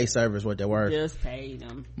servers what they're worth. Just pay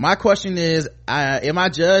them. My question is, am I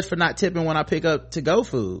judged for not tipping when I pick up to-go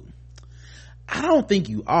food? I don't think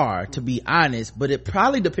you are, to be honest, but it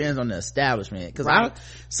probably depends on the establishment. Cause right.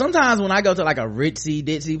 Sometimes when I go to like a ritzy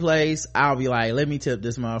ditzy place, I'll be like, let me tip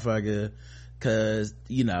this motherfucker. Cause,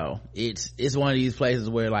 you know, it's one of these places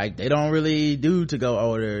where like they don't really do to-go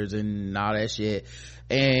orders and all that shit.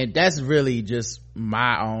 And that's really just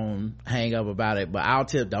my own hang up about it. But I'll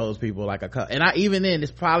tip those people like and even then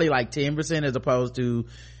it's probably like 10% as opposed to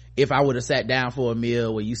if I would have sat down for a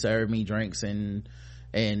meal where you served me drinks and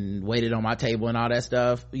waited on my table and all that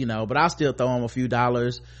stuff, you know, but I'll still throw them a few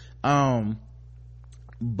dollars. But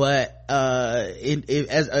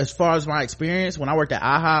as far as my experience when I worked at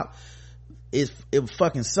IHOP, it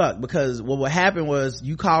fucking sucked, because what happened was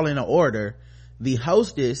you call in an order, the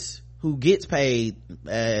hostess who gets paid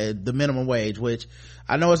the minimum wage, which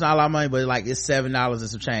I know it's not a lot of money, but like it's $7 and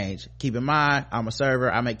some change. Keep in mind, I'm a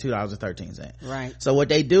server, I make $2.13. Right. So what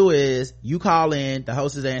they do is you call in, the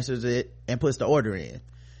hostess answers it and puts the order in.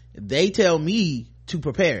 They tell me to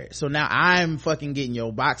prepare it. So now I'm fucking getting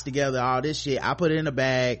your box together, all this shit. I put it in a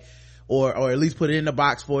bag, or at least put it in the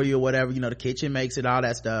box for you or whatever, you know, the kitchen makes it, all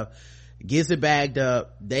that stuff, gets it bagged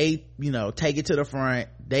up. They, you know, take it to the front,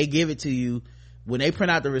 they give it to you. When they print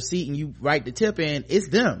out the receipt and you write the tip in, it's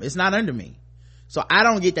them, it's not under me, so I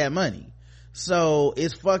don't get that money. So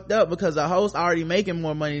it's fucked up because the host already making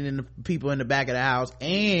more money than the people in the back of the house,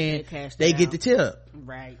 and they get the tip.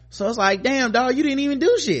 Right. So it's like, damn dog, you didn't even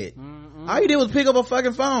do shit. All you did was pick up a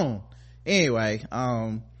fucking phone. Anyway,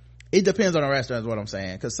 it depends on the restaurant is what I'm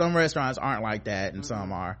saying, because some restaurants aren't like that and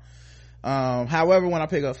some are. However, when I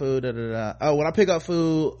pick up food, when I pick up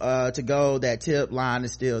food to go, that tip line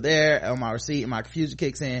is still there on my receipt and my confusion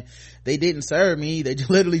kicks in. They didn't serve me, they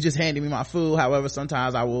literally just handed me my food. However,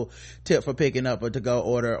 sometimes I will tip for picking up a to-go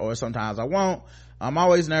order, or sometimes I won't. I'm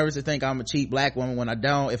always nervous to think I'm a cheap black woman when I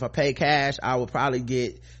don't. If I pay cash, I will probably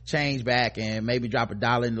get change back and maybe drop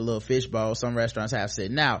 $1 in the little fish bowl some restaurants have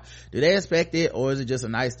sitting out. Do they expect it, or is it just a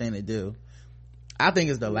nice thing to do? I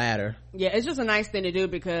think it's the latter. Yeah, it's just a nice thing to do,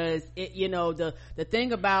 because it, you know, the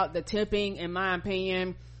thing about the tipping, in my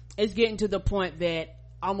opinion, is getting to the point that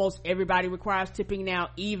almost everybody requires tipping now,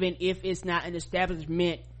 even if it's not an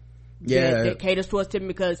establishment that caters towards tipping.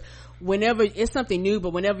 Because whenever it's something new,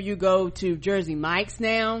 but whenever you go to Jersey Mike's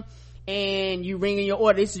now and you ring in your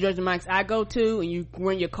order, this is Jersey Mike's I go to, and you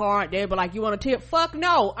bring your card, they'll be like, you want a tip? Fuck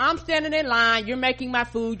no, I'm standing in line, you're making my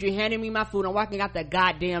food, you're handing me my food, I'm walking out the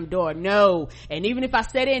goddamn door. No. And even if I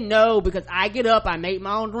said in no, because I get up, I make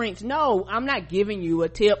my own drinks, no, I'm not giving you a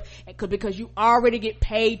tip, because you already get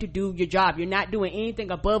paid to do your job. You're not doing anything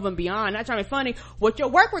above and beyond, not trying to be funny, what your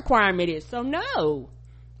work requirement is. So no.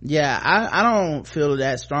 Yeah, I don't feel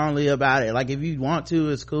that strongly about it. Like, if you want to,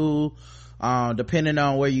 it's cool. Depending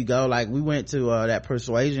on where you go, like we went to that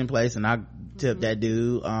Persuasion place and I tipped that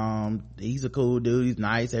dude. He's a cool dude, he's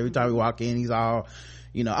nice. Every time we walk in, he's all,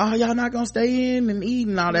 you know, oh, y'all not gonna stay in and eat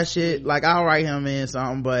and all that shit. Like, I'll write him in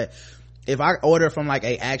something. But if I order from like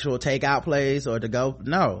a actual takeout place or to go,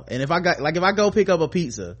 no. And if I go pick up a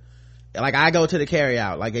pizza, like I go to the carry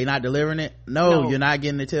out, like they not delivering it, no, you're not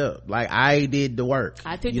getting the tip. Like, I did the work.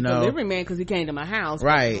 I took the delivery man because he came to my house.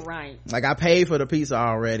 Right Like, I paid for the pizza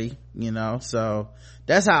already, you know. So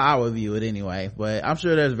that's how I would view it anyway, but I'm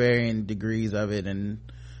sure there's varying degrees of it and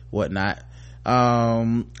whatnot.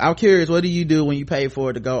 I'm curious, what do you do when you pay for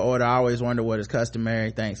it to go order? I always wonder what is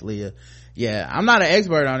customary. Thanks, Leah. Yeah, I'm not an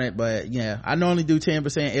expert on it, but yeah, I normally do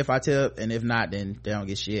 10% if I tip, and if not, then they don't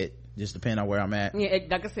get shit. Just depend on where I'm at. Yeah,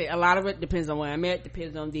 like I said, a lot of it depends on where I'm at,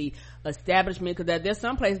 depends on the establishment, because there's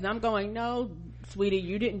some places I'm going, no, sweetie,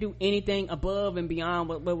 you didn't do anything above and beyond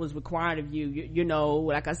what was required of you. You know,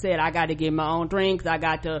 like I said, I got to get my own drinks, I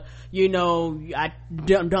got to, you know, I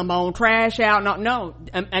dump my own trash out. No,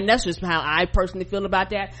 and that's just how I personally feel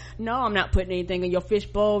about that. No, I'm not putting anything in your fish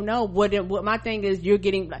bowl. No, what my thing is, you're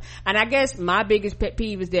getting, and I guess my biggest pet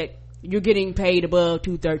peeve is that you're getting paid above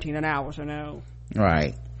 $2.13 an hour, so no.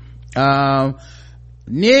 Right.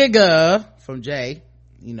 Nigga from Jay,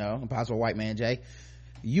 you know, Impossible White Man Jay,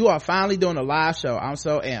 You are finally doing a live show. I'm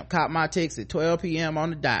so amped. Caught my tickets at 12 p.m.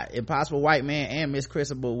 on the dot. Impossible White Man and Miss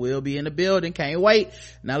Christabel will be in the building. Can't wait.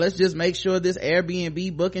 Now let's just make sure this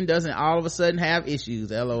Airbnb booking doesn't all of a sudden have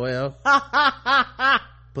issues. LOL.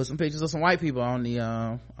 Put some pictures of some white people on the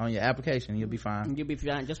on your application. You'll be fine. You'll be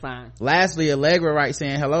fine, just fine. Lastly, Allegra writes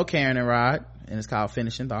saying, hello Karen and Rod, and it's called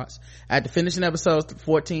Finishing Thoughts. After finishing episode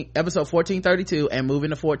 1432 and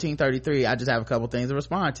moving to 1433, I just have a couple things to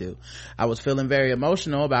respond to. I was feeling very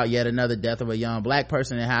emotional about yet another death of a young black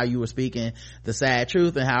person, and how you were speaking the sad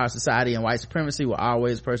truth, and how our society and white supremacy will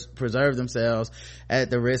always preserve themselves at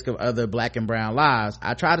the risk of other black and brown lives.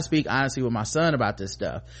 I try to speak honestly with my son about this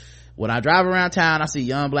stuff. When I drive around town, I see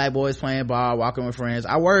young black boys playing ball, walking with friends.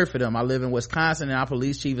 I worry for them. I live in Wisconsin, and our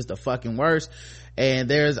police chief is the fucking worst, and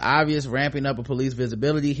there's obvious ramping up of police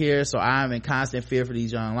visibility here, so I'm in constant fear for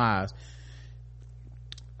these young lives.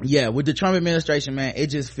 Yeah, with the Trump administration, man, it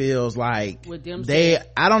just feels like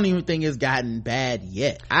I don't even think it's gotten bad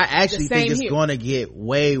yet. I actually think it's gonna get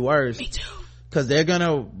way worse. Me too. Because they're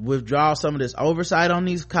gonna withdraw some of this oversight on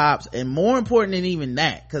these cops, and more important than even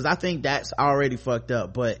that, because I think that's already fucked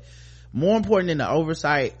up, but more important than the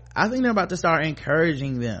oversight, I think they're about to start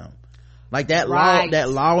encouraging them, like that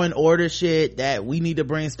law and order shit that we need to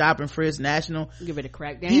bring stop and frisk national. Give it a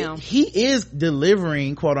crack down. He is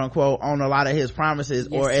delivering, quote unquote, on a lot of his promises,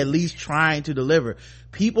 yes, or at least trying to deliver.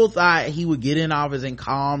 People thought he would get in office and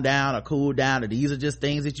calm down or cool down, or these are just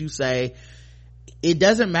things that you say. It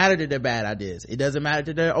doesn't matter that they're bad ideas. It doesn't matter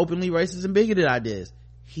that they're openly racist and bigoted ideas.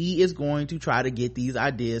 He is going to try to get these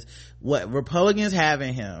ideas. What Republicans have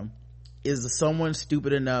in him is someone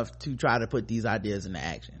stupid enough to try to put these ideas into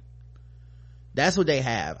action. That's what they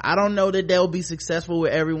have. I don't know that they'll be successful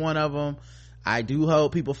with every one of them. I do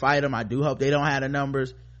hope people fight them. I do hope they don't have the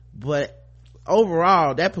numbers, but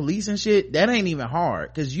overall, that policing shit, that ain't even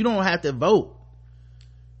hard, because you don't have to vote.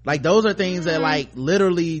 Like, those are things that, like,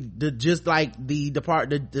 literally the Justice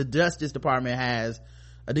Department has,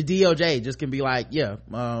 the DOJ just can be like, yeah,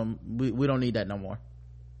 we don't need that no more.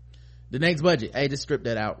 The next budget, hey, just strip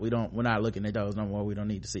that out. We're not looking at those no more. We don't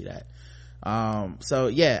need to see that. So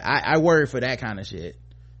yeah, I worry for that kind of shit.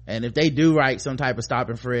 And if they do write some type of stop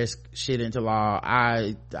and frisk shit into law,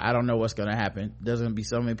 I don't know what's gonna happen. There's gonna be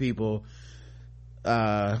so many people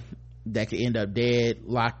that could end up dead,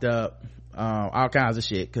 locked up, all kinds of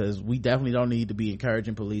shit, because we definitely don't need to be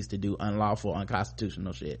encouraging police to do unlawful,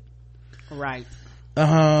 unconstitutional shit. Right.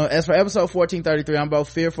 As for episode 1433, I'm both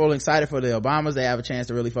fearful and excited for the Obamas. They have a chance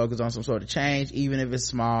to really focus on some sort of change, even if it's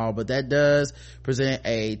small, but that does present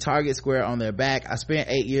a target square on their back. I spent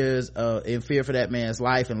 8 years in fear for that man's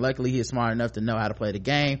life, and luckily he is smart enough to know how to play the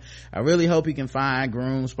game. I really hope he can find,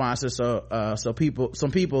 groom, sponsor some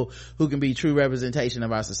people who can be true representation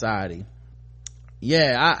of our society.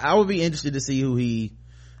 Yeah, I would be interested to see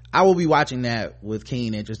I will be watching that with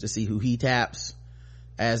keen interest to see who he taps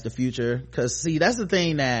as the future, because see, that's the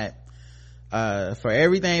thing that for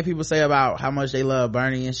everything people say about how much they love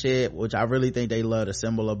Bernie and shit, which I really think they love the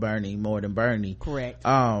symbol of Bernie more than Bernie. Correct.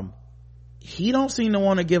 He don't seem to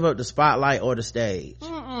want to give up the spotlight or the stage.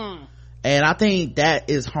 And I think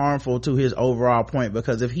that is harmful to his overall point,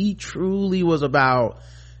 because if he truly was about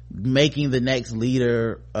making the next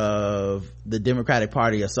leader of the Democratic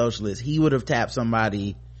Party a socialist, he would have tapped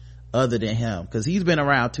somebody other than him, because he's been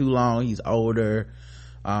around too long. He's older,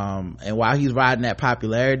 and while he's riding that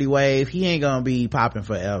popularity wave, he ain't gonna be popping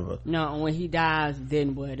forever. No, when he dies,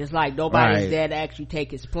 then what? It's like nobody's there to actually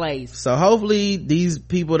take his place. So hopefully these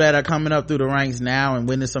people that are coming up through the ranks now and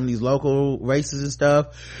winning some of these local races and stuff,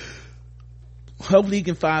 hopefully you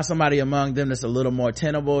can find somebody among them that's a little more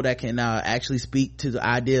tenable, that can actually speak to the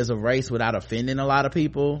ideas of race without offending a lot of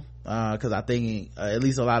people, because I think at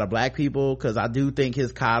least a lot of black people, because I do think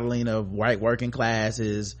his coddling of white working class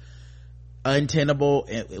is untenable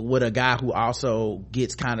with a guy who also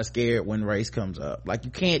gets kind of scared when race comes up. Like, you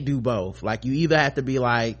can't do both. Like, you either have to be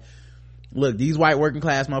like, look, these white working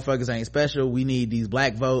class motherfuckers ain't special, we need these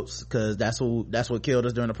black votes because that's what killed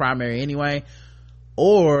us during the primary anyway,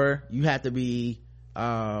 or you have to be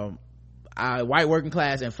white working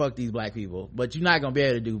class and fuck these black people. But you're not gonna be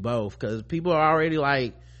able to do both, because people are already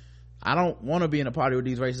like, I don't want to be in a party with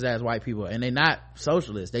these racist ass white people, and they're not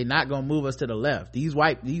socialists. They're not gonna move us to the left. These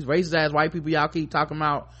racist ass white people y'all keep talking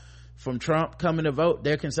about from Trump coming to vote,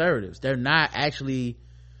 they're conservatives. They're not,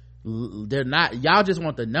 y'all just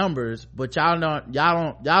want the numbers, but y'all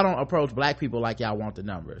don't approach black people like y'all want the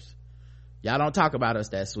numbers. Y'all don't talk about us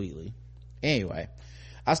that sweetly. Anyway,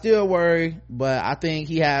 I still worry, but I think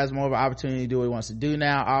he has more of an opportunity to do what he wants to do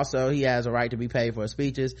now. Also, he has a right to be paid for his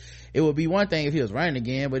speeches. It would be one thing if he was running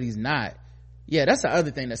again, but he's not. Yeah, that's the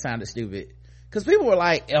other thing that sounded stupid, because people were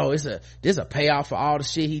like, oh, this a payoff for all the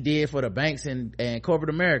shit he did for the banks and corporate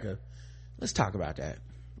America. Let's talk about that.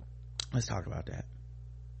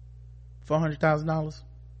 $400,000.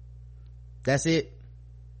 That's it.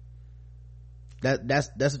 That's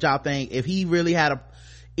what y'all think. If he really had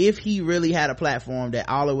a platform that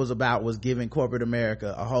all it was about was giving corporate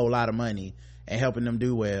America a whole lot of money and helping them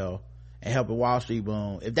do well and helping Wall Street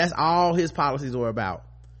boom, if that's all his policies were about,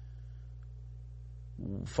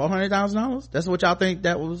 $400,000, that's what y'all think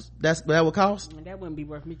that would cost? That wouldn't be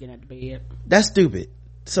worth me getting out of bed. That's stupid.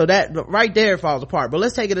 So that right there falls apart. But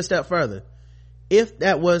let's take it a step further. If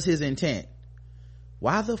that was his intent,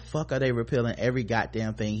 why the fuck are they repealing every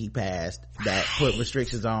goddamn thing he passed that put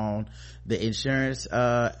restrictions on the insurance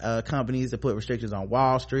companies, that put restrictions on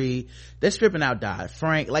Wall Street? They're stripping out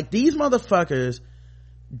Dodd-Frank. Like, these motherfuckers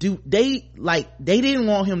they didn't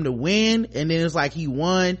want him to win, and then it's like he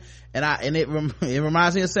won, and it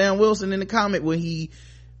reminds me of Sam Wilson in the comic when he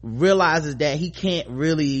realizes that he can't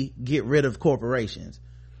really get rid of corporations,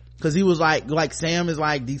 because he was like Sam is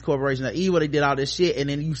like, these corporations are evil, they did all this shit, and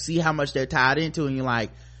then you see how much they're tied into, and you're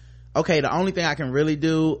like, okay, the only thing I can really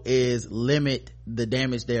do is limit the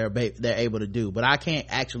damage they're able to do, but I can't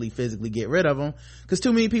actually physically get rid of them because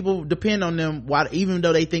too many people depend on them, even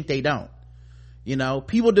though they think they don't. You know,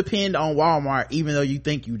 people depend on Walmart even though you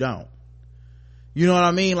think you don't. You know what I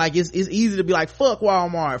mean? Like, it's easy to be like, fuck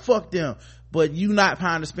Walmart, fuck them, but you not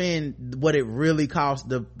trying to spend what it really costs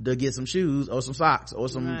to get some shoes or some socks or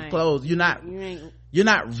some clothes. You're not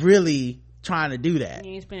really trying to do that.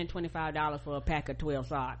 You ain't spending $25 for a pack of 12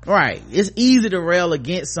 socks. Right. It's easy to rail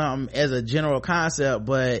against something as a general concept,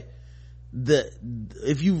 but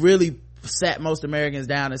if you really sat most Americans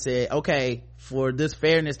down and said, okay, for this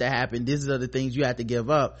fairness to happen, these are the things you have to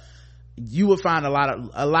give up, you would find a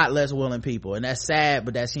lot less willing people. And that's sad,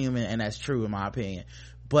 but that's human, and that's true in my opinion.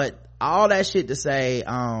 But all that shit to say,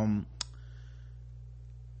 I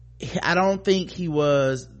don't think he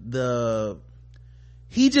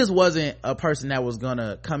just wasn't a person that was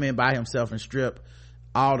gonna come in by himself and strip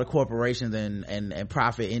all the corporations and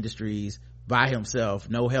profit industries by himself,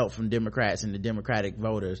 no help from Democrats and the Democratic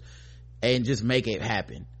voters, and just make it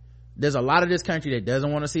happen. There's a lot of this country that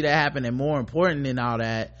doesn't want to see that happen, and more important than all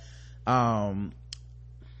that,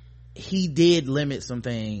 he did limit some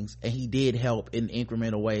things, and he did help in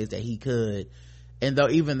incremental ways that he could, and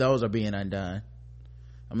even those are being undone.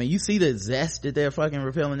 I mean, you see the zest that they're fucking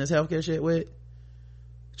repealing this healthcare shit with,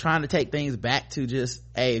 trying to take things back to just,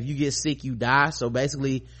 hey, if you get sick you die. So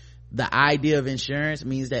basically the idea of insurance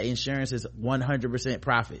means that insurance is 100%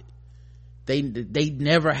 profit. They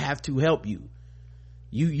never have to help you.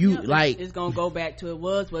 Like, it's gonna go back to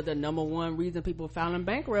the number one reason people filing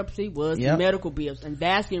bankruptcy was the medical bills, and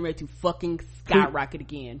that's getting ready to fucking skyrocket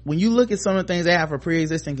again. When you look at some of the things they have for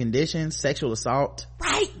pre-existing conditions, sexual assault,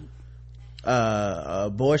 right,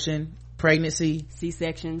 abortion, pregnancy,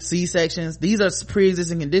 C-sections, these are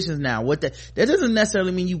pre-existing conditions now. That doesn't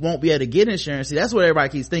necessarily mean you won't be able to get insurance. See, that's what everybody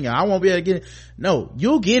keeps thinking, I won't be able to get it. No,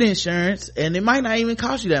 you'll get insurance, and it might not even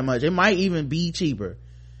cost you that much. It might even be cheaper.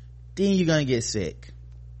 Then you're gonna get sick,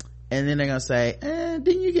 and then they're gonna say,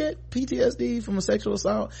 didn't you get PTSD from a sexual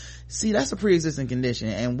assault? See, that's a pre-existing condition,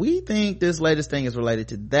 and we think this latest thing is related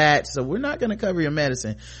to that, so we're not gonna cover your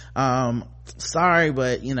medicine. Sorry,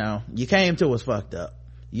 but you came to us fucked up.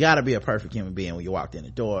 You gotta be a perfect human being when you walked in the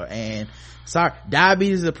door. And sorry,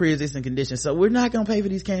 diabetes is a pre-existing condition, so we're not gonna pay for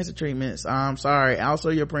these cancer treatments. Sorry.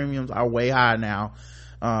 Also, your premiums are way higher now.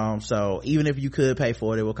 So even if you could pay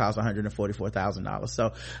for it, it will cost $144,000.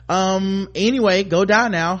 So anyway, go die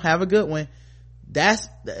now, have a good one.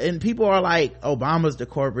 And people are like, Obama's the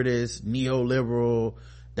corporatist, neoliberal,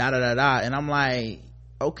 and I'm like,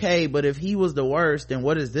 okay, but if he was the worst, then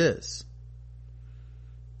what is this?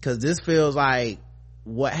 Because this feels like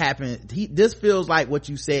what happened. This feels like what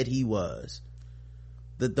you said he was.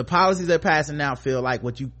 The policies they're passing now feel like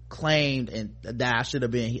what you claimed and that I should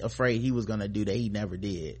have been afraid he was gonna do that he never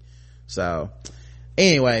did. So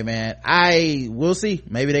anyway, man, we'll see.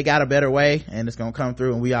 Maybe they got a better way and it's gonna come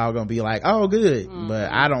through and we all gonna be like, oh good,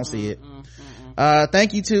 but I don't see it.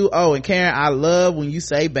 Thank you to and Karen, I love when you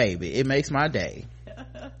say baby, it makes my day.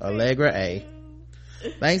 Allegra A.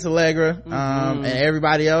 Thanks, Allegra. And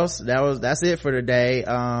everybody else, that's it for today.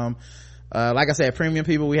 Like I said, premium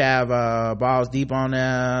people, we have Balls Deep on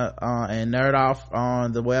there and Nerd Off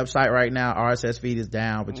on the website right now. RSS feed is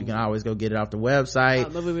down, but you can always go get it off the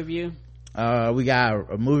website. Movie review, we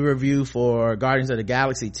got a movie review for Guardians of the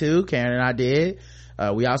Galaxy 2. Karen and I did.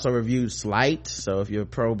 We also reviewed Slight, so if you're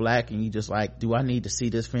pro-black and you just like, do I need to see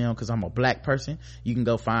this film because I'm a black person, you can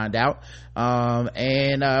go find out.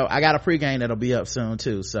 And I got a pregame that'll be up soon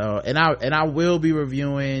too, so and I will be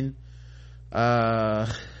reviewing Iron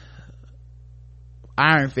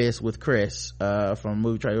Fist with Chris from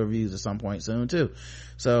Movie Trade Reviews at some point soon too.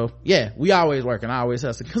 So yeah, we always working, I always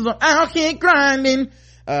hustling because I'm out here grinding.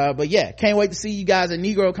 But yeah, can't wait to see you guys at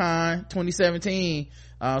Negrocon 2017.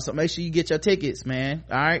 So make sure you get your tickets, man.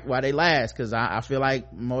 All right, while they last, because I feel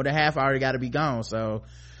like more than half already got to be gone. So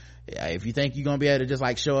yeah, if you think you're gonna be able to just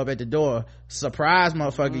like show up at the door, surprise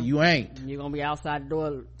motherfucker, you ain't. You're gonna be outside the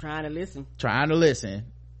door trying to listen, trying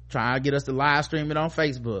to get us to live stream it on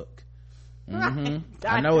Facebook.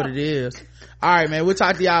 I know what it is. All right, man, we'll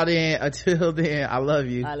talk to y'all then. Until then, I love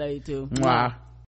you. I love you too. Mwah.